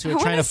DMs, who are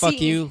trying to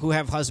fuck you, who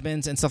have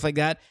husbands and stuff like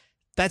that,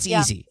 that's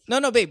easy.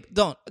 No, babe,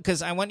 don't.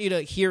 Because I want you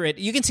to hear it.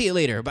 You can see it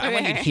later, but I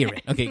want you to hear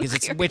it. Okay, because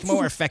it's way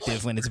more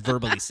effective when it's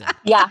verbally said.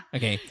 Yeah.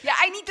 Okay. Yeah,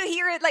 I need to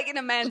hear it like in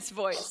a man's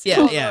voice.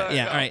 Yeah.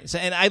 All right. So,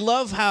 and I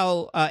love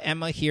how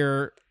Emma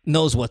here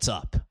knows what's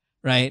up.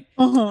 Right?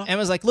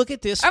 Emma's like, look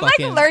at this. I'm like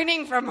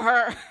learning from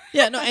her.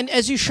 Yeah, no, and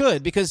as you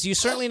should, because you're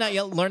certainly not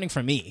learning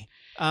from me.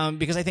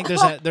 Because I think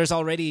there's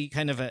already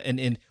kind of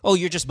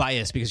you're just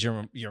biased because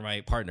you're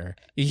my partner.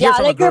 You hear yeah,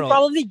 from like a girl. you're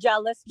probably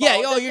jealous.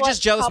 Yeah, you're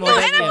just jealous. No,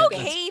 and I'm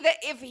okay that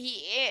if he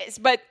is,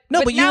 but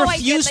you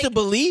refuse to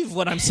believe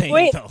what I'm saying.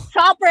 Wait, though.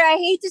 Chopper, I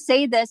hate to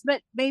say this,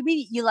 but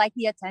maybe you like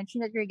the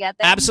attention that you're getting.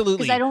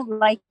 Absolutely, because I don't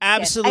like.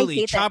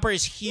 Absolutely, Chopper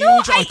is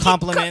huge on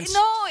compliments.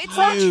 It's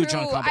not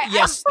true.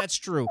 Yes, that's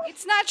true.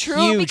 It's not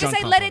true huge because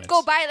I let it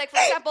go by. Like, for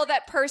example,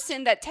 that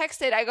person that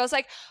texted, I goes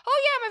like,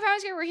 "Oh yeah, my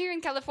family's here. We're here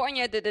in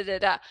California." Da da da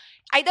da.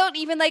 I don't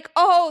even like,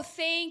 "Oh,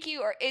 thank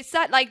you," or it's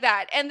not like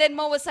that. And then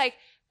Mo was like,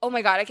 "Oh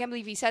my god, I can't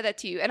believe he said that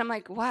to you." And I'm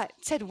like, "What?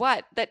 Said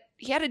what? That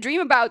he had a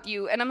dream about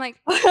you?" And I'm like,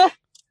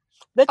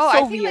 that's so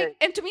I feel weird. like,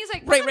 and to me, it's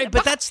like, right,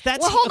 but that's. Well,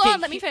 hold okay,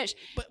 on, let me finish.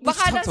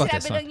 Baka daw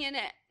sinabi lang niya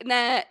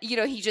na,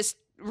 he just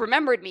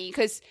remembered me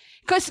because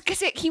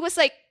he was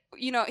like,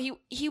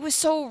 he was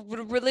so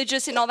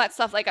religious and all that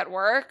stuff, like at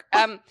work.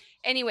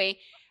 Anyway.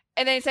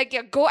 And then it's like,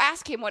 yeah, go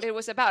ask him what it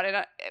was about.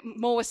 And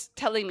Mo was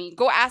telling me,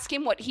 go ask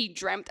him what he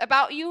dreamt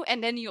about you,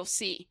 and then you'll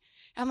see.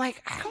 I'm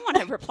like, I don't want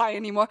to reply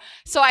anymore.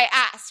 So I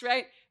asked,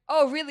 right?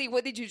 Oh, really?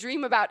 What did you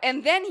dream about?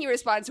 And then he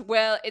responds,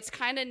 well, it's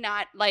kind of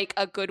not like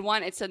a good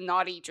one. It's a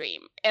naughty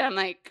dream. And I'm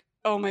like,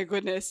 oh my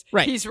goodness.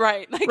 Right. He's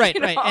right. Like, right.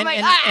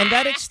 And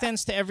that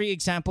extends to every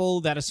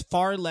example that is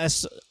far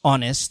less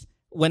honest.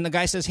 When the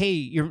guy says, hey,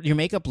 your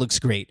makeup looks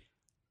great.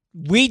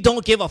 We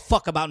don't give a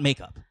fuck about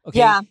makeup, okay?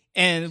 Yeah.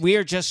 And we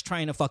are just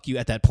trying to fuck you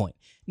at that point.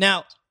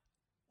 Now,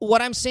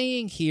 what I'm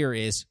saying here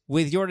is,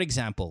 with your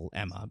example,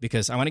 Emma,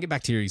 because I want to get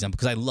back to your example,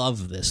 because I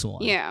love this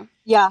one. Yeah.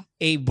 Yeah.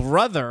 A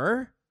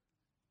brother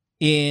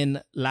in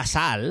La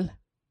Salle,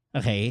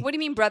 okay? What do you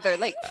mean brother?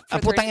 Like,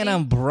 putang ina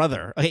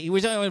brother. Okay,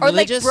 we're talking about or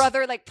religious? Like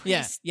brother, like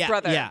priest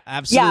brother. Yeah,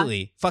 absolutely.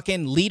 Yeah.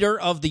 Fucking leader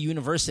of the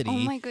university. Oh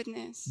my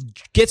goodness.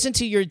 Gets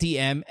into your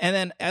DM, and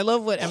then I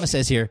love what Emma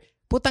says here.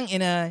 Putang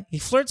ina, he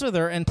flirts with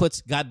her and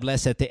puts God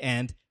bless at the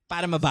end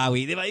para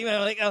mabawi. Diba?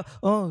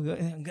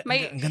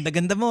 Like,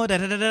 ganda-ganda mo,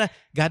 da-da-da-da.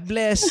 God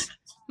bless.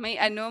 May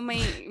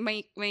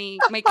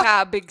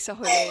kabig sa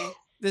huli.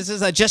 This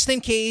is a just in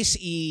case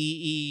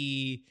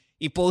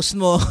i-post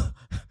mo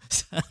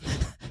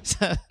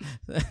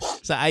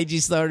sa IG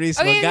stories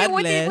mo. Okay, God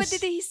bless. What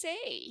did he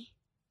say?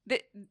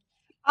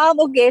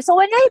 Okay, so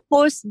when I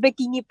post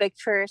bikini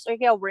pictures or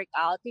kaya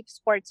workout, like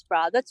sports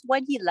bra, that's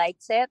when he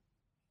likes it.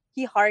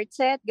 He hearts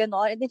it,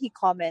 ganon, and then he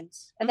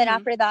comments. And then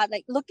after that,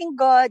 like, looking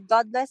good,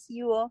 God bless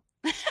you.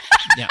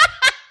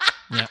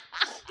 Yeah.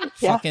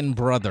 Fucking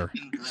brother.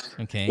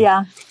 Okay.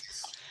 Yeah.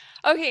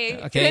 Okay.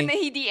 Then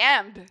he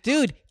DM'd.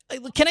 Dude,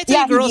 can I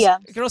tell you,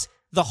 girls,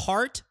 the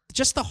heart,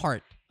 just the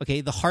heart,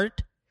 okay, the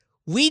heart,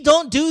 we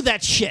don't do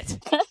that shit.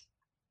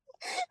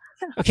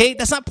 Okay?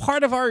 That's not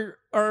part of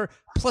our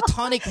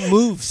platonic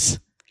moves.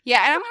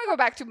 Yeah, and I'm going to go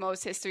back to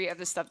Mo's history of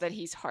the stuff that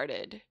he's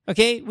hearted.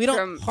 Okay? We don't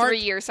from heart 3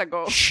 years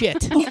ago.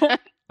 Shit.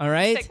 All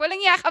right? It's like,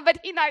 walang yaka,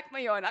 but hinart mo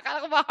yun.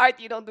 Akala ko ba heart,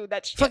 you don't do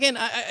that shit. Fucking,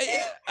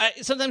 I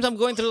sometimes I'm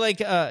going through like,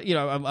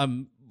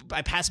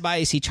 I pass by,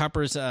 I see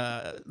Chopper's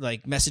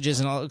like messages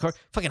and all.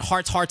 Fucking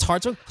hearts.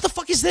 What the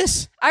fuck is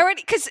this?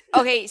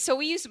 So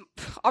we use,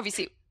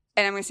 obviously,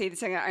 and I'm going to say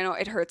this again, I know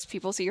it hurts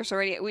people's ears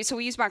already. So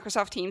we use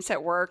Microsoft Teams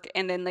at work,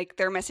 and then like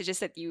there are messages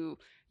that you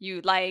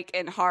like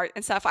and heart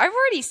and stuff. I've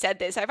already said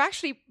this. I've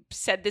actually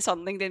said this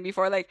on LinkedIn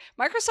before. Like,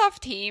 Microsoft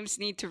Teams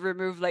need to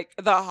remove like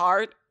the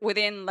heart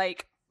within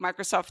like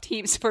Microsoft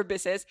Teams for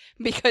business,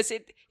 because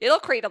it'll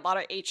create a lot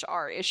of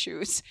HR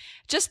issues.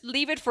 Just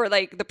leave it for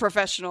like the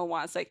professional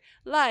ones,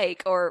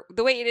 like or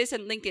the way it is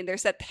in LinkedIn.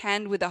 There's that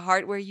hand with a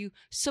heart where you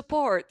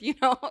support.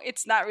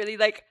 It's not really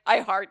like I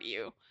heart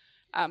you.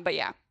 But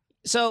yeah.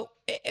 So,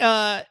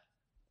 and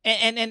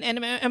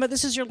Emma,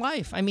 this is your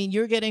life. I mean,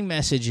 you're getting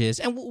messages,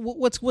 and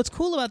what's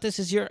cool about this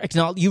is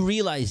you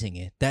realizing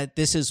it, that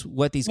this is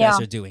what these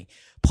guys are doing.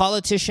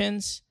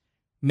 Politicians,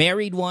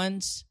 married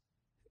ones,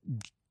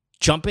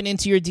 jumping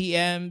into your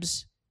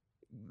DMs,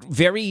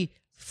 very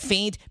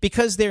faint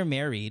because they're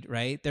married,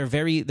 right? They're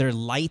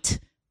light.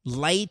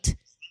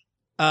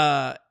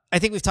 I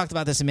think we've talked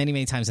about this many,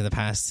 many times in the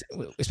past,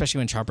 especially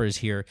when Chopper is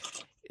here.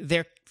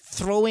 They're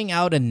throwing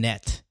out a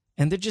net,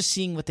 and they're just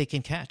seeing what they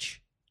can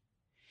catch.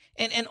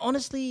 And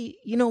honestly,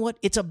 you know what?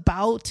 It's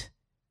about...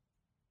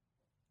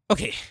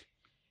 Okay.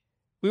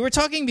 We were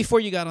talking before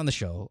you got on the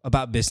show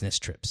about business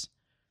trips.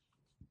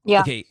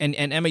 Yeah. Okay, and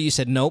Emma, you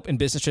said, nope, in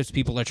business trips,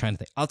 people are trying to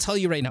think. I'll tell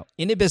you right now,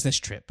 in a business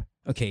trip,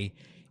 okay,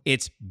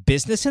 it's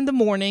business in the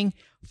morning,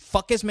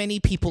 fuck as many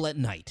people at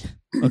night,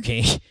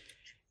 okay?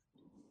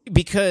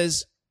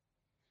 Because,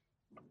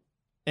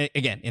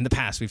 again, in the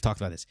past, we've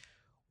talked about this.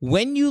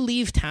 When you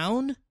leave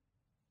town,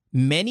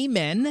 many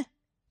men...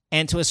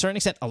 and to a certain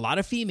extent, a lot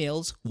of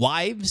females,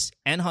 wives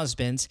and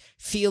husbands,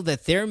 feel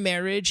that their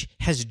marriage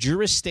has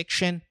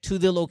jurisdiction to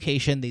the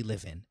location they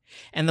live in.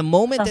 And the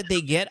moment that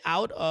they get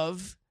out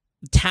of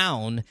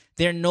town,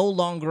 they're no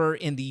longer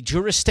in the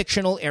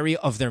jurisdictional area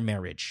of their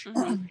marriage.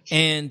 Mm-hmm.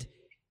 And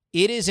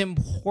it is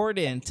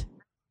important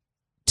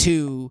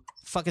to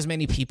fuck as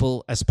many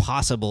people as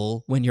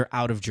possible when you're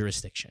out of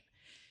jurisdiction.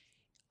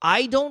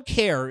 I don't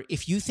care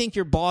if you think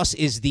your boss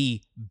is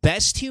the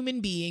best human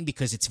being,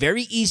 because it's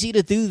very easy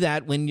to do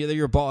that when you're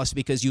your boss,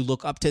 because you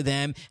look up to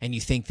them and you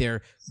think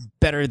they're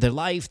better than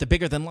life, they're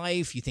bigger than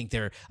life, you think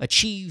they're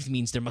achieved,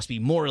 means there must be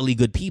morally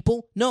good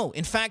people. No,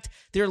 in fact,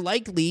 they're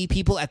likely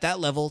people at that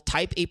level,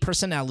 type A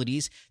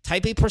personalities.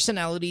 Type A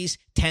personalities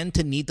tend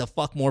to need to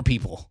fuck more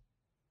people.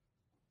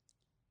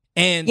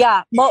 And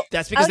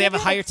that's because they have a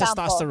higher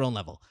testosterone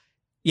level.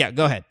 Yeah,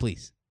 go ahead,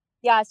 please.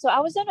 Yeah, so I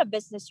was on a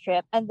business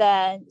trip, and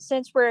then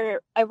since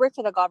I work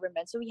for the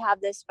government, so we have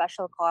this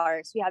special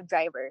cars, we have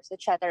drivers,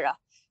 etc.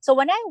 So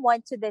when I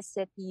went to the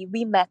city,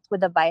 we met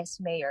with the vice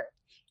mayor,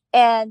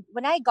 and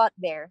when I got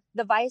there,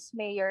 the vice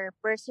mayor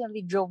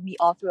personally drove me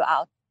all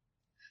throughout.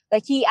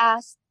 Like, he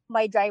asked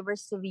my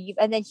drivers to leave,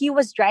 and then he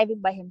was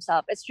driving by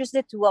himself. It's just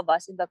the two of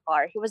us in the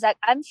car. He was like,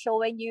 "I'm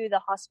showing you the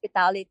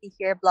hospitality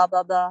here, blah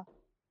blah blah."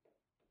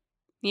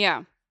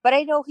 Yeah, but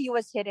I know he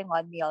was hitting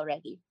on me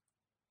already.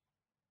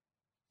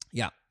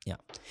 Yeah.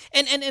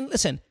 And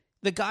listen,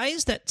 the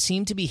guys that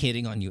seem to be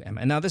hitting on you, Emma,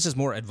 and now this is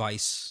more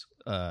advice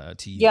to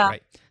you,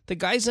 right? The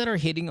guys that are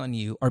hitting on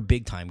you are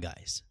big time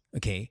guys,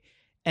 okay?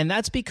 And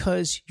that's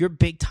because you're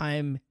big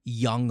time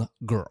young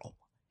girl.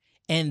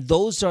 And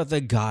those are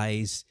the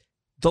guys,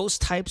 those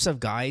types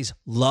of guys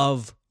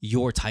love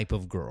your type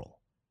of girl.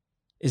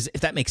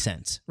 If that makes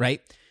sense,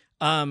 right?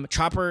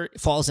 Chopper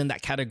falls in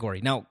that category.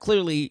 Now,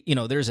 clearly,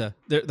 there's an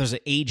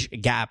age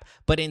gap,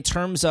 but in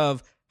terms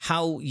of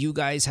how you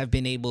guys have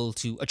been able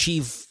to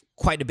achieve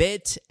quite a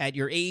bit at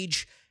your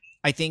age,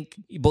 I think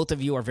both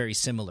of you are very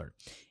similar.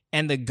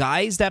 And the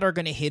guys that are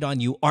going to hit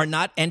on you are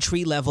not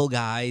entry-level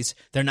guys.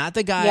 They're not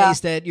the guys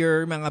that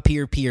you're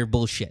mga peer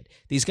bullshit.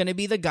 These are going to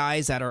be the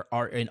guys that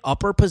are in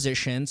upper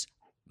positions,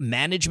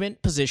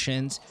 management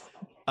positions,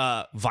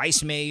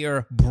 vice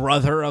mayor,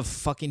 brother of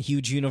fucking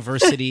huge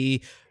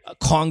university,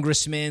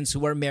 congressmen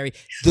who are married.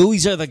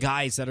 Those are the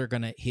guys that are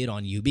going to hit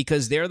on you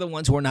because they're the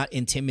ones who are not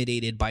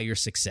intimidated by your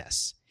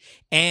success.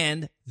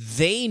 And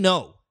they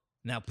know,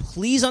 now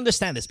please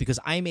understand this because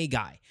I'm a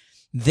guy,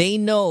 they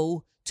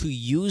know to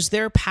use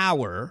their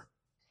power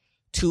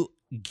to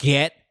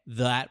get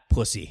that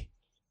pussy.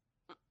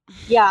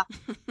 Yeah.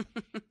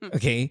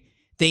 Okay?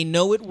 They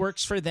know it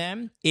works for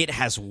them. It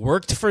has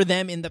worked for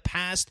them in the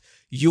past.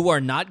 You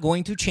are not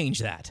going to change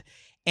that.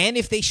 And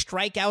if they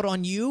strike out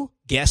on you,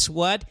 guess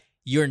what?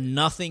 You're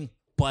nothing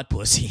but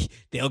pussy.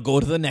 They'll go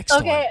to the next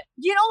one. Okay,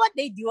 you know what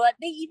they do?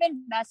 They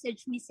even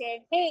message me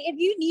saying, "Hey, if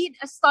you need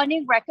a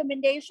stunning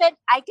recommendation,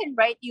 I can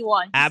write you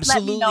one." Just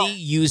absolutely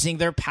using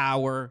their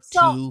power so,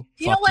 to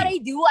you know what I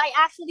do? I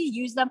actually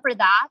use them for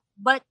that,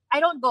 but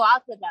I don't go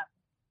out with them.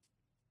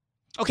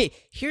 Okay,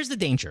 here's the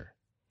danger.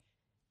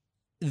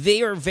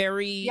 They are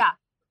very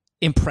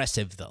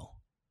impressive, though.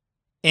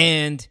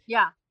 And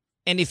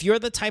if you're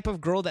the type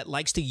of girl that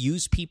likes to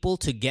use people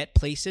to get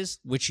places,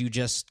 which you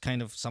just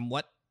kind of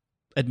somewhat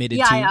admitted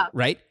to,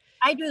 right?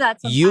 I do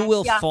that sometimes. You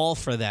will fall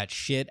for that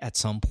shit at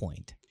some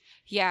point.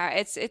 Yeah,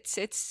 it's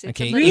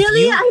okay.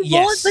 Really? I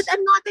won't, but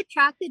I'm not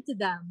attracted to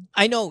them.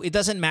 I know. It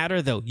doesn't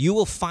matter, though. You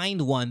will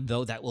find one,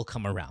 though, that will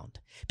come around.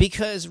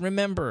 Because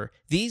remember,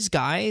 these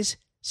guys...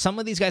 Some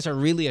of these guys are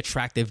really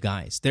attractive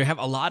guys. They have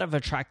a lot of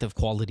attractive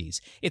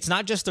qualities. It's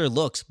not just their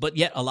looks, but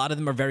yet a lot of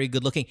them are very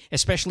good looking.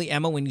 Especially,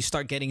 Emma, when you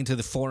start getting into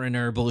the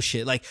foreigner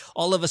bullshit. Like,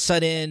 all of a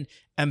sudden,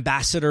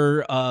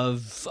 ambassador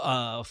of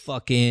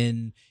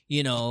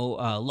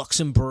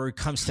Luxembourg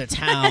comes to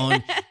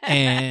town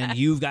and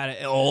you've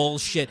got all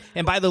shit.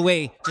 And by the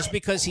way, just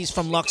because he's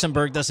from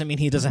Luxembourg doesn't mean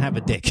he doesn't have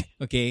a dick,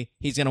 okay?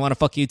 He's going to want to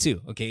fuck you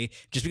too, okay?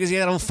 Just because he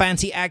got a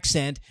fancy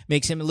accent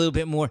makes him a little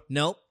bit more,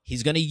 nope.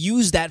 He's going to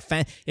use that.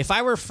 If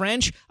I were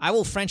French, I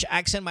will French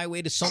accent my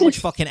way to so much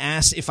fucking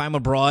ass if I'm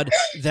abroad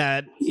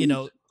that,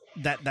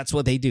 that's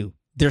what they do.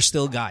 They're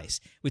still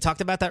guys. We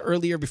talked about that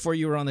earlier before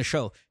you were on the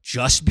show.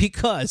 Just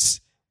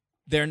because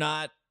they're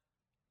not,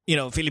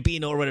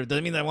 Filipino or whatever,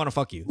 doesn't mean they want to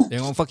fuck you. They're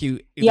going to fuck you.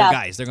 If they're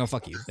guys, they're going to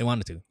fuck you. They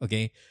wanted to,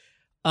 okay?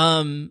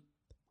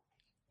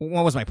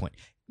 What was my point?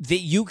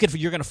 You're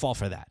going to fall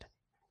for that.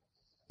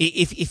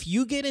 If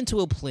you get into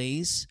a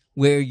place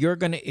where you're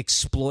going to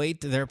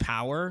exploit their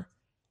power...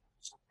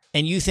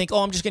 and you think,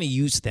 I'm just going to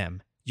use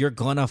them, you're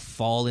going to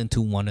fall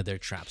into one of their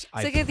traps.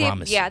 I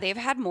promise you. They've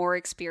had more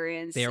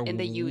experience in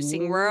the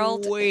using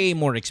world. Way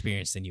more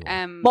experience than you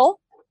are.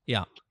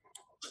 Yeah.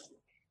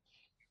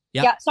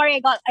 Yeah, sorry,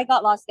 I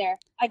got lost there.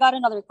 I got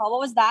another call.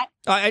 What was that?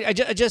 I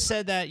just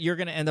said that you're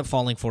going to end up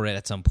falling for it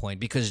at some point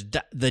because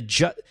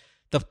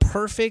the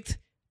perfect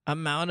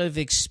amount of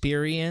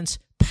experience,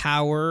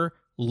 power,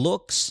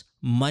 looks,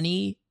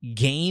 money,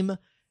 game,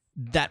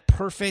 that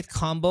perfect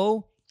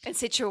combo... and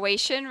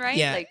situation,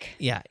 right?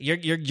 Yeah.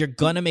 You're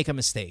gonna make a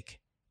mistake.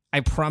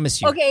 I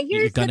promise you. Okay,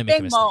 here's you're gonna the make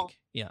thing, a mistake. Mo.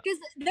 Yeah, because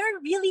they're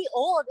really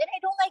old, and I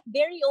don't like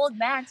very old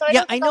men. So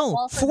I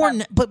know.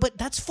 But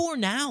that's for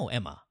now,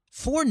 Emma.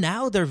 For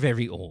now, they're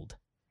very old.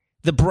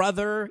 The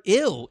brother,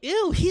 ew,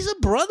 he's a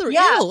brother,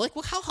 ew. Like,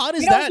 how hot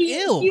is that?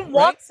 Ew. He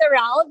walks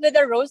around with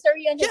a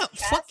rosary on his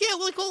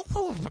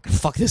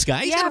chest. Fuck this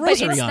guy. He's got a but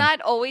rosary it's on.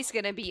 not always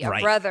going to be a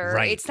brother.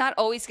 Right. It's not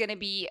always going to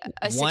be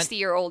a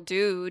 60-year-old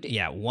dude.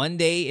 Yeah, one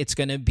day it's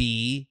going to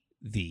be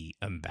the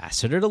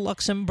ambassador to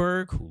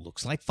Luxembourg, who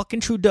looks like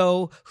fucking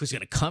Trudeau, who's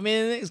going to come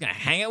in, he's going to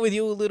hang out with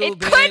you a little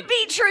bit. It could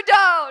be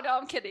Trudeau. No,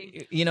 I'm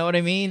kidding. You know what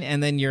I mean?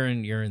 And then you're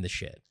in the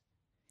shit.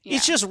 Yeah.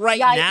 It's just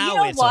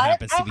now it so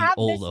happens to be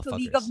all the fuckers. I have this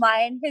colleague of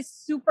mine. He's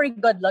super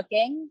good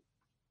looking.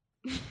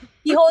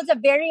 He holds a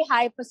very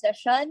high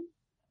position.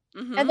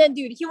 Mm-hmm. And then,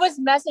 dude, he was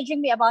messaging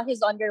me about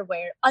his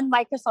underwear on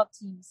Microsoft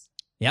Teams.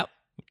 Yep.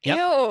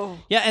 Ew.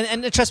 Yeah,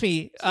 and trust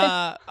me,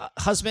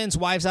 husbands,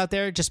 wives out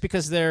there, just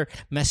because they're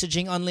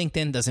messaging on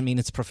LinkedIn doesn't mean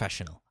it's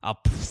professional.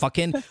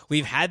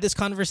 We've had this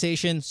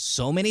conversation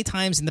so many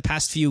times in the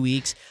past few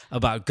weeks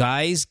about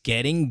guys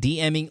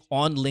DMing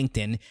on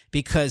LinkedIn,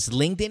 because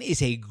LinkedIn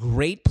is a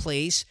great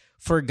place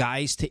for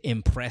guys to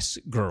impress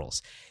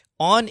girls.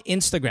 On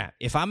Instagram,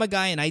 if I'm a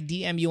guy and I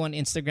DM you on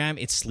Instagram,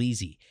 it's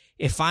sleazy.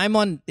 If I'm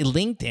on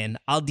LinkedIn,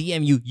 I'll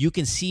DM you. You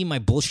can see my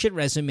bullshit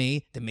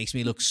resume that makes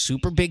me look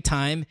super big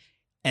time.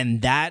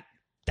 And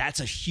that's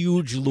a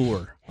huge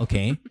lure,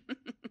 okay?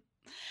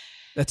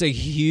 That's a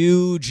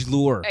huge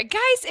lure.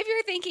 Guys, if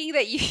you're thinking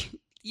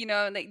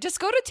that just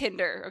go to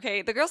Tinder,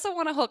 okay? The girls that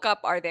want to hook up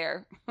are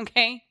there,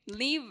 okay?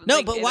 Leave.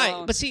 No, but why?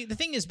 Alone. But see, the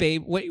thing is,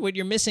 babe, what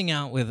you're missing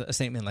out with a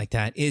statement like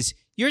that is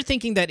you're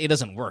thinking that it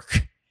doesn't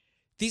work.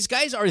 These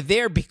guys are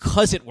there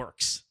because it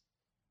works.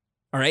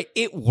 All right?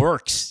 It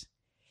works.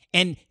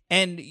 And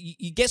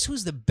you guess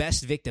who's the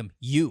best victim?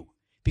 You.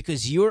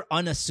 Because you're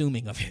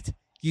unassuming of it.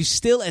 You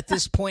still, at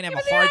this point, have a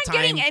hard time. They're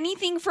not getting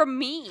anything from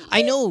me.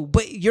 I know,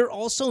 but you're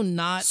also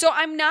not. So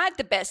I'm not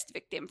the best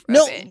victim of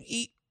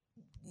it.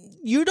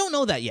 You don't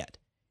know that yet.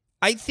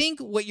 I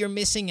think what you're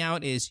missing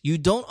out is you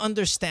don't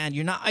understand.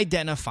 You're not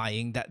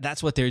identifying that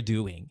that's what they're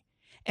doing.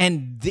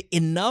 And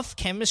enough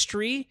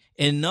chemistry,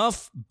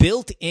 enough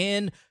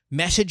built-in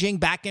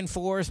messaging back and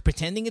forth,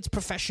 pretending it's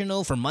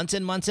professional for months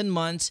and months and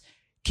months,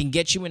 can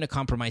get you in a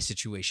compromised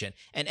situation.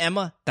 And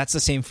Emma, that's the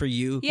same for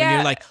you. Yeah. When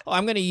you're like,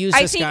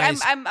 I think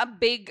I'm a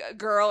big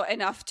girl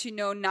enough to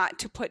know not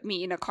to put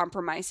me in a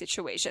compromised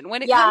situation.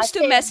 When it comes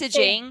to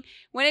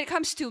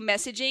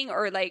messaging,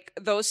 or like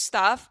those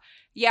stuff,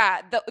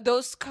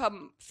 those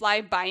come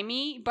fly by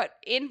me. But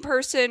in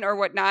person or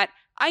whatnot,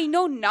 I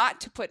know not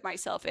to put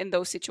myself in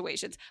those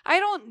situations. I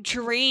don't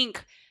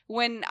drink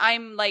when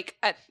I'm like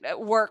at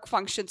work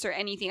functions or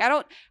anything.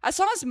 As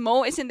long as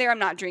Mo isn't there, I'm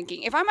not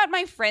drinking. If I'm at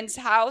my friend's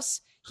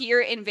house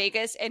here in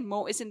Vegas and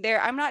Mo isn't there,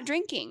 I'm not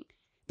drinking,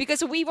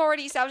 because we've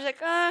already established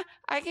I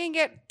can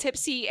get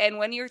tipsy, and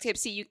when you're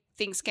tipsy,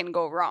 things can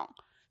go wrong.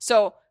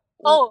 So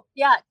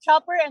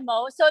Chopper and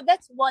Mo. So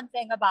that's one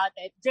thing about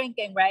it,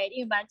 drinking, right?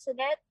 You mentioned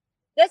it.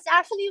 That's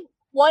actually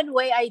one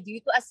way I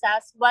do to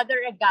assess whether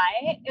a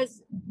guy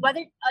is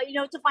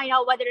to find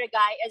out whether a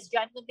guy is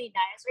genuinely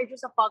nice or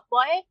just a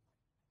fuckboy.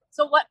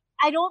 So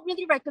I don't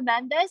really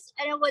recommend this,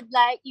 and I would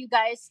like you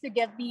guys to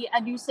give me a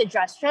new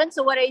suggestion.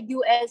 So what I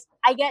do is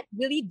I get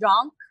really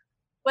drunk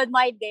with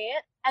my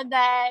date, and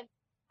then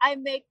I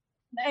make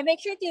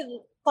sure to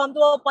come to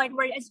a point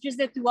where it's just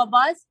the two of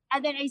us,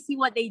 and then I see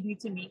what they do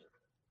to me.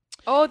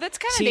 Oh, that's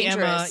kind of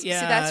dangerous. Emma,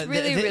 so that's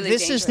really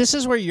dangerous. This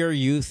is where your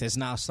youth is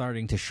now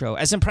starting to show.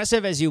 As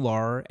impressive as you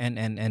are,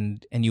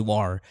 and you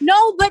are.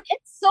 No, but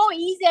it's so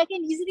easy. I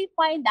can easily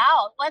find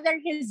out whether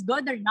he's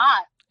good or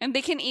not. And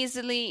they can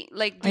easily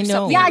do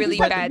something really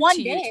bad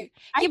to you.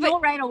 I know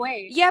right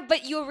away. Yeah,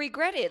 but you'll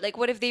regret it. Like,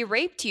 what if they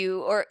raped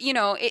you? Or,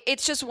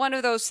 it's just one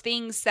of those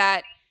things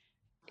that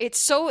it's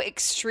so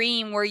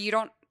extreme where you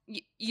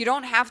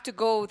don't have to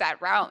go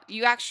that route.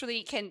 You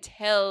actually can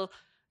tell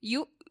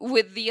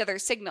with the other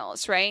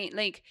signals, right?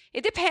 Like,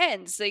 it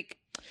depends. Like,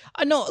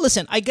 no,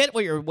 listen, I get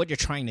what you're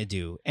trying to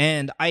do,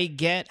 and I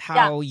get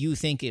how you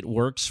think it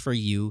works for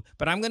you,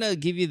 but I'm going to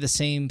give you the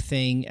same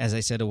thing as I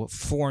said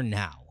for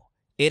now.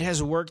 It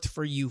has worked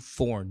for you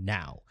for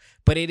now,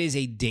 but it is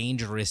a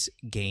dangerous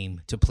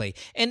game to play.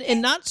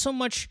 And not so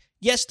much,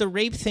 yes, the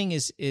rape thing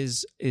is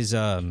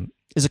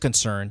a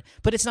concern,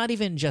 but it's not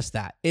even just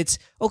that. It's,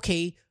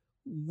 okay,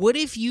 what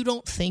if you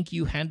don't think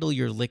you handle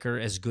your liquor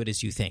as good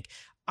as you think?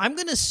 I'm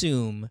going to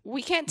assume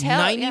we can't tell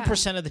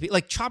 90% of the people,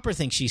 like Chopper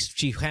thinks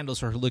she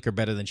handles her liquor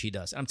better than she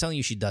does. I'm telling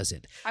you, she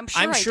doesn't.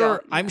 I'm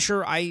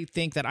sure I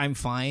think that I'm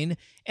fine.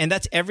 And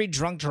that's every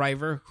drunk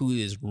driver who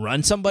has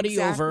run somebody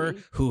over,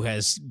 who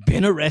has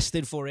been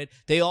arrested for it.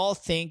 They all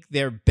think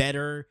they're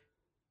better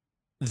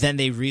than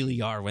they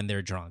really are when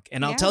they're drunk.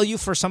 And I'll tell you,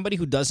 for somebody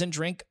who doesn't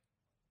drink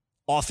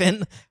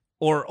often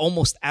or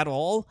almost at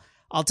all,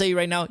 I'll tell you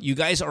right now, you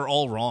guys are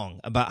all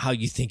wrong about how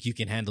you think you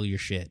can handle your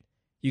shit.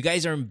 You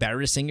guys are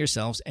embarrassing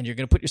yourselves, and you're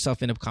going to put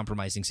yourself in a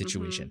compromising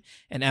situation.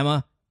 Mm-hmm. And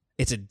Emma,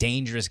 it's a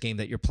dangerous game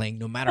that you're playing,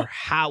 no matter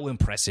how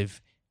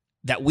impressive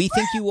that we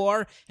think you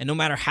are, and no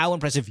matter how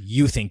impressive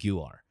you think you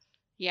are.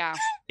 Yeah.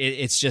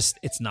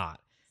 It's not.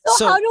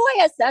 So how do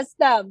I assess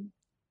them?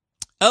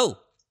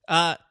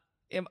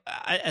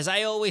 as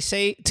I always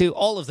say to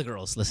all of the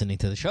girls listening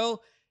to the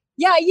show.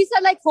 Yeah, you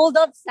said like hold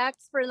up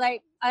sex for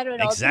like, I don't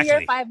know, Exactly.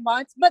 3 or 5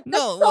 months. But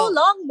that's so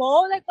long,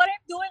 Mo. Like what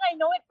I'm doing, I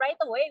know it right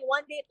away.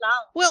 1 date lang.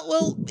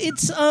 Well,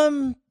 it's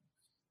I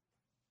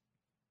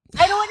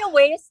don't want to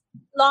waste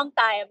long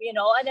time, you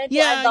know, and then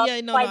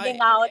finding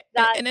out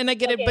that and I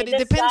get it, but it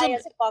this depends guy on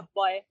is a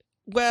fuckboy.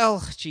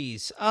 Well,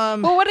 geez.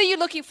 Well, what are you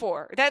looking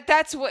for?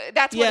 That's what it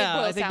boils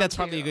down I think that's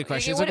probably a good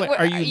question. Like,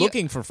 are you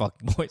looking for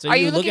fuckboys? Are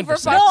you looking for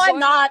sex? No, I'm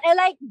not. I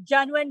like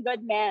genuine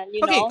good men,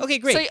 you know? Okay,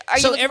 great.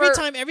 So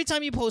every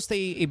time you post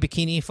a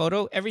bikini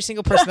photo, every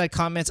single person that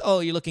comments, "Oh,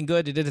 you're looking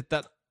good,"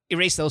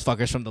 erase those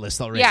fuckers from the list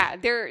already. Yeah,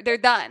 they're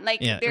done. Like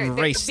they're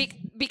erased.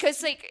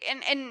 Because like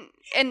and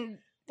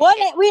what?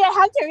 Wait, I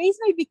have to erase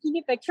my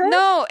bikini picture?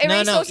 No,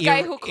 erase those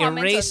guys who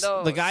comment on those.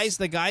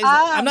 The guys.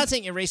 I'm not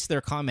saying erase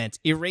their comments.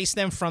 Erase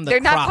them from the. They're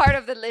crop. not part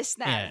of the list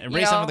now. Yeah,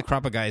 erase them from the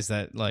crop of guys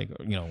that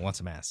want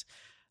some ass.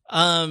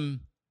 I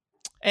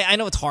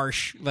know it's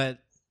harsh, but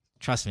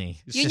trust me,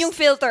 you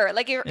filter.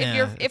 Like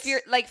if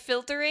you're like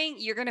filtering,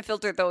 you're gonna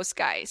filter those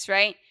guys,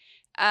 right?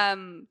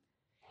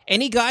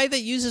 Any guy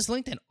that uses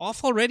LinkedIn,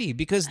 off already,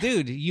 because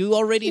dude, you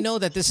already know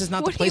that this is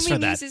not the place for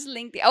that. What do you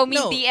mean uses LinkedIn? Oh,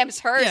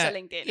 DMs her to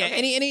LinkedIn. Yeah,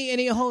 okay.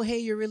 any oh, hey,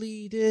 you're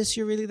really this,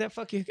 you're really that,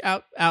 fuck you,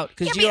 out,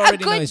 because you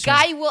already know. A good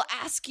guy will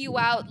ask you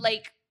out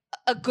like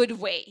a good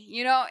way,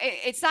 you know?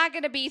 It's not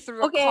going to be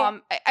through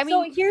a I mean...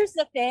 So here's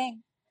the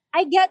thing.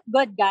 I get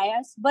good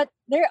guys, but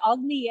they're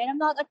ugly, and I'm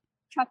not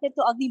attracted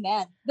to ugly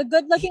men. The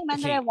good-looking men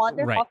that I want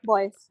are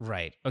fuckboys.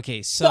 Right.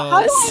 Okay, so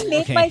how do I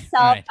make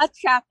myself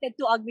attracted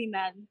to ugly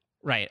men?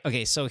 Right.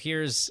 Okay. So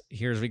here's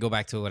we go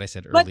back to what I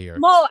said but earlier.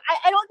 Mo,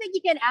 I don't think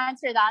you can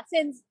answer that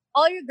since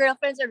all your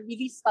girlfriends are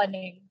really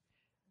stunning.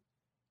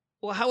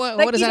 Well,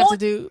 what does that have to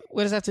do?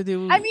 What does that have to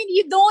do? I mean,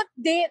 you don't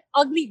date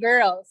ugly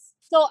girls,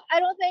 so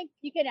I don't think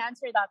you can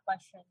answer that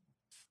question.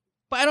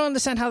 But I don't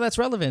understand how that's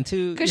relevant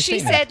to. Because she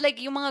said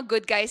like yung mga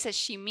good guys that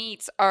she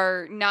meets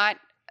are not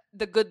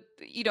the good,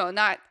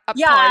 not up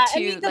par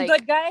to the like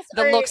good guys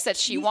the looks that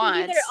she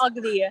wants. They're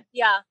ugly.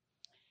 Yeah.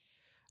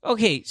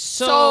 Okay,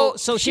 so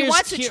she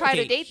wants to try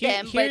to date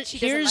them, but she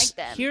doesn't like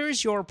them.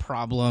 Here's your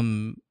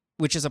problem,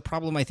 which is a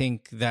problem I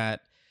think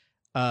that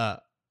a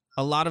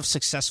lot of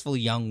successful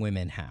young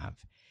women have,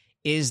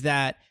 is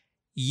that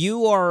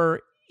you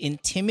are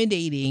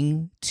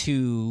intimidating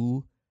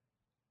to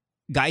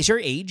guys your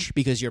age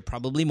because you're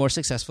probably more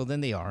successful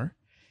than they are.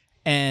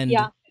 And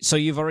so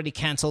you've already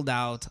canceled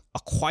out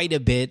quite a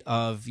bit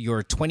of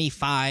your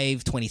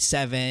 25,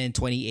 27,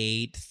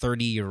 28,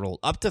 30-year-old.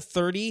 Up to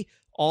 30,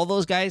 all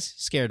those guys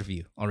scared of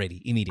you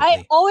already immediately.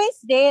 I always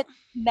date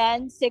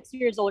men 6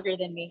 years older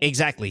than me.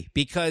 Exactly.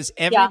 Because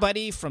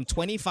everybody from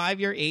 25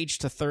 your age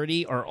to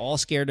 30 are all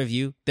scared of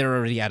you. They're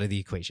already out of the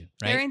equation,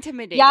 right? They're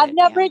intimidated. Yeah, I've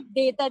never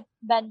dated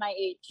men my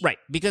age. Right,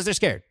 because they're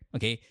scared.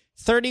 Okay.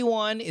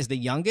 31 is the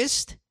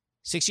youngest,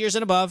 6 years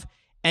and above.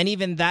 And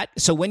even that,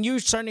 so when you're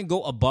starting to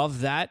go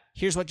above that,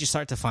 here's what you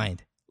start to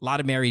find. A lot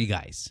of married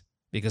guys,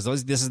 because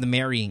this is the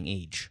marrying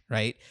age,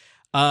 right?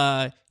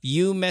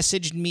 You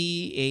messaged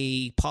me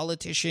a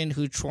politician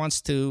who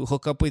wants to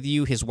hook up with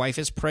you. His wife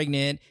is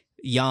pregnant,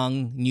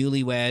 young,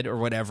 newlywed or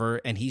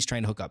whatever, and he's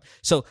trying to hook up.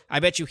 So I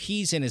bet you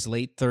he's in his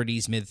late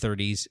 30s, mid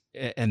 30s,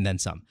 and then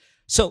some.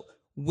 So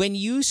when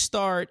you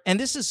start, and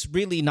this is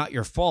really not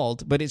your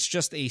fault, but it's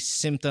just a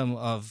symptom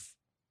of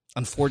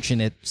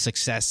unfortunate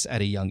success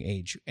at a young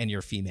age, and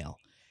you're female,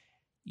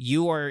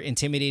 you are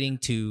intimidating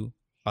to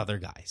other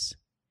guys.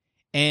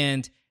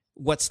 And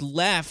what's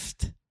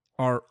left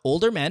are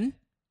older men,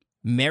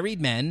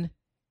 married men,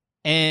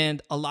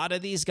 and a lot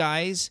of these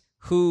guys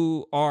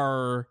who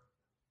are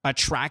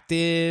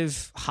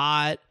attractive,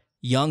 hot,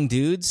 young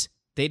dudes,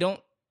 they don't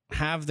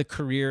have the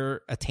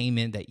career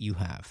attainment that you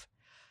have.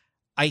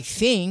 I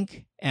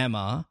think,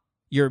 Emma,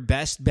 your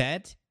best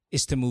bet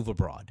is to move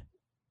abroad,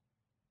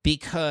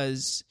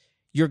 because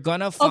you're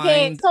gonna find...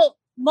 Okay, so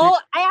Mo,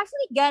 I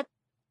actually get,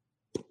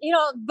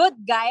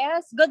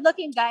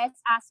 good-looking guys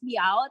ask me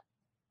out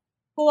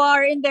who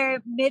are in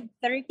their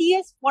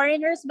mid-30s,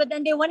 foreigners, but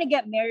then they want to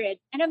get married.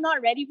 And I'm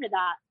not ready for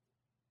that.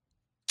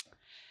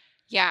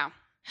 Yeah.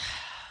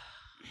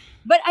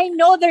 But I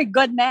know they're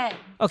good men.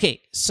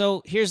 Okay,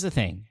 so here's the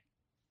thing.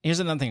 Here's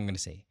another thing I'm going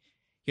to say.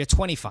 You're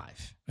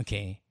 25,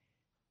 okay?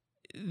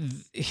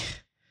 Okay,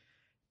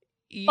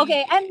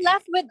 I'm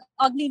left with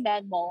ugly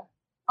men, Mo.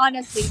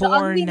 Honestly, the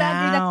ugly men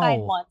are the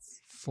kind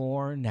ones.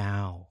 For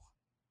now.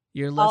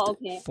 You're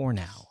left for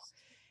now.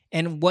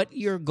 And what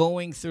you're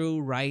going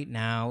through right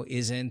now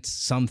isn't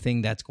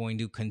something that's going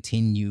to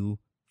continue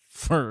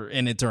for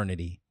an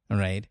eternity, all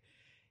right?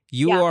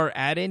 You are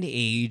at an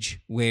age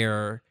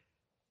where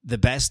the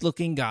best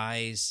looking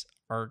guys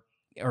or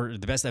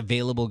the best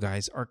available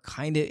guys are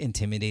kind of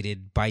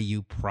intimidated by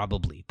you,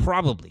 probably,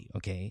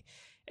 okay?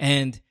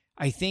 And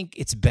I think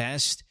it's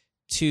best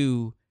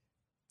to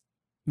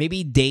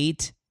maybe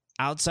date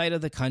outside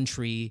of the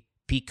country,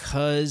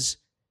 because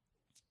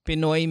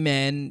Pinoy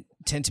men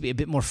tend to be a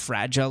bit more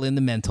fragile in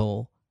the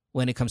mental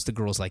when it comes to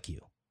girls like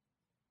you.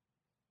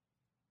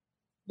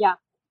 Yeah.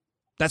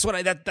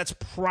 That's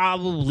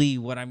probably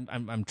what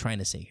I'm trying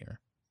to say here.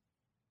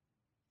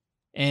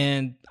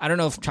 And I don't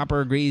know if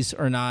Chopper agrees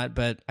or not,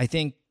 but I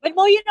think. But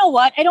Mo, you know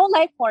what? I don't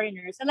like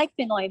foreigners. I like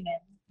Pinoy men.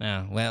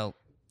 Yeah, well,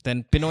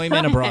 then Pinoy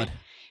men abroad.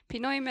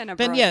 Pinoy men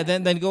abroad.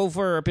 Then go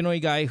for a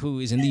Pinoy guy who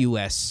is in the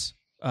U.S.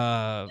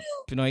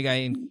 Pinoy guy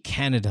in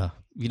Canada.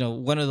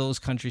 One of those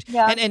countries.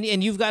 Yeah.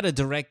 And you've got a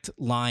direct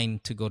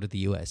line to go to the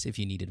U.S. if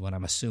you needed one,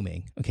 I'm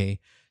assuming. Okay,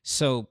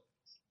 so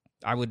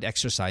I would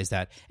exercise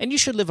that. And you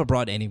should live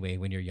abroad anyway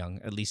when you're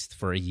young, at least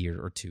for a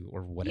year or two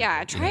or whatever.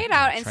 Yeah, try it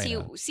out and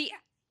see.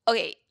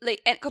 Okay,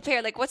 and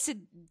compare what's the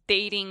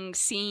dating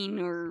scene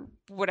or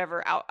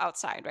whatever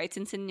outside, right?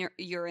 Since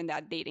you're in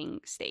that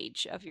dating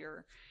stage of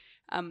your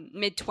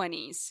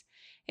mid-20s,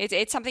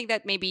 it's something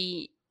that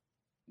maybe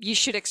you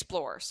should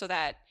explore so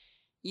that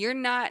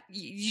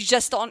you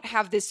just don't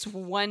have this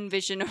one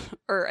vision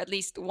or at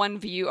least one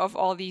view of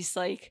all these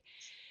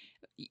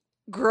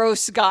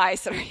gross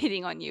guys that are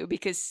hitting on you,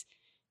 because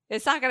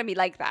it's not going to be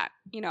like that.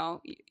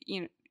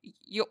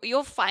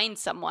 You'll find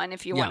someone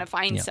if you want to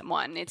find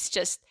someone. It's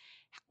just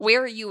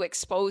where you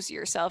expose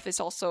yourself is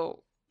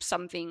also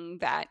something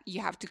that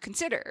you have to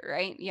consider,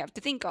 right? You have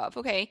to think of,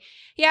 okay,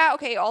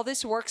 all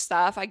this work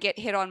stuff, I get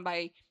hit on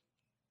by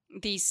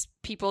these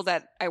people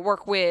that I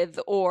work with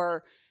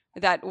or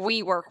that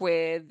we work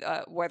with,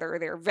 whether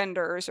they're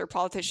vendors or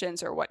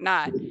politicians or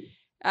whatnot.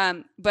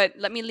 But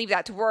let me leave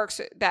that to work,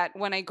 so that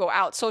when I go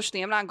out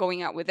socially, I'm not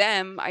going out with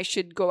them. I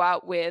should go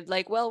out with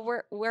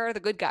where are the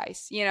good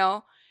guys? They're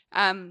not,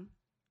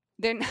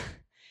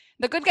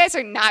 the good guys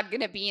are not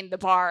going to be in the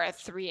bar at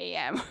 3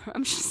 a.m.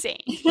 I'm just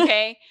saying,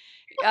 okay?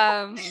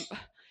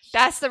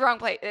 That's the wrong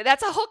place.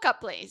 That's a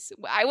hookup place.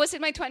 I was in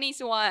my 20s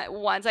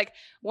once.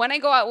 When I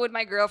go out with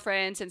my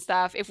girlfriends and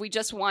stuff, if we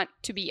just want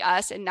to be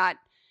us and not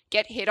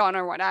get hit on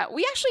or whatnot,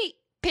 we actually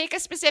pick a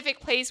specific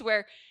place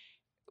where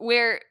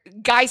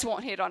guys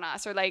won't hit on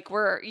us, or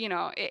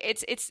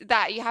it's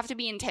that you have to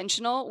be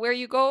intentional where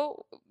you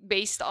go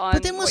based on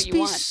what you want. But it must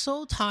be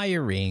so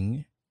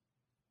tiring.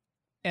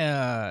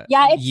 Yeah,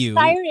 it's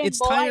tiring. It's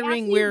Bo.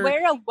 tiring. I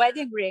wear a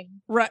wedding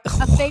ring, right?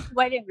 A fake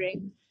wedding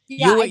ring.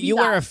 Yeah, you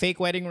wear a fake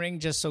wedding ring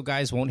just so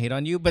guys won't hit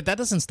on you, but that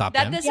doesn't stop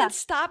them. That doesn't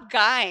stop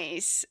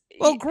guys.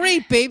 Well,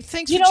 great, babe.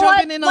 Thanks for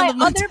jumping in on the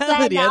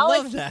mentality. I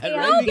love that.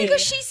 No,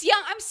 because she's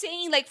young. I'm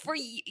saying for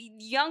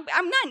young.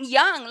 I'm not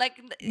young.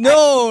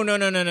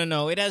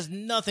 No. It has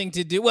nothing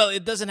to do. Well,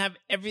 it doesn't have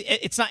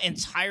it's not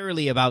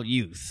entirely about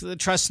youth.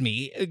 Trust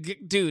me,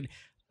 dude.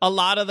 A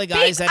lot of the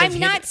guys that I'm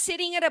not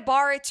sitting at a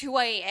bar at 2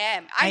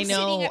 a.m. I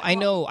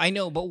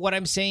know. But what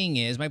I'm saying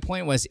is, my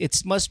point was,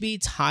 it must be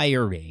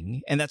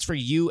tiring, and that's for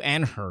you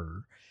and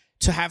her,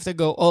 to have to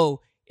go,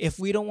 oh, if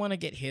we don't want to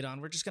get hit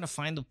on, we're just going to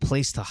find a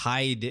place to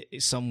hide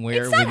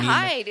somewhere. It's not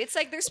hide. It's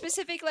there's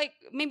specific,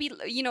 maybe,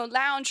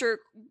 lounge or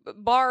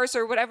bars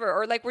or whatever,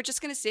 or we're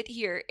just going to sit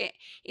here.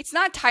 It's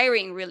not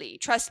tiring, really.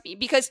 Trust me.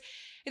 Because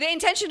the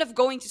intention of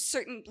going to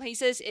certain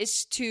places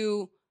is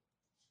to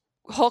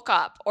hook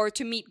up or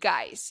to meet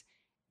guys.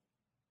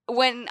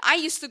 When I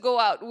used to go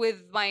out with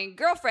my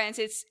girlfriends,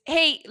 it's,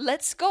 hey,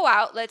 let's go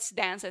out, let's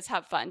dance, let's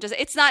have fun.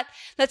 It's not,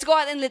 let's go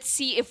out and let's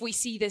see if we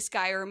see this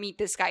guy or meet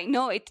this guy.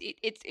 No, it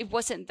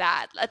wasn't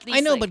that. At least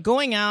I know, but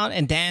going out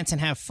and dance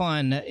and have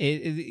fun,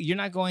 you're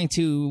not going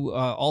to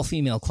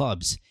all-female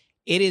clubs.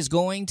 It is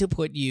going to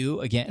put you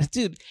again,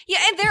 dude. Yeah,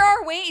 and there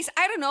are ways.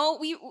 I don't know.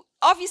 We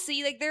obviously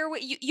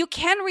you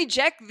can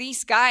reject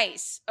these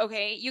guys.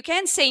 Okay, you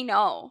can say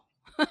no.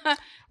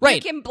 Right.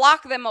 You can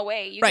block them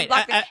away. You can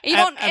block them. You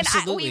don't.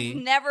 Absolutely. And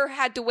we've never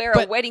had to wear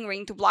a wedding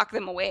ring to block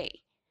them away.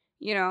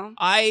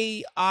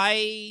 I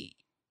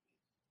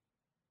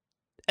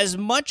as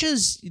much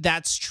as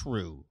that's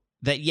true,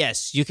 that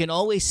yes, you can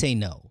always say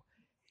no.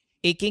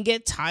 It can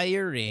get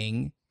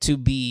tiring to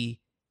be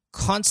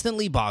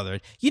constantly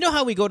bothered. You know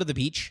how we go to the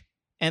beach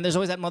and there's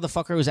always that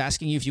motherfucker who's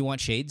asking you if you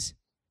want shades,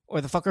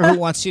 or the fucker who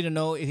wants you to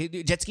know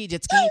jet ski.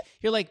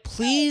 You're like,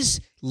 please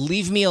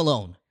leave me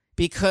alone.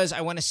 Because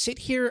I want to sit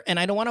here and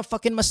I don't want a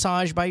fucking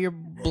massage by your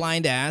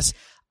blind ass.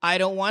 I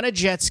don't want a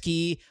jet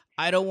ski.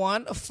 I don't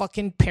want a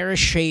fucking pair of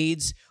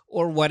shades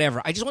or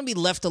whatever. I just want to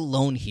be left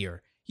alone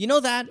here. You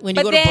know that? When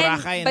you go to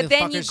Boracay and the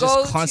fucker's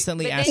just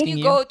constantly asking you? Then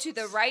you go to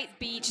the right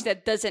beach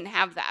that doesn't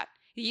have that.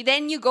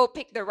 Then you go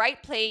pick the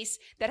right place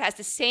that has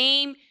the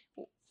same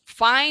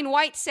fine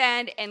white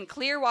sand and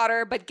clear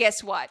water. But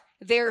guess what?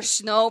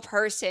 There's no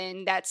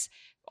person that's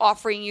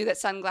offering you that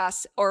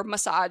sunglass or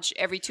massage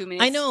every 2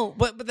 minutes. I know,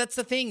 but that's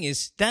the thing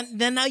is, then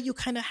now you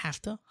kind of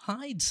have to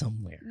hide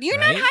somewhere. You're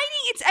not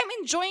hiding. I'm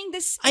enjoying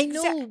this. I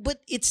know,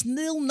 but it's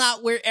still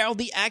not where all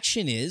the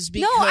action is.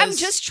 Because... No, I'm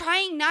just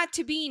trying not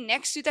to be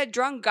next to that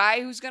drunk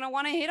guy who's going to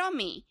want to hit on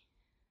me.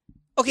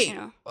 Okay,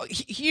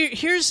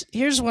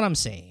 here's what I'm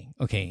saying,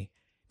 okay?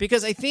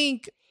 Because I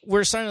think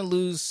we're starting to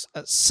lose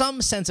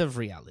some sense of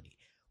reality.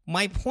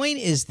 My point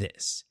is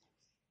this.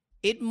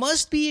 It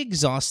must be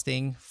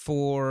exhausting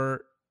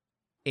for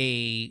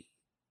a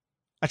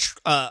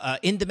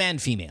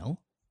in-demand female,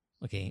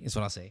 okay, is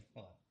what I'll say.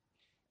 Hold on.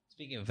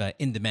 Speaking of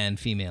in-demand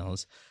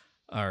females,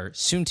 our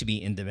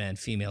soon-to-be in-demand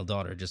female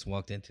daughter just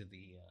walked into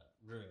the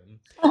room.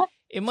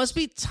 It must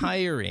be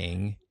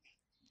tiring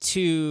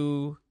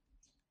to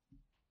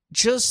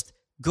just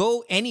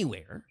go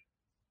anywhere,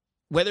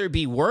 whether it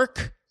be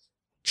work,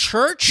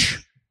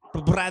 church,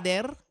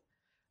 brother,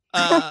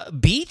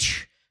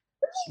 beach,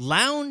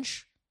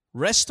 lounge,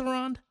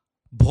 restaurant,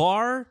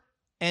 bar,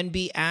 and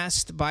be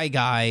asked by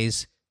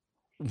guys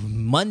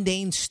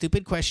mundane,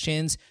 stupid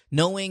questions,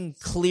 knowing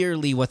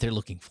clearly what they're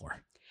looking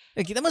for.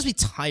 Okay, that must be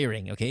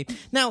tiring, okay?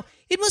 Now,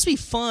 it must be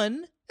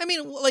fun. I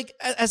mean, like,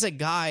 as a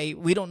guy,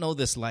 we don't know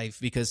this life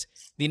because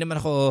di naman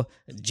ako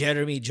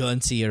Jeremy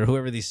Johnson or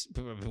whoever these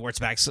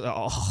Wurtzbach's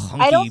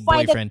hunky I don't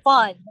find boyfriend. it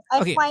fun.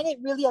 I find it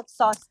really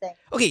exhausting.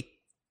 Okay,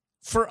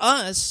 for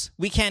us,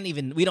 we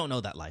don't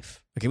know that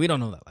life. Okay, we don't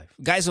know that life.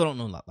 Guys don't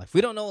know that life.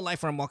 We don't know a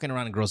life where I'm walking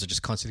around and girls are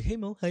just constantly, hey,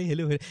 Mo, hi,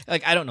 hello.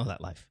 Like, I don't know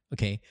that life,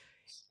 okay?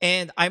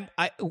 And I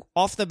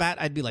off the bat,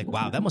 I'd be like,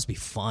 wow, that must be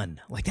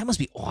fun. Like, that must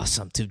be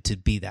awesome to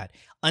be that.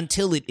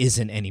 Until it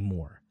isn't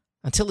anymore.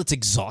 Until it's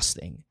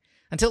exhausting.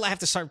 Until I have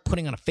to start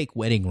putting on a fake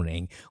wedding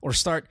ring or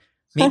start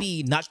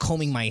maybe not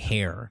combing my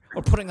hair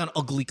or putting on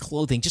ugly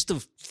clothing just to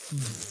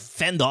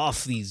fend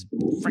off these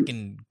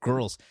freaking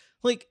girls.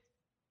 Like,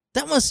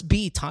 that must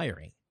be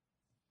tiring.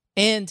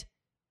 And,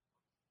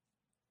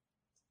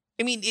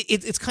 I mean,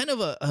 it's kind of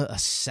a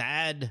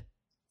sad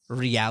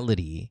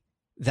reality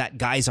that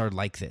guys are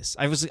like this.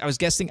 I was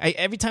guessing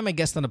every time I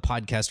guest on a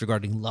podcast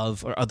regarding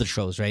love or other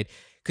shows, right?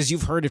 Because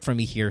you've heard it from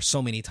me here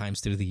so many times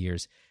through the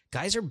years.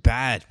 Guys are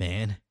bad,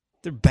 man.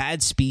 They're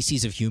bad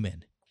species of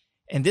human.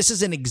 And this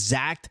is an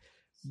exact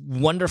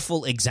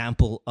wonderful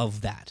example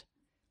of that.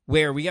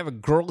 Where we have a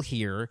girl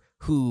here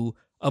who,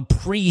 a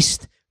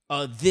priest,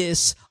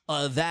 this,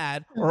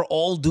 that, are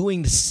all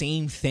doing the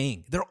same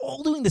thing. They're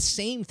all doing the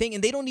same thing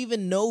and they don't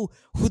even know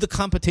who the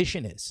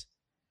competition is.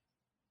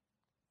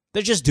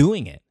 They're just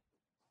doing it.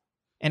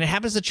 And it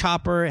happens to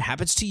Chopper, it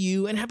happens to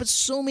you, and it happens to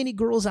so many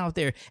girls out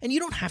there. And you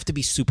don't have to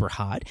be super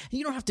hot. And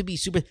you don't have to be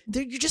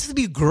you just have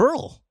to be a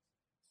girl.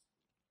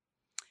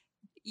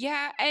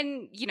 Yeah,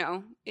 and, you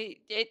know,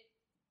 it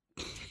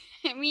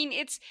I mean,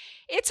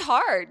 it's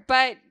hard,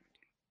 but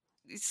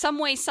some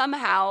way,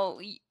 somehow,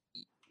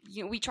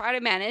 you know, we try to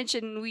manage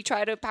and we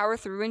try to power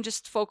through and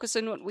just focus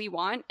on what we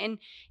want and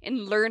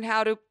learn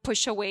how to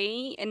push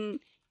away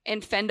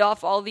and fend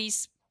off all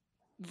these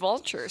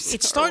vultures.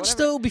 It starts,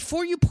 though,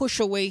 before you push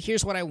away,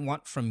 here's what I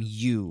want from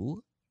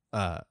you,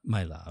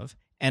 my love,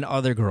 and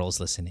other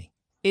girls listening,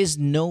 is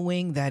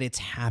knowing that it's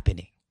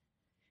happening.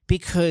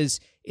 Because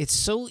it's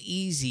so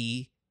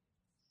easy,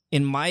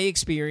 in my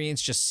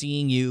experience, just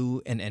seeing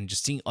you and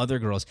just seeing other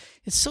girls,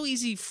 it's so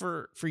easy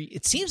for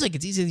it seems like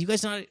it's easy. You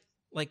guys not,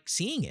 like,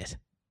 seeing it.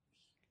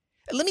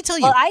 Let me tell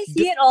you. Well, I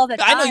see it all the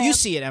time. I know you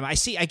see it, Emma. I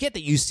get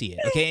that you see it,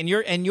 okay? And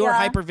you're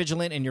Yeah.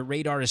 hypervigilant and your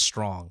radar is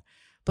strong.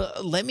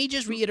 But let me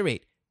just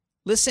reiterate.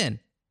 Listen,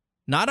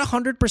 not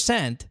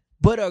 100%,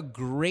 but a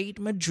great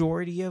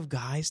majority of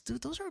guys,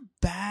 dude, those are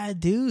bad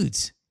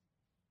dudes.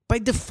 By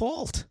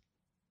default.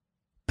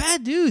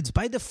 Bad dudes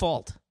by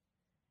default.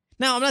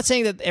 Now, I'm not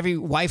saying that every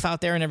wife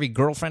out there and every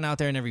girlfriend out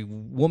there and every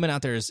woman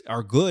out there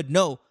are good.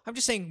 No, I'm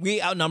just saying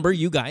we outnumber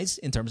you guys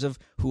in terms of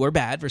who are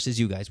bad versus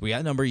you guys. We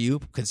outnumber you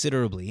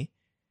considerably.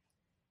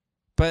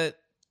 But,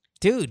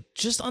 dude,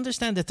 just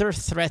understand that there are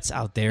threats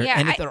out there,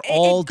 and if they're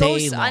all day long.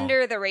 It goes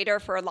under the radar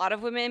for a lot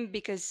of women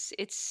because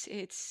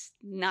it's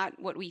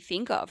not what we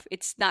think of.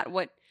 It's not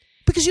what...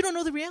 Because you don't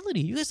know the reality.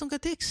 You guys don't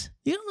got dicks.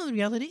 You don't know the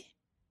reality.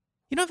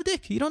 You don't have a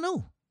dick. You don't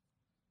know.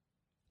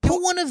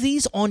 Put one of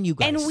these on you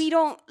guys. And we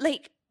don't,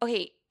 like...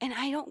 Okay, and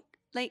I don't,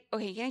 like,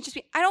 okay, can I just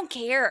be, I don't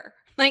care.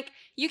 Like,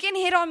 you can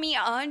hit on me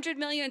 100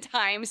 million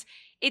times.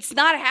 It's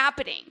not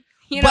happening.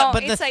 You know,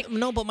 but it's like...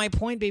 No, but my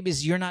point, babe,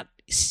 is you're not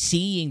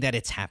seeing that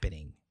it's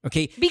happening.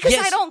 Okay? Because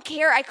yes, I don't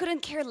care. I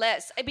couldn't care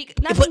less.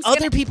 But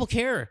other people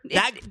care.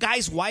 That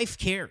guy's wife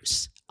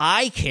cares.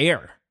 I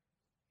care.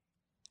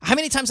 How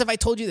many times have I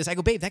told you this? I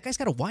go, babe, that guy's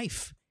got a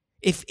wife.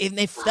 If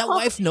that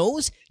wife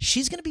knows,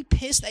 she's going to be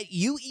pissed at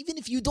you even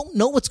if you don't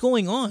know what's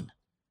going on.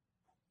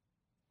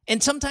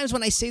 And sometimes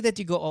when I say that,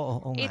 you go,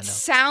 oh, it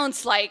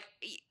sounds like,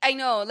 I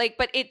know, like,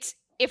 but it's,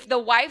 if the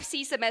wife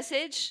sees a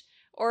message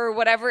or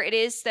whatever it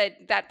is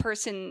that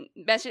person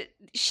message,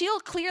 she'll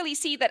clearly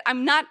see that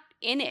I'm not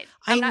in it.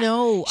 I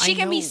know. She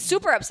can be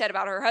super upset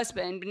about her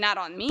husband, but not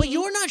on me. But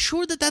you're not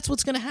sure that that's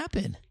what's going to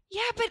happen.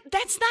 Yeah, but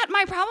that's not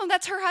my problem.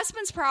 That's her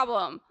husband's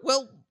problem.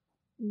 Well,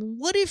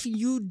 what if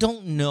you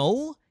don't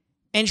know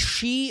and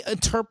she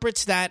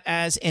interprets that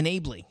as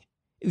enabling?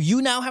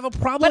 You now have a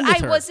problem with her.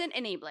 But I wasn't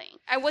enabling.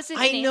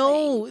 I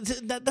know.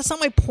 That's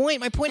not my point.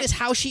 My point is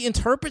how she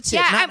interprets it,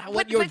 not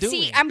what you're doing.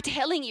 See, I'm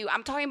telling you,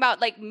 I'm talking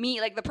about, like, me,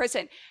 like the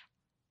person.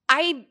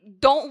 I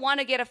don't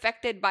want to get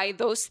affected by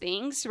those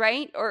things,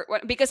 right? Or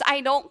because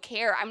I don't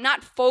care. I'm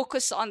not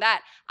focused on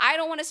that. I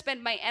don't want to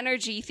spend my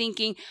energy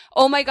thinking,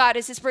 oh my God,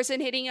 is this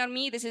person hitting on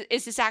me?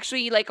 Is this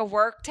actually like a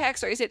work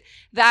text, or is it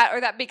that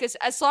or that? Because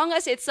as long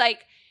as it's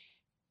like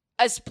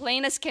as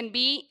plain as can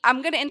be,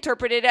 I'm going to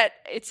interpret it as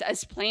it's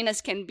as plain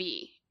as can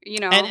be. You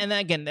know, and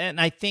again, and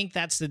I think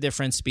that's the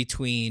difference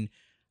between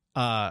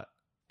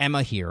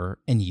Emma here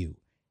and you.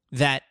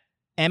 That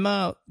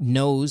Emma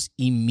knows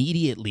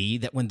immediately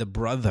that when the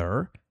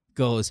brother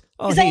goes,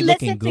 "Oh, hey,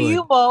 looking good."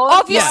 You, Mo.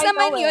 Obvious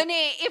naman yun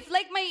eh.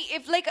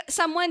 If like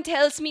someone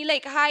tells me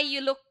like, "Hi,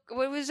 you look,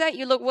 what was that?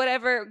 You look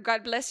whatever.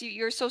 God bless you.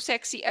 You're so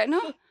sexy." Ano?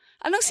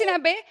 Anong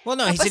sinabi? Well,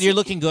 no, he said you're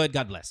looking good.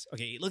 God bless.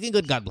 Okay, looking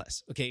good. God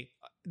bless. Okay,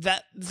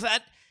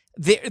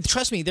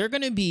 trust me, they're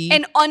going to be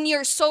and on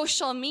your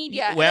social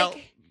media. Well,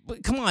 like,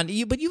 but come on,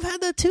 but you've had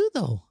that too,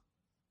 though.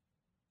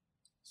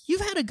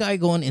 You've had a guy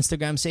go on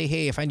Instagram say,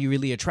 "Hey, I find you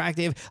really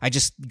attractive. I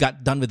just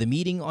got done with a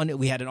meeting on it.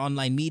 We had an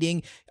online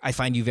meeting. I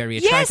find you very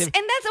attractive." Yes,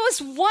 and that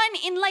was one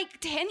in like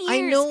 10 years.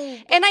 I know.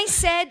 And I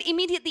said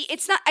immediately,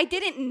 it's not, I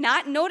didn't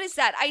not notice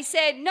that. I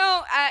said,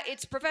 no,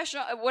 it's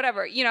professional,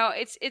 whatever. You know,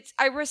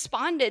 I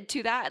responded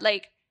to that.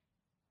 Like,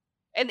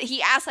 and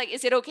he asked, like,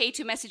 is it okay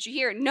to message you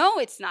here? No,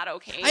 it's not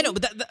okay. I know,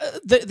 but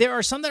there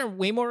are some that are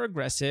way more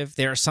aggressive.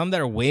 There are some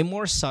that are way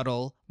more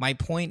subtle. My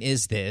point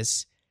is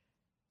this.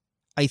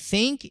 I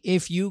think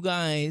if you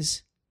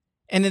guys,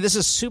 and this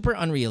is super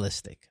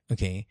unrealistic,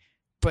 okay,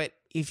 but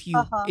if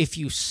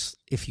you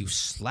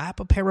slap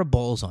a pair of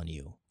balls on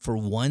you for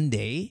one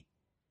day,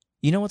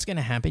 you know what's going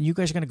to happen? You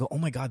guys are going to go, "Oh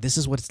my God, this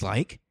is what it's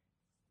like."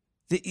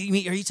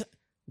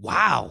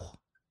 Wow,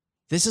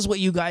 this is what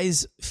you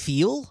guys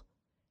feel.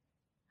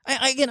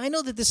 I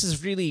know that this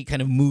is really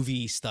kind of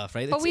movie stuff,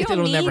 right? But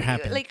it'll never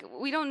happen. Like,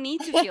 we don't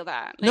need to feel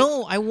that. Like,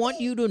 no, I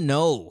want you to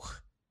know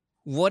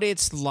what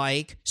it's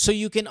like so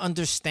you can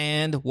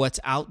understand what's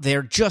out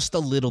there just a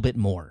little bit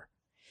more.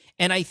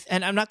 And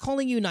I'm not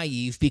calling you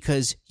naive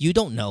because you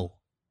don't know,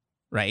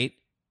 right?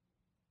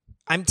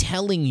 I'm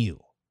telling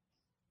you,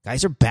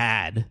 guys are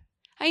bad.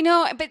 I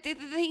know, but the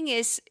thing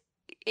is,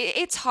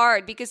 it's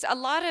hard because a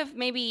lot of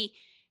maybe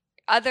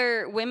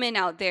other women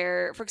out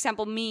there, for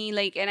example, me,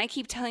 like, and I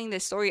keep telling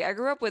this story. I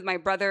grew up with my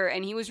brother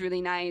and he was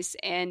really nice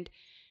and,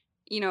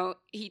 you know,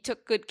 he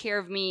took good care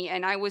of me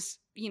and I was,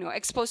 you know,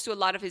 exposed to a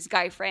lot of his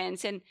guy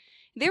friends and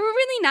they were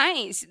really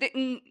nice.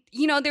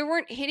 You know, they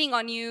weren't hitting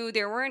on you.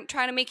 They weren't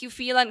trying to make you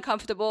feel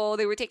uncomfortable.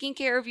 They were taking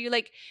care of you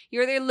like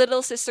you're their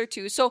little sister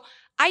too. So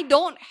I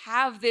don't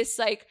have this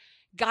like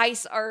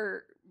guys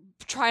are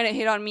trying to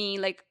hit on me.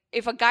 Like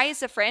if a guy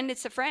is a friend,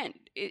 it's a friend.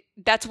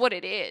 That's what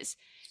it is.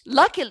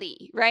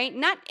 Luckily, right?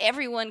 Not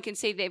everyone can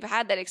say they've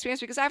had that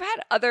experience because I've had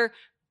other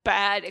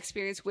bad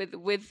experience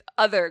with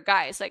other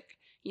guys, like,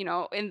 you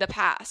know, in the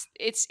past.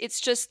 It's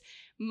just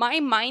my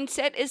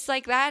mindset is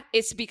like that.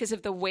 It's because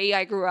of the way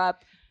I grew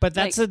up. But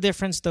that's the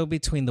difference, though,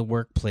 between the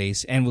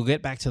workplace, and we'll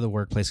get back to the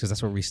workplace because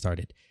that's where we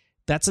started.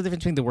 That's the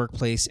difference between the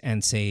workplace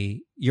and,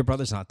 say, your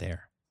brother's not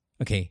there.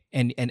 Okay,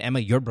 and Emma,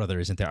 your brother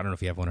isn't there. I don't know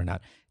if you have one or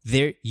not.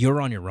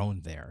 You're on your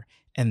own there.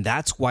 And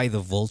that's why the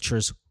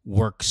vultures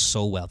work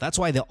so well. That's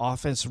why the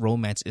office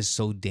romance is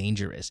so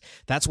dangerous.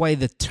 That's why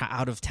the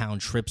out-of-town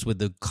trips with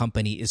the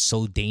company is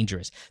so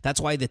dangerous. That's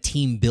why the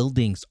team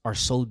buildings are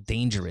so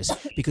dangerous,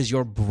 because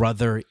your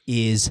brother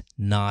is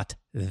not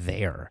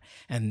there.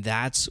 And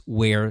that's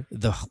where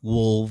the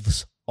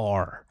wolves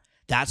are.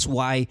 That's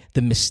why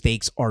the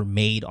mistakes are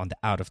made on the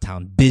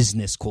out-of-town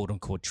business,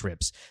 quote-unquote,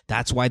 trips.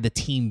 That's why the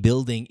team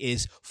building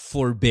is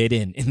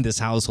forbidden in this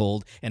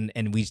household. And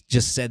we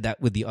just said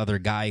that with the other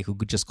guy who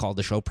just called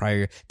the show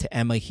prior to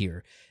Emma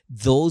here.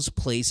 Those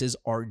places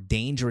are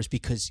dangerous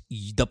because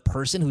the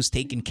person who's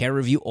taken care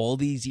of you all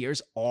these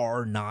years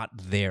are not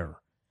there.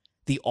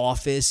 The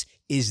office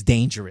is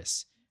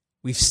dangerous.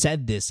 We've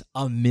said this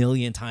a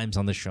million times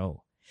on the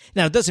show.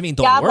 Now, it doesn't mean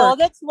don't work. Well,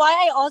 that's why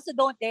I also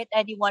don't date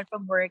anyone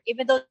from work,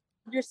 even though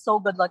they're so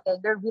good looking.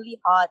 They're really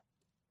hot.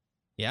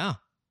 Yeah.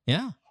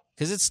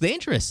 Because it's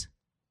dangerous.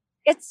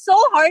 It's so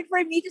hard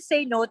for me to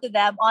say no to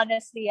them,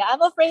 honestly.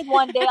 I'm afraid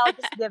one day I'll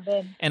just give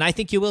in. And I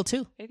think you will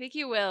too. I think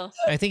you will.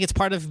 I think it's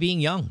part of being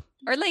young.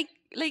 Or like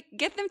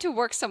get them to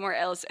work somewhere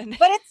else.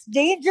 But it's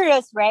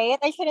dangerous, right?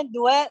 I shouldn't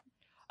do it.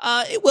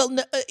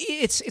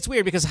 It's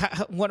weird because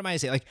what am I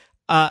saying? Like,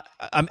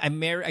 I'm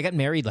married. I got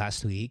married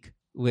last week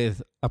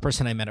with a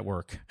person I met at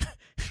work.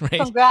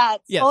 Right?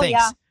 Congrats. Yeah, thanks.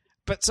 Yeah.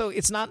 But so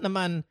it's not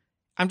naman.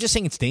 I'm just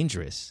saying it's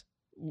dangerous.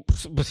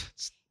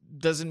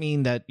 Doesn't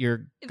mean that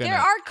you're gonna. There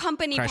are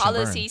company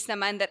policies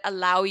naman that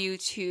allow you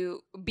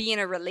to be in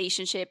a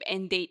relationship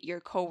and date your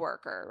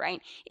coworker,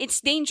 right? It's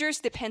dangerous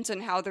depends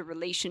on how the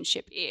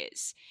relationship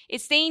is.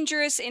 It's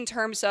dangerous in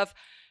terms of,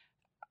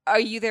 are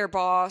you their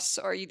boss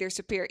or are you their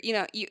superior? You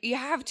know, you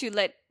have to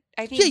let.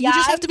 I think you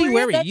just have to be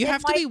wary. You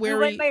have to be wary.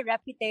 Ruin my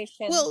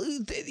reputation. Well,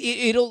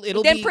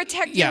 it'll then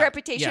protect your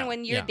reputation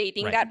when you're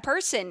dating that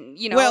person.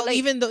 You know, well,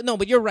 even though no,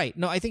 but you're right.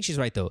 No, I think she's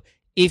right though.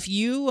 If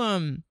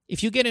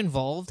you get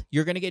involved,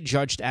 you're gonna get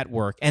judged at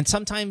work, and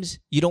sometimes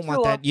you don't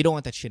want that. You don't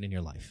want that shit in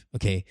your life.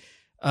 Okay,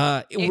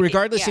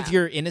 Regardless if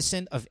you're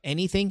innocent of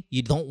anything,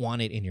 you don't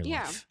want it in your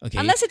life. Okay,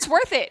 unless it's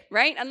worth it,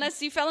 right?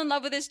 Unless you fell in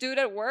love with this dude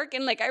at work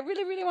and like, I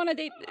really, really want to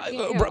date.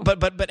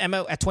 But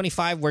Emma, at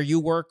 25, where you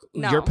work,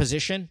 your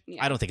position,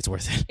 I don't think it's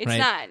worth it. It's right?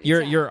 not.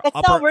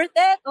 It's not worth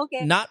it.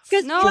 Okay, not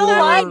because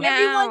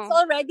everyone's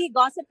already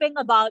gossiping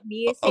about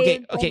me,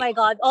 saying, "Oh my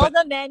God, all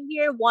the men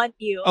here want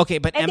you." Okay,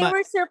 but and Emma, they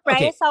were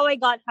surprised how I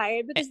got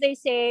hired because they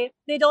say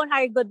they don't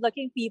hire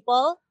good-looking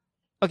people.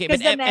 Okay,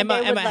 but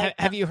Emma,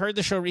 have you heard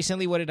the show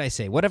recently? What did I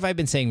say? What have I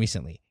been saying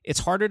recently?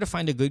 It's harder to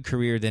find a good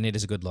career than it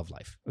is a good love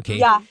life. Okay.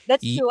 Yeah,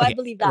 that's true. Okay, I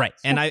believe that. Right,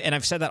 and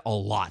I've said that a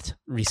lot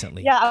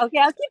recently. Yeah. Okay,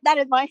 I'll keep that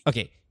in mind.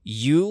 Okay,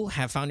 you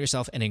have found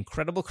yourself an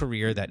incredible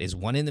career that is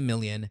 1 in a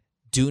million.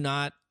 Do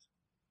not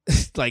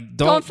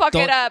don't fuck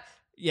it up.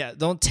 Yeah,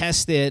 don't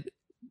test it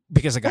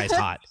because a guy's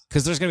hot.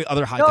 Because there's gonna be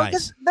other hot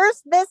guys.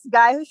 There's this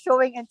guy who's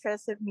showing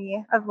interest in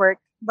me at work,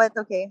 but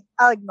okay,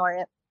 I'll ignore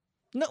it.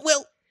 No,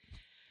 well.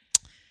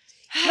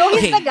 No,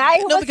 he's the guy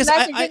who was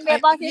messaging me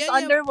about his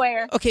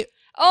underwear. Okay.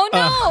 Oh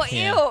no!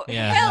 Ew!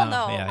 Hell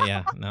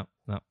no!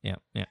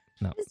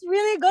 No. He's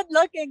really good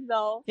looking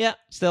though. Yeah,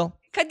 still.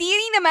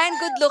 Kadiri naman,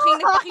 good looking,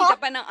 nagpakita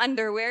pa ng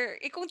underwear.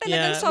 Kung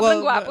talagang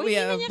sobrang gwapo,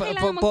 hindi niya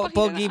kailangan magpakita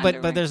ng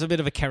underwear. But there's a bit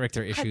of a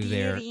character issue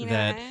there.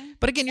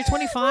 But again, you're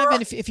 25,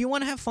 and if you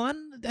want to have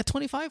fun at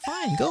 25,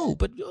 fine, go.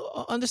 But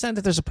understand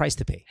that there's a price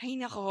to pay. Ay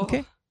nako.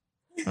 Okay.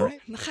 All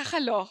right.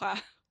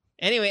 Nakakaloka.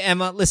 Anyway,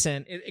 Emma,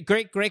 listen,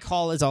 great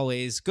call as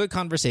always. Good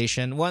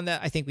conversation. One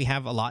that I think we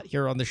have a lot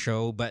here on the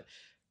show, but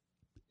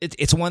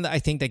it's one that I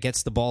think that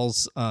gets the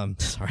balls.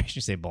 Sorry, I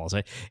should say balls.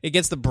 Right? It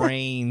gets the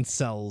brain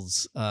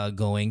cells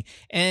going,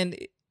 and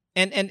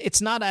it's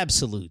not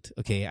absolute.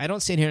 Okay, I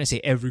don't sit here and say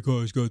every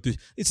guy's got this.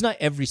 It's not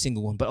every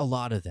single one, but a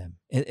lot of them,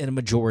 and a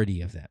majority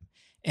of them.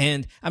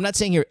 And I'm not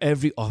saying here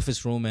every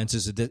office romance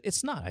is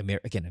it's not. I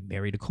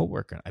married a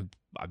coworker. I'm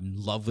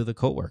in love with a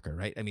coworker,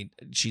 right? I mean,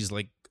 she's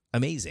like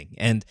amazing,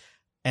 and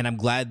I'm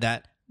glad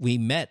that we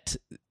met,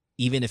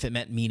 even if it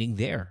meant meeting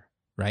there,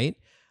 right?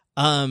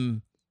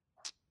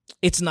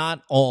 It's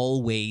not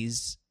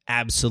always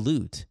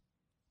absolute,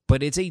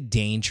 but it's a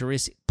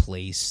dangerous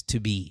place to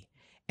be.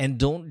 And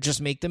don't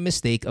just make the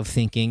mistake of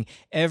thinking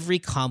every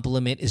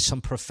compliment is some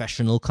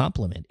professional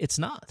compliment. It's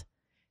not.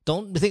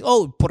 Don't think,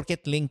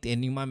 porket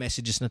LinkedIn, yung mga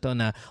messages na to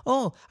na,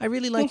 I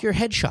really like your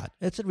headshot.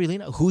 That's really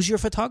nice. Who's your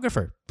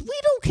photographer? We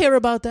don't care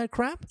about that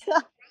crap.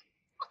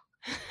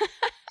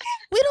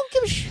 We don't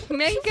give a shit.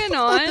 May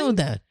ganon.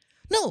 That.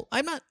 No,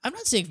 I'm not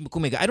saying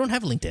kumega. I don't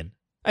have LinkedIn.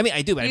 I mean,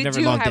 I do, but I've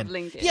never logged in.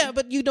 LinkedIn. Yeah,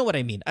 but you know what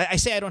I mean. I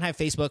say I don't have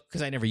Facebook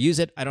because I never use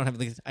it. I don't have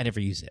LinkedIn. I never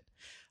use it.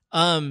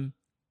 I'm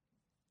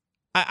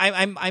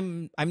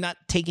not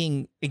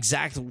taking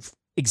exact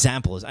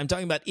examples. I'm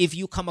talking about if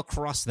you come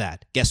across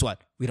that, guess what?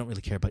 We don't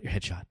really care about your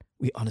headshot.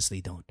 We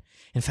honestly don't.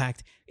 In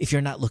fact, if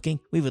you're not looking,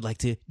 we would like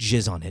to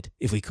jizz on it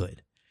if we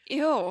could.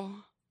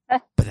 Ew.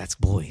 But that's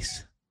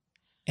boys.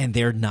 And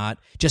they're not,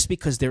 just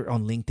because they're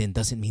on LinkedIn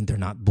doesn't mean they're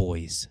not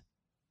boys.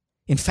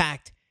 In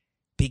fact,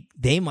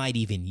 they might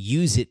even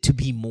use it to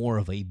be more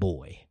of a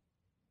boy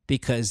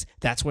because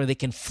that's where they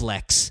can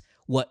flex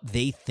what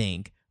they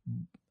think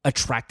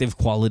attractive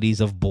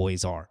qualities of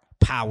boys are.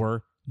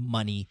 Power,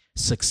 money,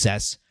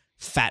 success,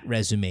 fat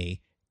resume,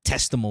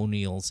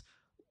 testimonials,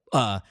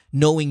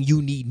 knowing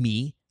you need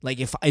me. Like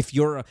if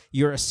you're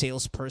a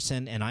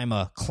salesperson and I'm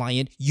a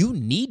client, you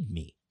need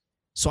me.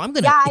 So I'm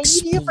going to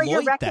exploit I need you for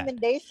your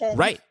recommendation.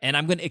 Right, and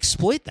I'm going to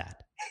exploit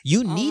that.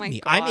 You need me.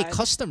 God. I'm a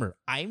customer.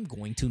 I'm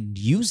going to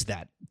use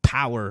that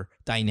power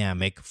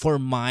dynamic for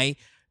my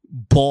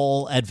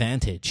ball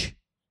advantage.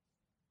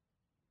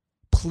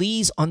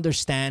 Please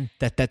understand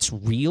that that's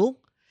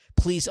real.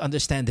 Please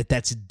understand that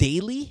that's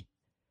daily.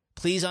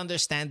 Please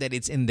understand that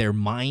it's in their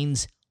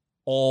minds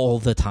all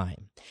the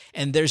time.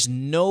 And there's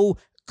no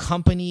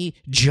company,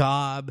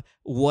 job,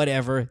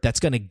 whatever that's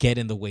going to get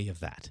in the way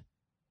of that.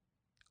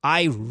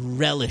 I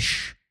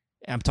relish,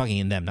 I'm talking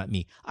in them, not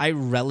me. I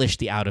relish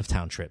the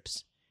out-of-town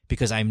trips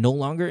because I'm no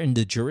longer in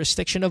the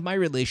jurisdiction of my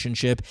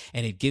relationship,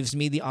 and it gives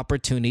me the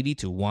opportunity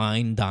to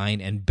wine,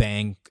 dine, and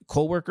bang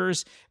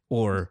coworkers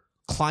or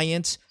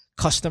clients,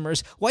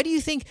 customers. Why do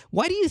you think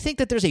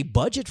that there's a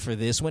budget for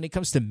this when it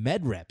comes to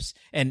med reps?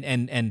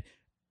 And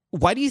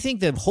why do you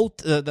think the whole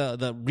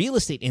the real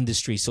estate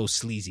industry is so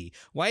sleazy?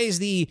 Why is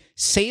the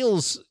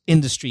sales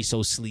industry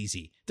so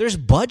sleazy? There's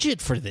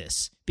budget for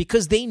this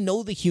because they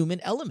know the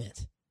human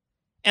element.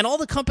 And all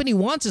the company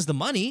wants is the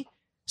money.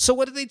 So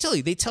what do they tell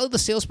you? They tell the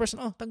salesperson,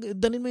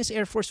 dalhin mo sa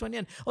Air Force One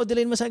yan.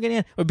 Dalhin mo sa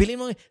ganyan. Or bilhin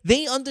mo.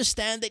 They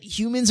understand that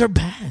humans are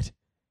bad.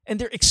 And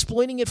they're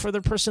exploiting it for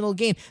their personal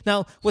gain.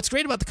 Now, what's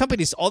great about the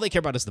companies, all they care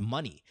about is the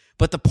money.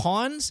 But the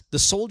pawns, the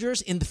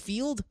soldiers in the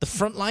field, the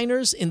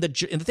frontliners in the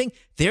thing,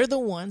 they're the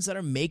ones that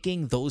are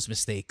making those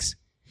mistakes.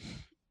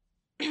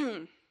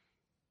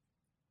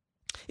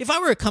 If I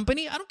were a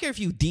company, I don't care if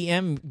you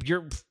DM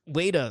your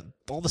way to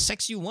all the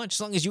sex you want,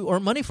 as long as you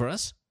earn money for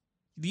us.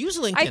 Use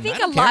LinkedIn. I think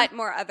don't a care. lot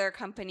more other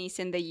companies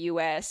in the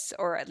US,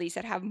 or at least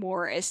that have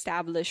more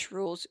established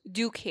rules,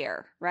 do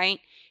care, right?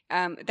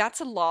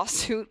 That's a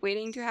lawsuit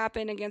waiting to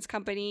happen against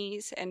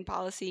companies and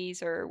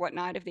policies or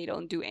whatnot if they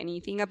don't do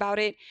anything about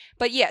it.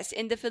 But yes,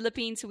 in the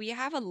Philippines, we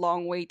have a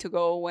long way to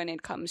go when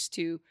it comes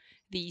to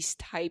these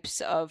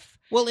types of...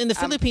 Well, in the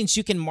Philippines,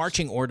 you can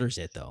marching orders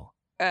it, though.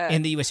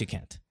 In the US, you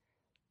can't.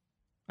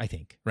 I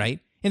think, right?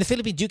 In the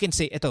Philippines, you can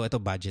say, ito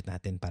budget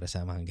natin para sa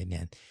mga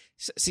ganyan.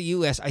 Sa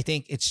US, I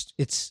think it's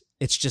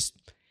just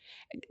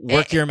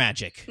work your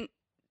magic.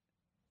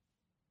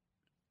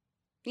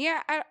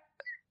 Yeah,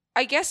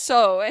 I guess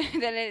so.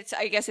 Then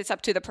I guess it's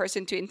up to the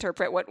person to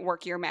interpret what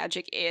work your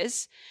magic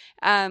is.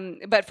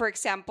 But for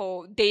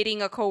example,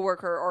 dating a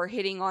coworker or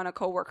hitting on a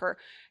coworker,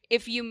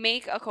 if you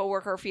make a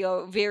coworker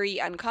feel very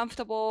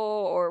uncomfortable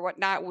or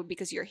whatnot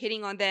because you're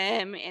hitting on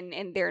them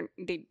and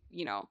they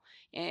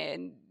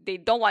and they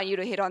don't want you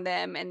to hit on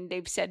them and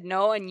they've said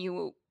no and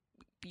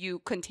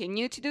you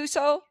continue to do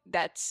so,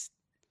 that's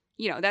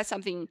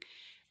something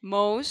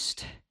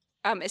most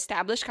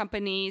established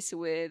companies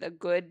with a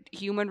good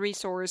human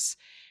resource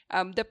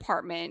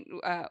department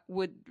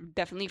would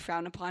definitely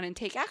frown upon and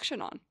take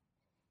action on.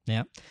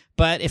 Yeah.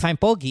 But if I'm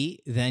pogi,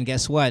 then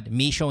guess what?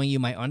 Me showing you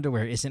my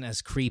underwear isn't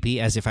as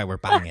creepy as if I were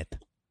buying it.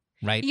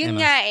 Right? Yun Emma?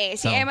 nga eh.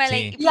 Si Emma,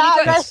 like,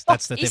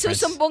 that's the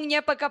difference. Isusumbong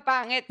niya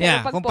pagkapangit.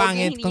 Yeah, pero kung pag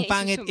pangit, pogi, kung hindi niya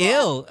pangit,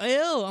 isusumbong.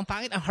 ew, ang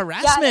pangit, ang Yeah,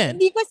 harassment.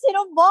 hindi ko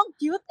sinumbong.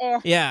 Cute eh.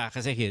 Yeah,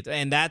 kasi cute.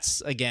 And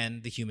that's,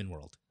 again, the human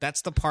world.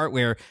 That's the part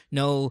where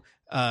no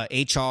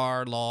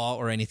HR, law,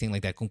 or anything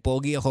like that. Kung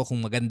pogi ako,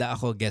 kung maganda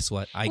ako, guess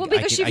what?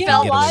 Because she I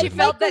felt can get why away she with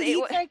felt it. that it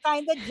colleagues are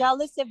kind of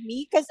jealous of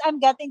me because I'm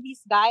getting these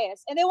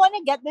guys. And I want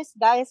to get these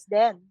guys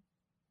then.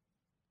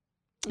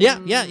 Yeah.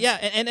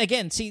 And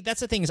again, see,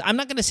 that's the thing is I'm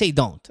not going to say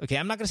don't. Okay,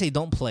 I'm not going to say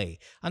don't play.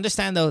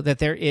 Understand, though, that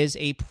there is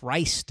a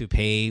price to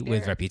pay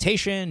with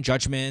reputation,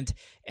 judgment,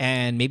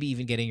 and maybe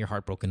even getting your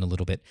heart broken a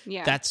little bit.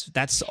 Yeah.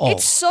 That's all.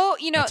 It's so,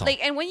 That's like,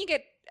 and when you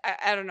get,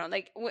 I don't know,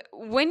 like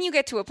when you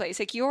get to a place,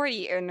 like you're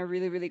already in a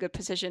really, really good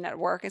position at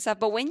work and stuff,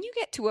 but when you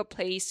get to a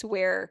place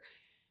where,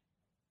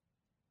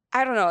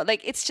 I don't know,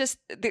 like it's just,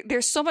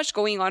 there's so much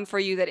going on for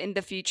you that in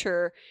the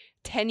future,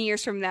 10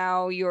 years from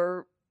now,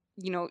 you're,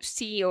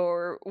 CEO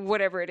or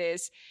whatever it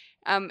is,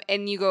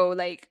 and you go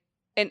like,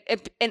 and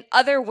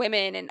other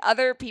women and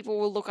other people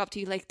will look up to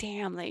you like,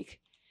 damn, like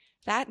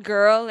that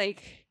girl,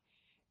 like,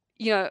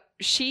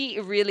 she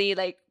really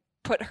like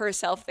put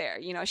herself there.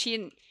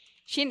 She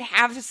didn't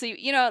have to sleep.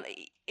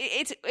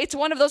 It's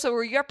one of those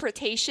where your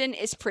reputation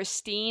is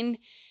pristine.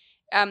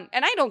 And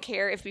I don't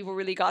care if people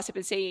really gossip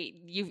and say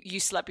you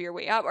slept your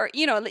way up or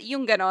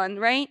yung ganon,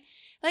 right?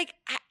 Like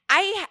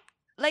I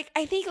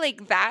think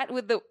like that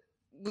with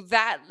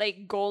that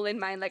like goal in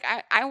mind, like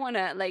I want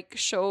to like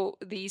show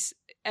these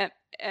I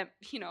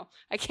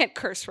can't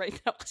curse right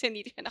now kasi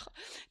hindi rin ako.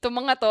 Itong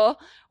mga to,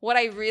 what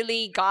I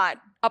really got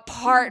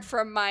apart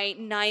from my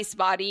nice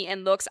body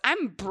and looks,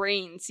 I'm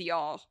brains,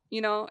 y'all.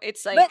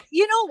 It's like. But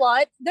you know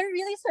what? They're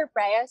really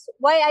surprised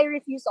why I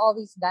refuse all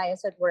these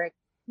guys at work.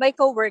 My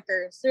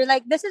coworkers, they're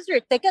like, "This is your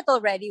ticket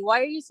already.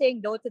 Why are you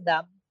saying no to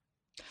them?"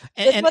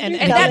 And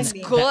that's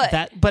good.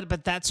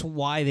 But that's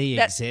why they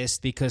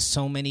exist, because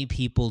so many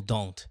people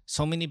don't.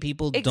 So many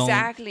people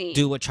don't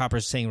do what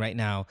Chopper's saying right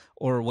now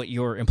or what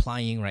you're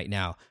implying right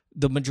now.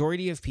 The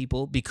majority of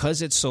people,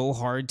 because it's so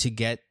hard to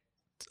get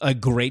a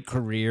great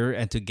career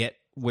and to get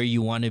where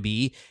you want to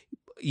be,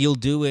 you'll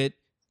do it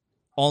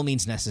all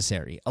means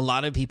necessary. A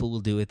lot of people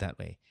will do it that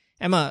way.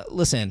 Emma,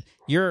 listen,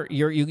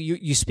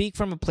 you speak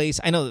from a place,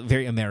 I know,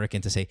 very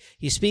American to say,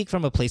 you speak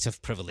from a place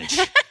of privilege,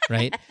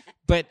 right?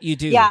 But you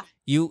do. Yeah.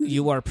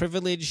 You are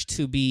privileged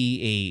to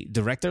be a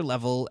director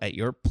level at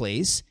your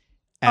place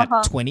at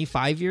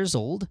 25 years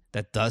old.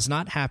 That does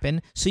not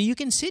happen. So you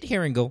can sit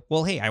here and go,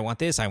 well, hey, I want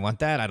this, I want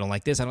that, I don't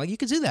like this, I don't like. You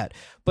can do that.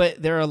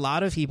 But there are a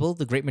lot of people,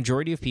 the great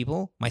majority of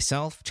people,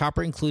 myself,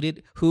 Chopper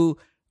included, who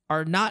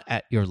are not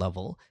at your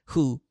level,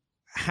 who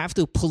have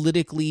to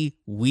politically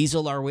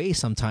weasel our way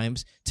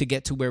sometimes to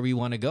get to where we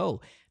want to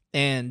go.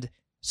 And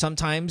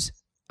sometimes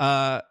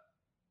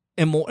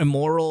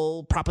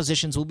immoral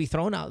propositions will be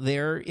thrown out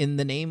there in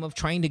the name of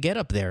trying to get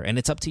up there. And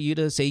it's up to you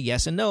to say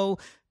yes and no.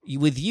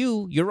 With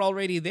you, you're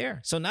already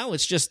there. So now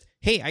it's just,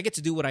 hey, I get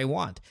to do what I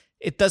want.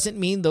 It doesn't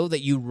mean, though,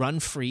 that you run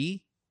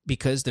free,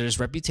 because there's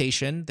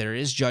reputation, there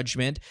is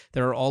judgment,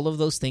 there are all of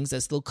those things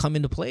that still come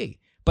into play.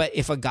 But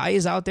if a guy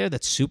is out there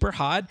that's super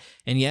hot,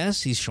 and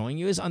yes, he's showing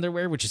you his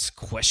underwear, which is a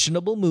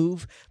questionable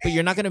move, but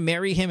you're not going to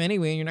marry him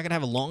anyway, and you're not going to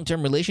have a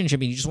long-term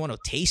relationship, and you just want to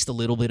taste a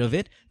little bit of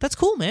it, that's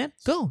cool, man.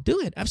 Go, do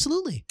it.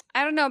 Absolutely.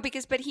 I don't know,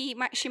 but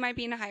she might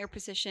be in a higher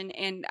position,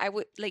 and I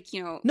would, like,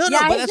 No, but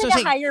that's what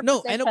I'm saying.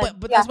 No, I know,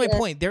 but that's my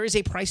point. There is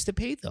a price to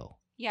pay, though.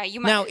 Yeah,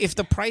 you might. Now, if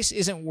the price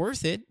isn't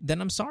worth it,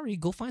 then I'm sorry.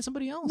 Go find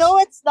somebody else. No,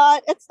 it's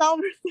not. It's not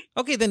worth it.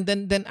 Okay,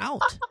 then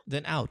out.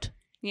 Then out.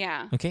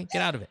 Yeah. Okay,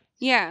 get out of it.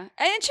 Yeah, and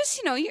it's just,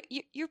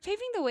 you're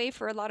paving the way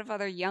for a lot of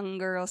other young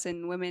girls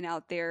and women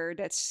out there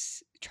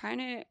that's trying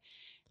to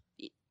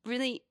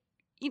really,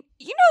 you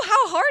know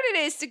how hard it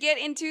is to get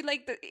into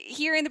like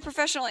here in the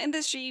professional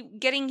industry,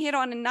 getting hit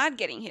on and not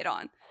getting hit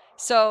on.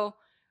 So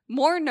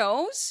more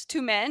no's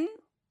to men,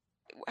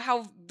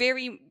 how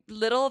very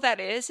little that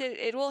is,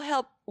 it will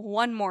help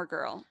one more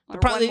girl. The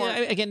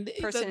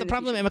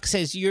problem Emma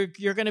says, you're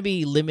going to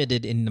be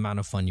limited in the amount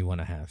of fun you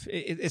want to have.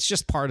 It's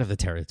just part of the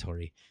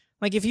territory.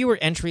 Like if you were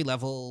entry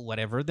level,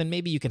 whatever, then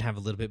maybe you can have a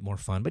little bit more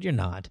fun, but you're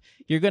not.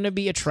 You're going to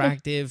be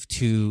attractive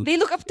to... They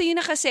look up to you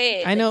na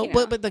kasi. I know,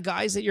 but the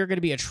guys that you're going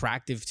to be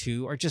attractive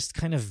to are just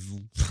kind of,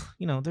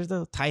 they're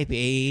the type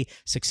A,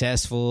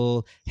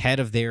 successful, head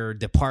of their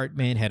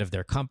department, head of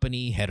their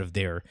company, head of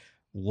their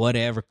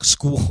whatever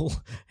school,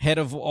 head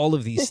of all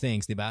of these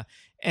things, diba?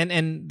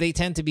 And they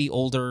tend to be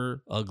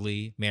older,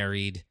 ugly,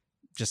 married,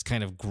 just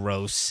kind of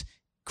gross,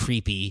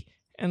 creepy.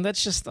 And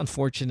that's just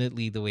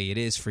unfortunately the way it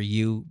is for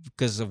you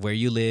because of where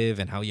you live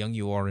and how young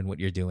you are and what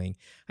you're doing.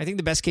 I think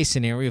the best case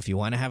scenario, if you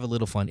want to have a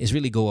little fun, is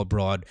really go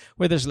abroad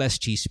where there's less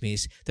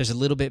chismis, there's a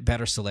little bit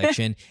better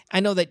selection.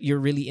 I know that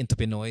you're really into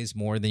Pinoys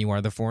more than you are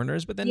the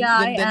foreigners, but then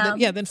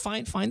then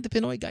find the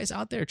Pinoy guys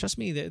out there. Trust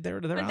me, they're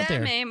out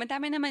there.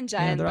 Madami naman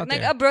dyan. Pag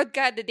nag-abroad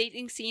ka, the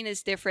dating scene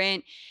is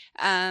different.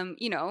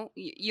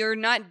 You're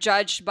not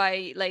judged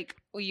by like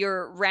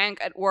your rank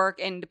at work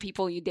and the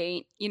people you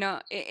date.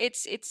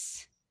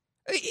 It's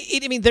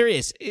there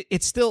is.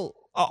 It's still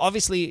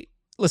obviously.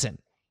 Listen,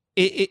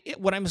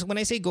 when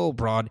I say go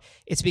abroad,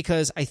 it's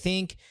because I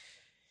think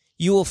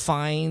you will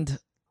find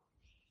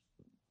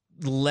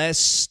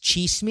less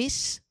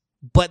chismis,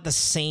 but the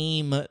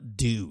same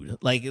dude.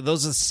 Like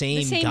those are the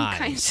same guys.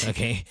 Kinds.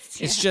 Okay,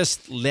 it's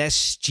just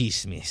less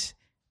chismis,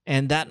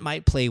 and that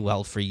might play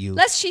well for you.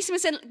 Less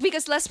chismis, and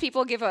because less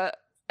people give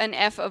an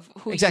F of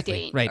who you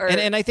date. Right.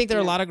 And I think there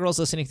are a lot of girls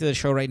listening to the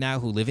show right now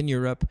who live in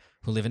Europe,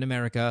 who live in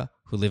America,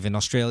 who live in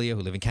Australia,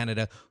 who live in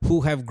Canada,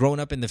 who have grown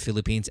up in the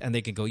Philippines, and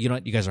they can go, you know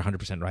what, you guys are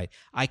 100% right.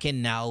 I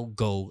can now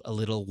go a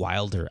little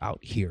wilder out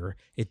here.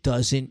 It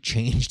doesn't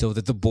change, though,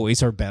 that the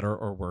boys are better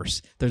or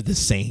worse. They're the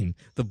same.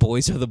 The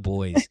boys are the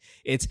boys.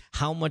 It's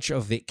how much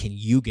of it can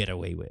you get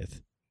away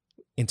with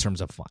in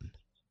terms of fun.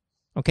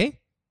 Okay?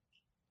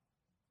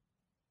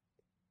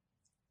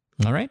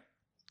 All right?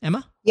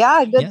 Emma?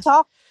 Yeah, good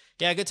talk.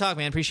 Yeah, good talk,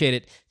 man. Appreciate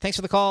it. Thanks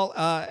for the call.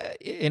 Mo,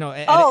 you know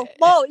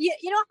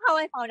how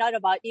I found out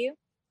about you?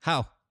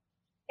 How?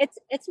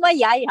 It's my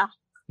yaya.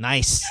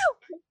 Nice.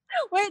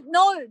 Wait,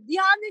 no, do you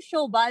have the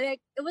show, but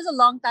like it was a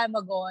long time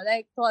ago,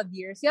 like 12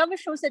 years. You have a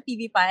show at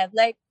TV5,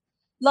 like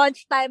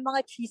lunchtime,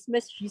 mga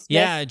chismis.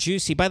 Yeah,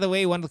 Juicy. By the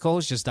way, one of the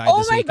co-hosts just died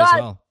this week as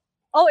well.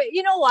 Oh,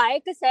 you know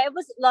why? Because it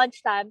was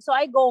lunchtime, so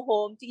I go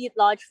home to eat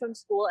lunch from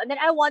school, and then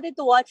I wanted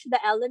to watch the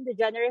Ellen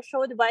DeGeneres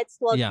show, but it's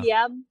 12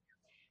 p.m.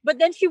 But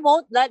then she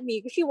won't let me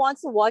because she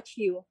wants to watch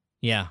you.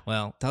 Yeah,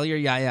 well, tell your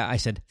yaya I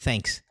said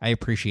thanks. I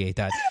appreciate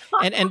that.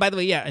 And by the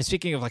way, and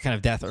speaking of like kind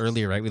of death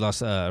earlier, right? We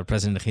lost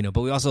President Aquino, but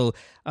we also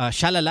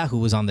Shalala, who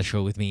was on the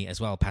show with me as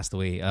well, passed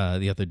away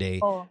the other day.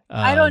 Oh,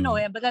 I don't know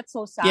him, but that's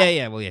so sad.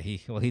 Yeah.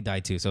 Well, he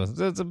died too. So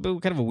it's a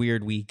kind of a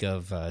weird week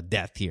of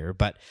death here.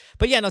 But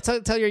yeah, no,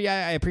 tell your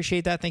yaya I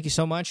appreciate that. Thank you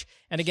so much.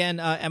 And again,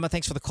 Emma,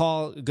 thanks for the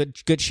call.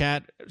 Good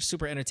chat,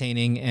 super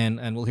entertaining,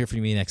 and we'll hear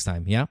from you next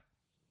time. Yeah.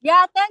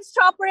 Yeah, thanks,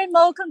 Chopper and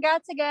Mo.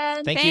 Congrats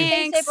again. Thank you.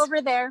 Stay safe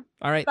over there.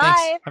 All right, bye.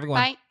 Thanks. Have a good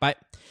one. Bye.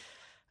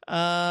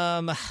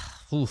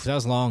 That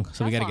was long,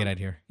 so we got to get out of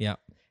here. Yeah.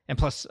 And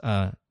plus,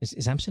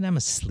 is Amsterdam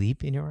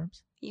asleep in your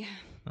arms? Yeah.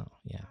 Oh,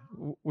 yeah.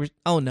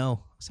 Oh,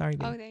 no. Sorry,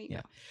 babe. Oh, there you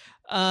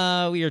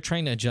go. We are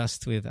trying to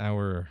adjust with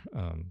our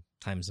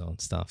time zone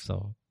stuff,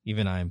 so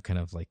even I'm kind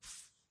of like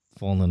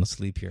falling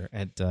asleep here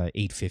at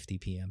 8:50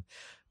 p.m.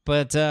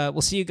 But we'll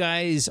see you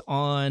guys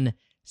on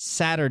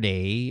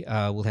Saturday.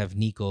 We'll have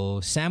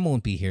Nico. Sam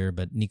won't be here,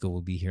 but Nico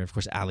will be here. Of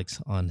course,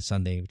 Alex on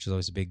Sunday, which is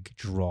always a big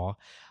draw.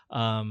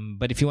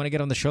 But if you want to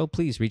get on the show,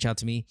 please reach out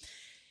to me.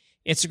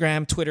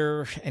 Instagram,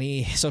 Twitter,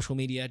 any social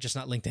media, just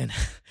not LinkedIn.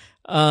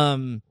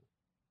 And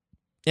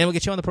we'll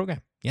get you on the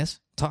program. Yes?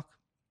 Talk.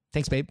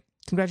 Thanks, babe.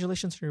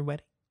 Congratulations for your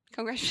wedding.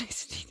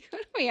 Congratulations.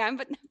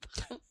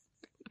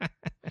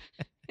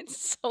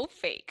 It's so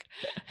fake.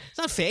 It's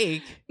not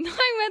fake. No,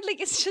 I meant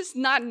like it's just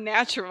not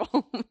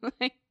natural.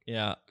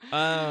 Yeah.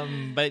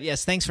 But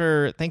yes, thanks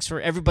for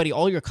everybody,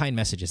 all your kind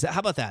messages. How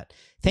about that?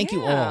 Thank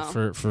you all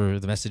for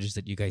the messages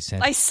that you guys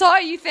sent. I saw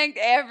you thanked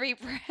every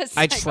press.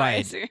 I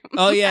tried.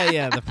 Oh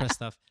yeah, the press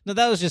stuff. No,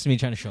 that was just me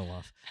trying to show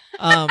off.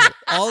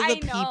 All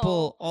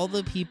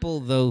the people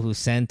though who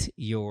sent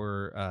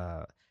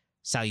your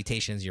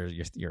salutations,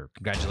 your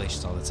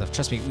congratulations, all that stuff.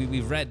 Trust me,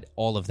 we've read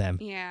all of them.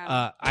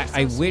 Yeah.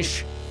 I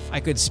wish I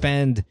could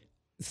spend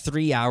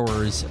 3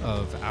 hours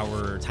of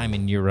our time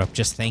in Europe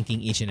just thanking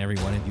each and every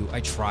one of you.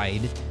 I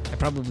tried. I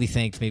probably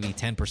thanked maybe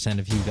 10%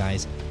 of you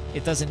guys.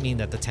 It doesn't mean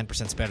that the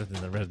 10% is better than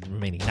the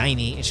remaining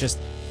 90. It's just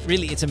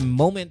really, it's a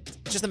moment,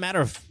 just a matter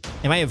of,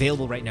 am I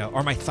available right now?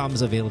 Are my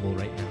thumbs available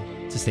right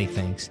now to say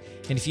thanks?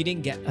 And if you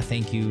didn't get a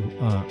thank you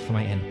from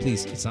my end,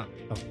 please, it's not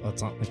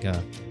like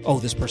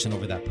this person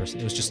over that person.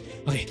 It was just,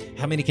 okay,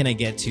 how many can I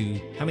get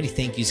to? How many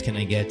thank yous can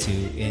I get to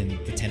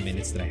in the 10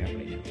 minutes that I have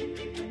right now?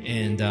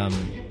 And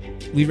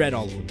we read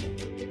all of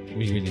them.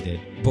 We really did.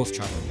 Both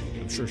Charo and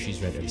I. I'm sure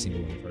she's read every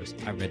single one of hers.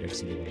 I've read every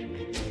single one of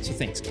mine. So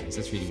thanks, guys.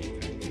 That's really, really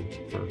kind of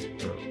you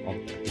for all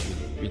of that. It's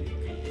really, really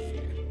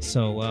kind.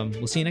 So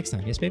we'll see you next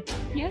time. Yes, babe?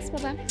 Yes,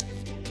 bye-bye.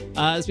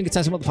 It's been Good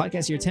Times About the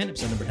Podcast, year 10,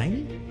 episode number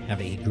 90. Have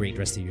a great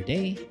rest of your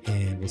day,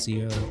 and we'll see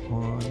you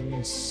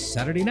on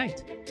Saturday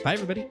night. Bye,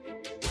 everybody.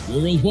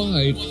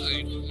 Worldwide,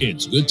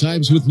 it's Good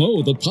Times with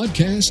Mo, the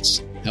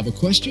podcasts. Have a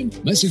question?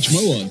 Message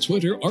Mo on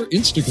Twitter or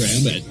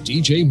Instagram at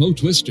DJ Mo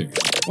Twister.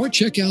 Or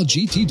check out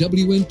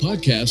GTWN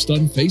Podcast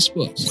on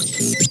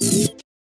Facebook.